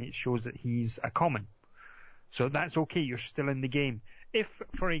 and it shows that he's a common. So that's okay, you're still in the game. If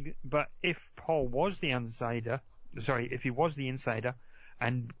Paul was the insider, if he was the insider,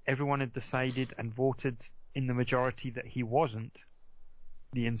 and everyone had decided and voted in the majority that he wasn't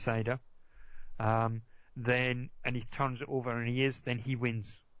the insider, then, and he turns it over and he is, then he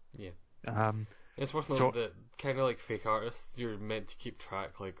wins. Yeah. It's worth noting that kind of like fake artists, you're meant to keep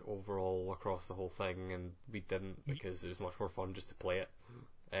track like overall across the whole thing, and we didn't because it was much more fun just to play it.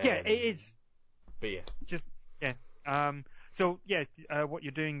 Yeah, it is. But yeah. Just yeah. What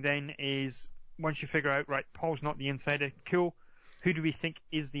you're doing then is once you figure out, right, Paul's not the insider, cool. Who do we think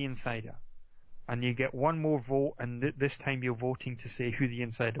is the insider? And you get one more vote, and this time you're voting to say who the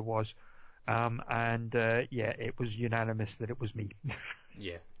insider was. It was unanimous that it was me.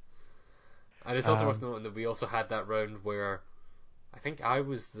 Yeah. And it's also worth noting that we also had that round where I think I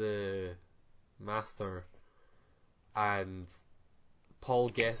was the master and Paul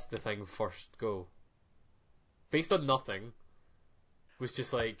guessed the thing first go. Based on nothing. Was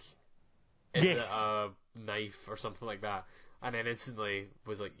just like, is it a knife or something like that? And then instantly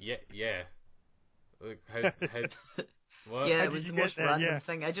was like, yeah. Like, how what? Yeah, it was the most random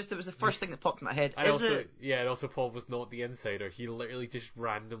thing. It was the first thing that popped in my head. And also Paul was not the insider. He literally just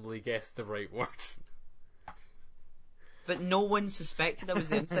randomly guessed the right words. But no one suspected I was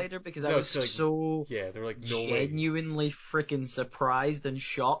the insider because I was they're like, no genuinely freaking surprised and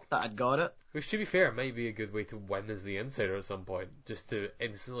shocked that I'd got it. Which, to be fair, might be a good way to win as the insider at some point. Just to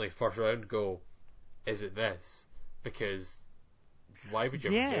instantly, first round, go, is it this? Because why would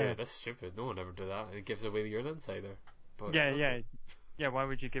you ever do it? That's stupid. No one ever do that. It gives away that you're an insider. But yeah. Why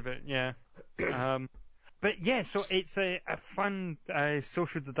would you give it? Yeah. So it's a fun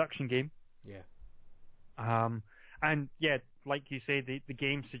social deduction game. Yeah. And yeah, like you say, the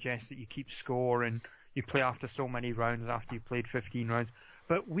game suggests that you keep score and you play after so many rounds after you played 15 rounds.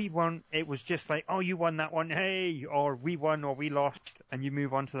 But we won. It was just like, oh, you won that one, hey, or we won or we lost, and you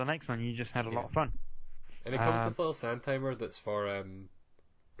move on to the next one. And you just had a lot of fun. And it comes with a little sand timer that's for I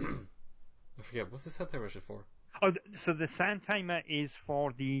forget, what's the sand timer for? Oh, so the sand timer is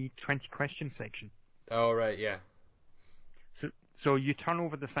for the 20 question section. Oh right, yeah. So you turn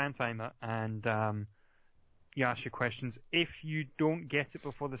over the sand timer and you ask your questions. If you don't get it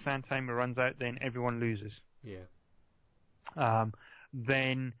before the sand timer runs out, then everyone loses. Yeah.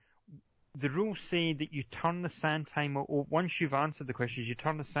 Then the rules say that you turn the sand timer over. Once you've answered the questions, you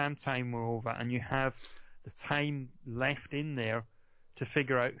turn the sand timer over and you have the time left in there to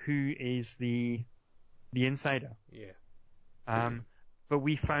figure out who is the insider. Yeah. But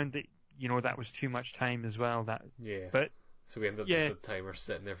we found that, that was too much time as well. So we ended up with the timer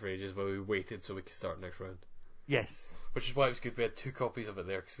sitting there for ages while we waited so we could start next round. Yes. Which is why it was good we had 2 copies of it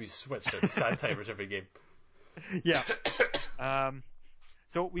there, because we switched out the sand timers every game. Yeah.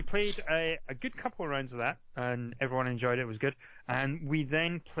 So we played a good couple of rounds of that, and everyone enjoyed it. It was good. And we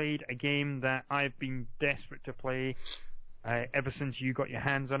then played a game that I've been desperate to play ever since you got your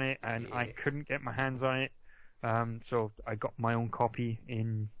hands on it, and I couldn't get my hands on it. So I got my own copy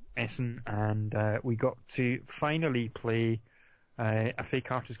in Essen, and we got to finally play A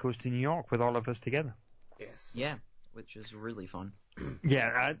Fake Artist Goes to New York with all of us together. Yes. Yeah, which is really fun.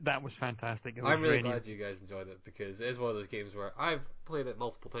 Yeah, that was fantastic. I'm really glad you guys enjoyed it, because it is one of those games where I've played it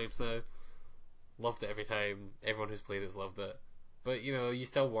multiple times now, loved it every time, everyone who's played it's loved it, but you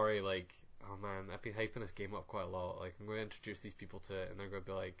still worry like, oh man, I've been hyping this game up quite a lot, like I'm going to introduce these people to it and they're going to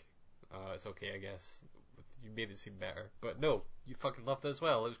be like, it's okay I guess, you made it seem better, but no, you fucking loved it as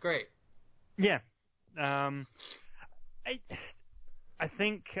well, it was great. Yeah. I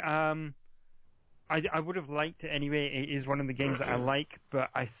think I would have liked it anyway. It is one of the games that I like, but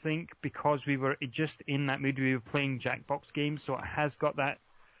I think because we were just in that mood, we were playing Jackbox games, so it has got that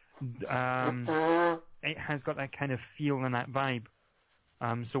kind of feel and that vibe.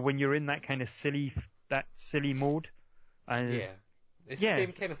 So when you're in that kind of silly mode, it's the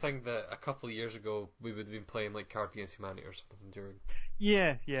same kind of thing that a couple of years ago we would have been playing like Cards Against Humanity or something during.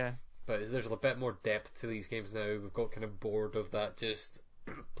 Yeah. But there's a bit more depth to these games now. We've got kind of bored of that just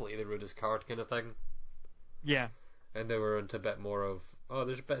play the rudest card kind of thing. Yeah. And then we're into a bit more of,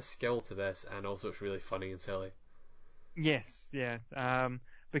 there's a bit of skill to this, and also it's really funny and silly. Yes, yeah.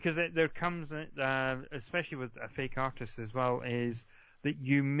 Because there comes, especially with A Fake Artist as well, is that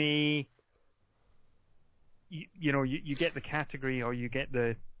you may, you get the category or you get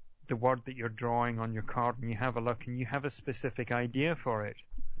the word that you're drawing on your card, and you have a look and you have a specific idea for it.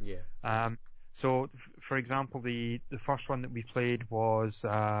 Yeah. So, for example, the first one that we played was,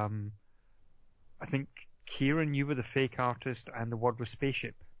 I think, Kieran, you were the fake artist, and the word was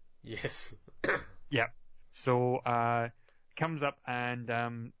spaceship. Yes. Yeah. So, comes up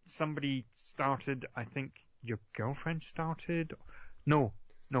and somebody started, I think your girlfriend started? No,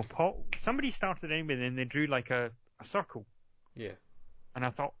 Paul. Somebody started anyway, and they drew like a circle. Yeah. And I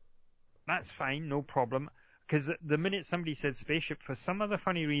thought, that's fine, no problem. Because the minute somebody said spaceship, for some other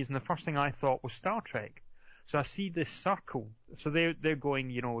funny reason, the first thing I thought was Star Trek. So I see this circle. So they're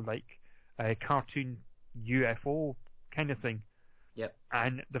going, like cartoon UFO kind of thing. Yep.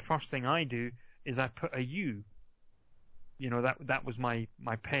 And the first thing I do is I put a U. That was my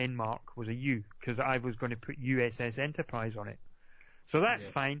pen mark was a U, because I was going to put USS Enterprise on it. So that's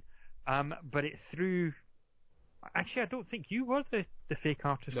fine. But it threw... Actually, I don't think you were the fake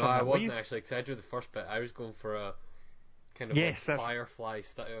artist. No, on that, I were wasn't you? actually, because I drew the first bit. I was going for a kind of like Firefly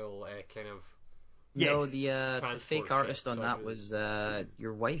style kind of... No, the fake transport artist ship, on so that was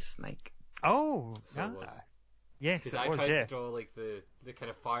your wife, Mike. Oh, So it was. Yes, Because it I was, tried yeah. to draw like the kind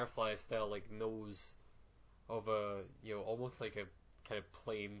of Firefly style like nose of a, almost like a kind of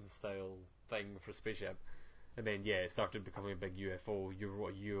plane style thing for a spaceship, and then it started becoming a big UFO. You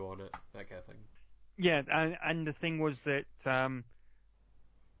wrote a U on it, that kind of thing. Yeah, and the thing was that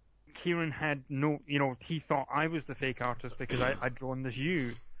Kieran had no, he thought I was the fake artist because I'd drawn this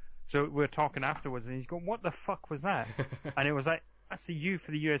U. So we're talking afterwards, and he's going, "What the fuck was that?" And it was like, "That's the U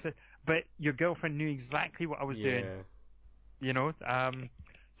for the USA." But your girlfriend knew exactly what I was doing.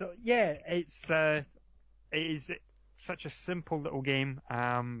 So yeah, it is such a simple little game,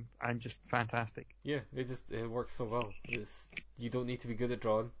 and just fantastic. Yeah, it works so well. You don't need to be good at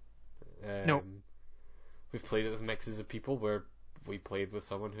drawing. No. We've played it with mixes of people where we played with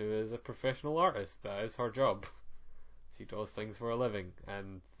someone who is a professional artist. That is her job. She draws things for a living,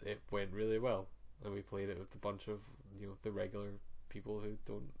 and it went really well. And we played it with a bunch of the regular people who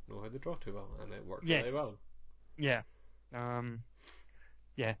don't know how to draw too well, and it worked really well. Yeah.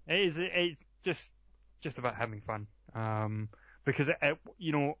 It's just about having fun. Because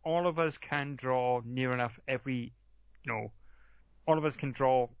all of us can draw near enough all of us can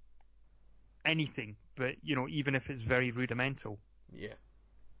draw anything, but even if it's very rudimental. Yeah.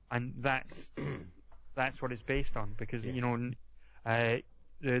 And that's what it's based on, because the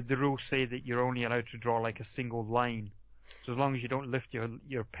rules say that you're only allowed to draw like a single line. So as long as you don't lift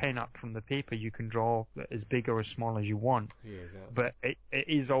your pen up from the paper, you can draw as big or as small as you want. Yeah, exactly. But it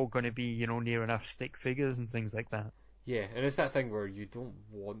is all going to be near enough stick figures and things like that. Yeah, and it's that thing where you don't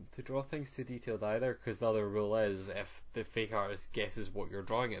want to draw things too detailed either, because the other rule is if the fake artist guesses what you're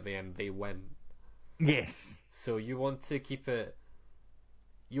drawing at the end, they win. Yes. So you want to keep it...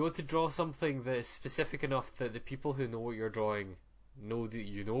 You want to draw something that is specific enough that the people who know what you're drawing know that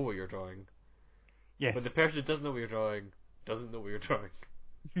you know what you're drawing. Yes. But the person who doesn't know what you're drawing doesn't know what you're drawing.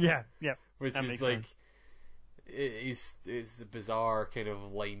 Yeah. Which that is like... It's a bizarre kind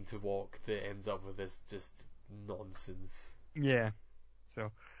of line to walk that ends up with this just nonsense. Yeah.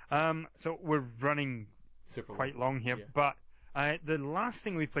 So we're running Super quite long here, but the last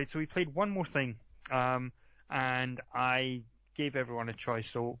thing we played, so we played one more thing, and I gave everyone a choice.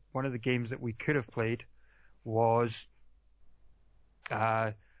 So one of the games that we could have played was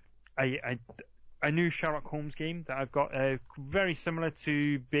a new Sherlock Holmes game that I've got, very similar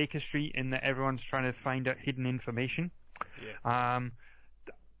to Baker Street in that everyone's trying to find out hidden information. Yeah.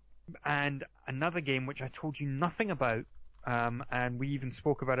 And another game which I told you nothing about, and we even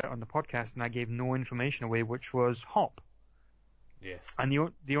spoke about it on the podcast, and I gave no information away, which was Hop. Yes. And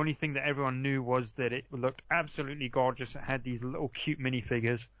the only thing that everyone knew was that it looked absolutely gorgeous. It had these little cute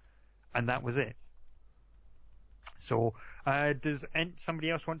minifigures, and that was it. So, does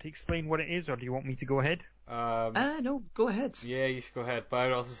somebody else want to explain what it is, or do you want me to go ahead? No, go ahead. Yeah, you should go ahead. But I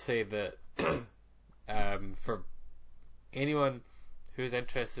would also say that for anyone who is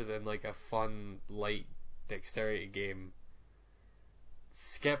interested in like a fun, light dexterity game,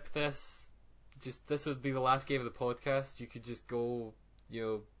 skip this. This would be the last game of the podcast. You could just go,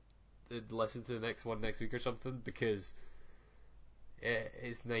 and listen to the next one next week or something, because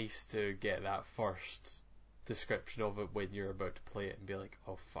it's nice to get that first description of it when you're about to play it and be like,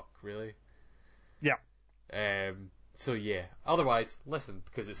 oh fuck, really? Yeah. So yeah. Otherwise, listen,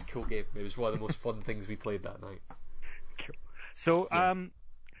 because it's a cool game. It was one of the most fun things we played that night. Cool. So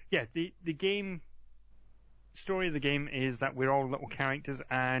the game story of the game is that we're all little characters,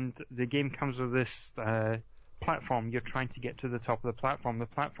 and the game comes with this platform. You're trying to get to the top of the platform. The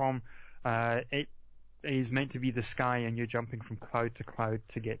platform it is meant to be the sky, and you're jumping from cloud to cloud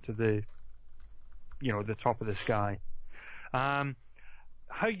to get to the top of the sky.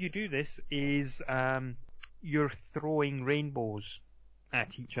 How you do this is you're throwing rainbows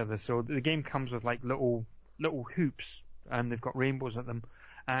at each other. So the game comes with like little hoops, and they've got rainbows at them.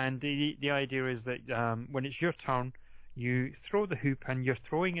 And the idea is that when it's your turn, you throw the hoop and you're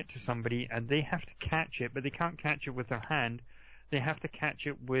throwing it to somebody, and they have to catch it, but they can't catch it with their hand. They have to catch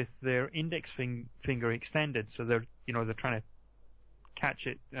it with their index finger extended. So they're trying to catch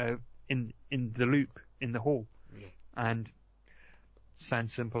it in the loop, in the hole. Yeah. And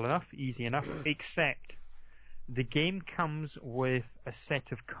sounds simple enough, easy enough, except the game comes with a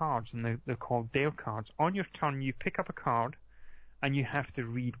set of cards, and they're called dare cards. On your turn, you pick up a card, and you have to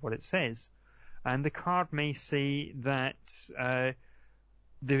read what it says. And the card may say that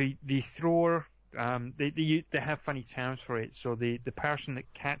the thrower, they have funny terms for it. So the person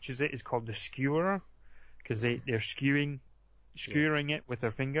that catches it is called the skewer, because they're skewering it with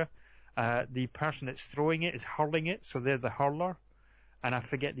their finger. The person that's throwing it is hurling it, so they're the hurler. And I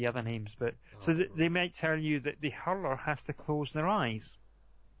forget the other names, but they might tell you that the hurler has to close their eyes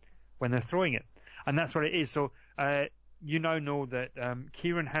when they're throwing it, and that's what it is. So you now know that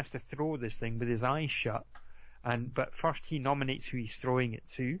Kieran has to throw this thing with his eyes shut, but first he nominates who he's throwing it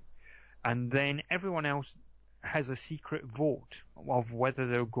to, and then everyone else has a secret vote of whether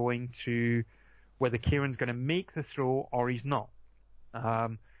whether Kieran's going to make the throw or he's not.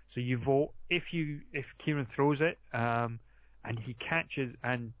 So you vote if Kieran throws it. And he catches,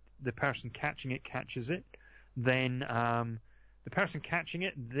 and the person catching it catches it, then the person catching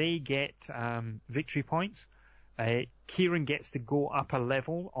it, they get victory points. Kieran gets to go up a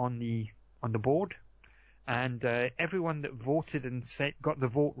level on the board, and everyone that voted and got the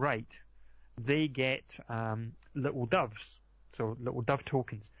vote right, they get little doves, so little dove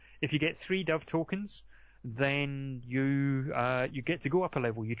tokens. If you get 3 dove tokens, then you get to go up a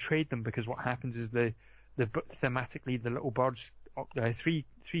level. You trade them, because what happens is thematically the little birds, 3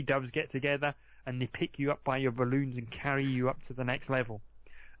 doves get together and they pick you up by your balloons and carry you up to the next level.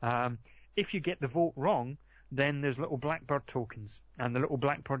 If you get the vote wrong, then there's little blackbird tokens, and the little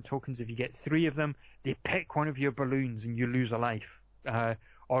blackbird tokens, if you get 3 of them, they pick one of your balloons and you lose a life,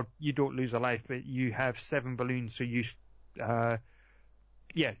 or you don't lose a life, but you have 7 balloons, so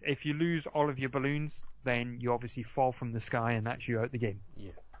if you lose all of your balloons, then you obviously fall from the sky and that's you out the game.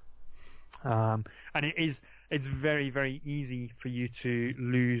 And it's very, very easy for you to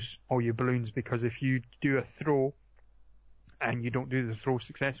lose all your balloons, because if you do a throw and you don't do the throw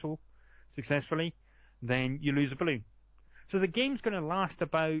successfully, then you lose a balloon. So the game's going to last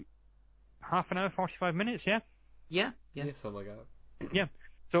about half an hour, 45 minutes, yeah? Yeah. Something like that. Yeah.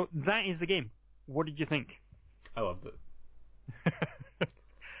 So that is the game. What did you think? I loved it.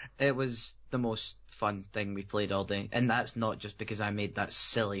 It was the most fun thing we played all day, and that's not just because I made that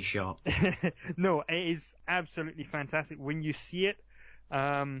silly shot. No, it is absolutely fantastic when you see it,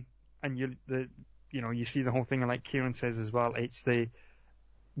 and you see the whole thing, and like Kieran says as well, it's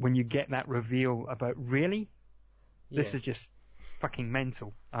when you get that reveal about this is just fucking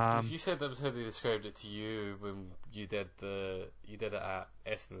mental. You said that was how they described it to you when you did it at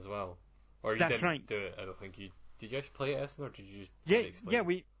Essen as well, or you didn't right. do it. I don't think you did. You actually play at Essen, or did you just explain? Yeah,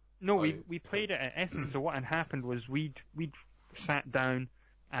 we played it at Essen. So what had happened was we'd sat down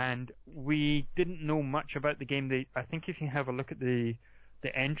and we didn't know much about the game. I think if you have a look at the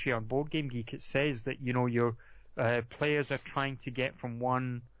entry on Board Game Geek, it says that your players are trying to get from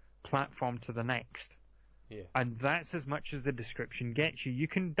one platform to the next. Yeah. And that's as much as the description gets you. You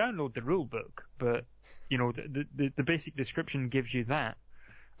can download the rule book, but the basic description gives you that,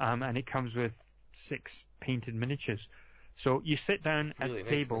 and it comes with 6 painted miniatures. So you sit down really at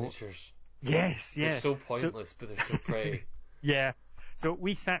the nice table. Miniatures. Yes, yeah. They're so pointless, but they're so pretty. Yeah. So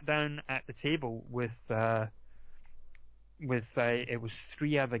we sat down at the table with it was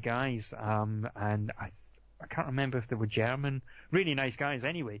 3 other guys, and I can't remember if they were German. Really nice guys,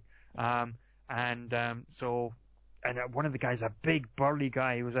 anyway. So one of the guys, a big burly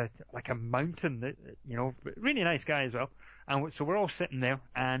guy, he was like a mountain, really nice guy as well. And so we're all sitting there,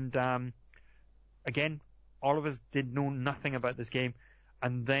 and again, all of us did know nothing about this game.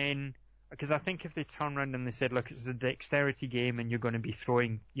 And then, because I think if they turned around and they said, look, it's a dexterity game and you're going to be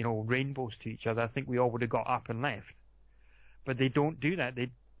throwing, rainbows to each other, I think we all would have got up and left. But they don't do that. They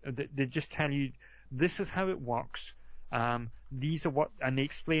just tell you, this is how it works. These are and they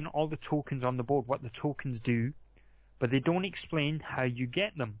explain all the tokens on the board, what the tokens do, but they don't explain how you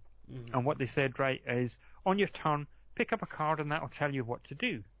get them. Mm-hmm. And what they said, right, is on your turn, pick up a card and that'll tell you what to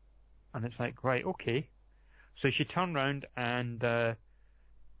do. And it's like, right, okay. So she turned around and, I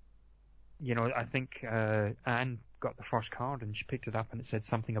think Anne got the first card and she picked it up and it said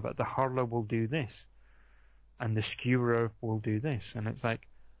something about the hurler will do this and the skewer will do this. And it's like,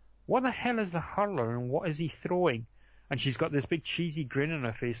 what the hell is the hurler and what is he throwing? And she's got this big cheesy grin on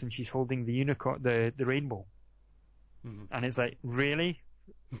her face and she's holding the unicorn, the rainbow. Mm-hmm. And it's like, really?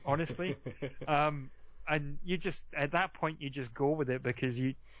 Honestly? And you just, at that point, you just go with it because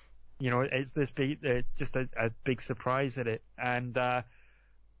it's this big, just a big surprise at it. And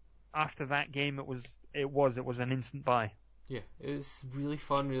after that game, it was an instant buy. Yeah, it was really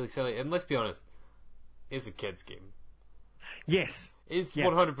fun, really silly. And let's be honest, it's a kids game. Yes. It's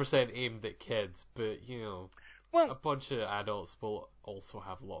 100% aimed at kids, but a bunch of adults will also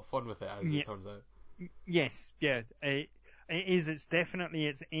have a lot of fun with it, as it turns out. Yes, yeah. It's definitely,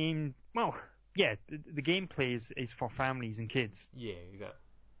 it's aimed, well, yeah, the gameplay is for families and kids. Yeah, exactly.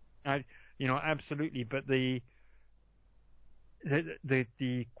 Absolutely, but the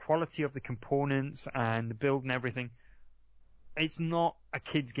quality of the components and the build and everything, it's not a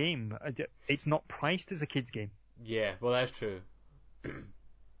kid's game. It's not priced as a kid's game. Yeah, well, that's true.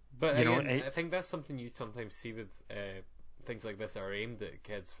 But again, I think that's something you sometimes see with things like this that are aimed at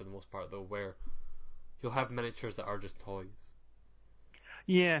kids for the most part, though, where you'll have miniatures that are just toys.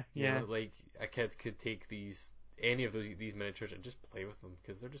 Yeah, You know, like a kid nice these miniatures and just play with them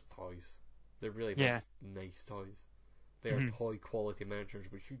because they're just toys. They're really nice toys. They are toy quality miniatures,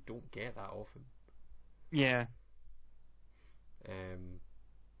 which you don't get that often. Yeah.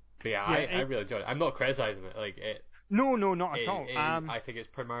 But yeah, I really enjoyed it. I'm not criticizing it. Like it. No, not at all. I think it's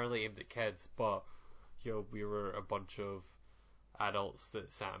primarily aimed at kids, but we were a bunch of adults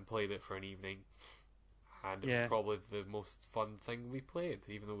that sat and played it for an evening, and it was probably the most fun thing we played,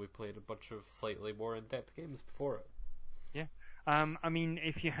 even though we played a bunch of slightly more in-depth games before it. Yeah. I mean,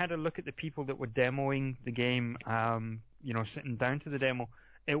 if you had a look at the people that were demoing the game, sitting down to the demo,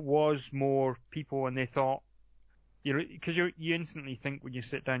 it was more people, and they thought, because you instantly think when you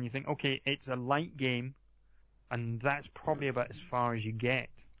sit down, you think, okay, it's a light game, and that's probably about as far as you get.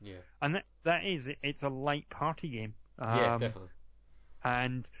 Yeah. And it's a light party game. Yeah, definitely.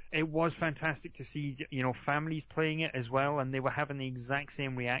 And it was fantastic to see, families playing it as well, and they were having the exact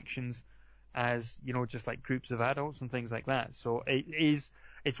same reactions as, just like groups of adults and things like that. So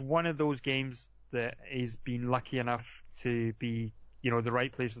it's one of those games that is being lucky enough to be, the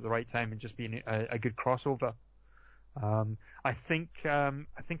right place at the right time and just being a good crossover. I think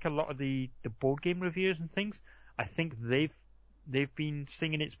a lot of the board game reviewers and things, I think they've been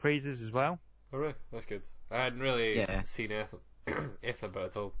singing its praises as well. Oh, really? That's good. I hadn't really seen Ether about it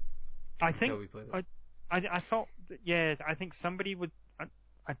at all. I think I thought, I think somebody would.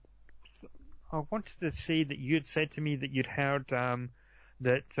 I wanted to say that you had said to me that you'd heard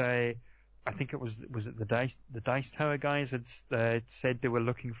that I think it was it the Dice Tower guys had said they were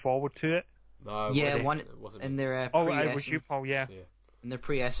looking forward to it. No, it wasn't in their it was you, Paul. Yeah. In their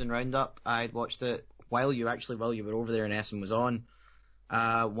pre-Essen roundup, I'd watched it while you were over there and Essen was on.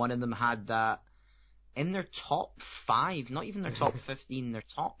 One of them had that in their top 5, not even their top 15, their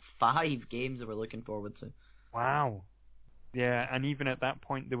top 5 games they were looking forward to. Wow. Yeah, and even at that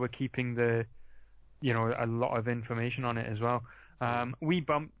point, they were keeping a lot of information on it as well. We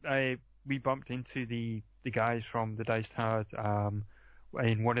bumped into the guys from the Dice Tower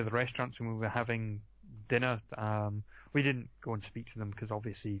in one of the restaurants when we were having dinner. We didn't go and speak to them because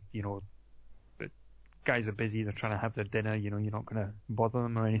obviously, guys are busy. They're trying to have their dinner. You're not going to bother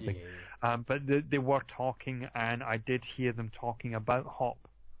them or anything. Yeah. But they were talking, and I did hear them talking about Hop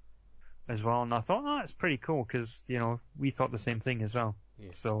as well. And I thought, that's pretty cool because we thought the same thing as well.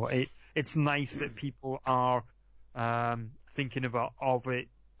 Yeah. So it's nice that people are thinking of it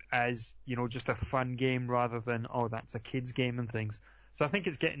as just a fun game rather than that's a kids game and things. So I think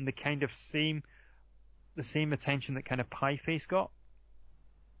it's getting the kind of the same attention that kind of Pie Face got.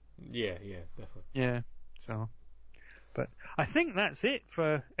 Yeah, definitely. Yeah, so, but I think that's it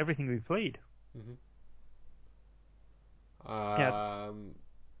for everything we've played. Mm-hmm.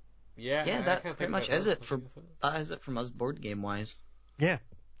 That pretty much is it from us board game wise. Yeah,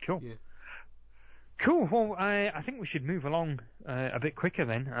 cool. Yeah. Cool. Well, I think we should move along a bit quicker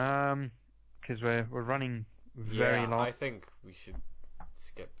then, because we're running very long. I think we should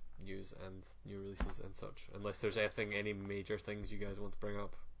skip news and new releases and such, unless there's any major things you guys want to bring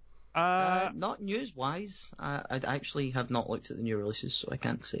up. Not news-wise. I actually have not looked at the new releases, so I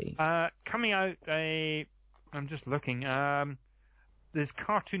can't say. Coming out, I'm just looking. There's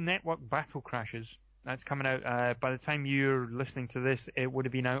Cartoon Network Battle Crashers. That's coming out. By the time you're listening to this, it would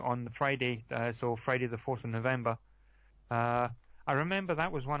have been out on Friday, so Friday the 4th of November. I remember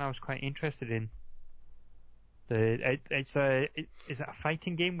that was one I was quite interested in. Is it a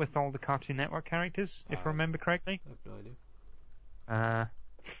fighting game with all the Cartoon Network characters, if I remember correctly? I have no idea.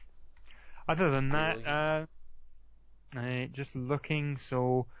 Other than that, just looking,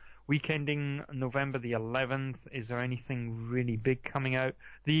 so week ending November the 11th, is there anything really big coming out?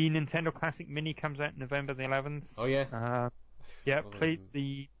 The Nintendo Classic Mini comes out November the 11th. Oh yeah.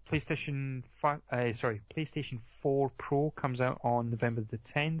 The PlayStation 4 Pro comes out on November the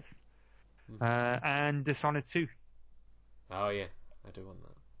 10th. Mm-hmm. And Dishonored 2. Oh yeah, I do want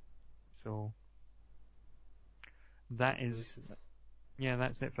that. So that is... Yeah,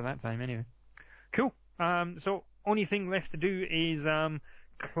 that's it for that time anyway. Cool. So only thing left to do is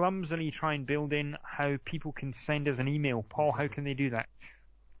clumsily try and build in how people can send us an email. Paul, how can they do that?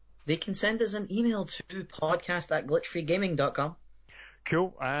 They can send us an email to podcast@glitchfreegaming.com.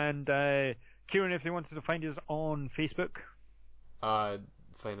 Cool. And Kieran, if they wanted to find us on Facebook? Find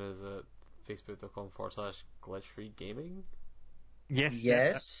us at facebook.com/glitchfreegaming.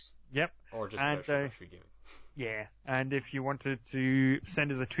 Yes. Yep. Or just search for Glitch Free Gaming. Yeah, and if you wanted to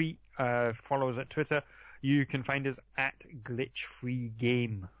send us a tweet, follow us at Twitter, you can find us at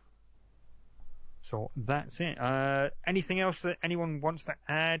glitchfreegame. So that's it. Anything else that anyone wants to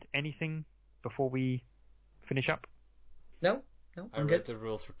add? Anything before we finish up? No, I read the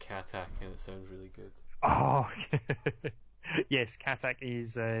rules for Katak and it sounds really good. Oh, yes, Katak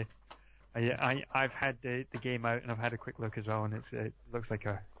is. I've had the game out and I've had a quick look as well, and it looks like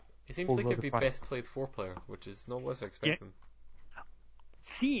a. It seems like it'd be best played 4-player, which is not what I was expecting. Yeah.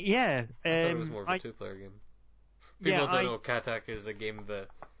 See, yeah. I thought it was more of a 2-player game. People don't know Katak is a game that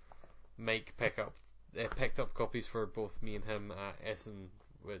Mike picked up copies for both me and him at Essen,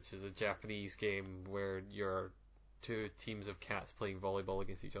 which is a Japanese game where you're two teams of cats playing volleyball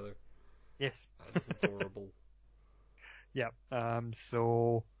against each other. Yes. And it's adorable. Yeah.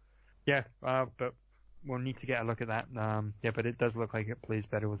 So, yeah. But we'll need to get a look at that. Yeah, but it does look like it plays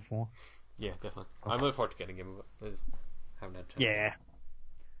better with 4. Yeah, definitely. Okay. I'm looking forward to getting a game of it. I just haven't had a chance. Yeah.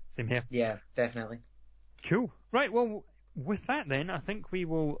 Same here. Yeah, definitely. Cool. Right, well, with that then, I think we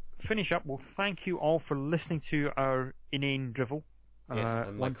will finish up. Well, thank you all for listening to our inane drivel. Yes,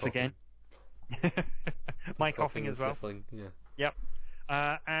 and once again. My coughing as well. Sniffling, yeah. Yep.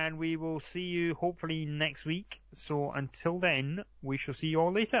 And we will see you hopefully next week. So until then, we shall see you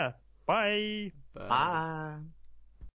all later. Bye. Bye.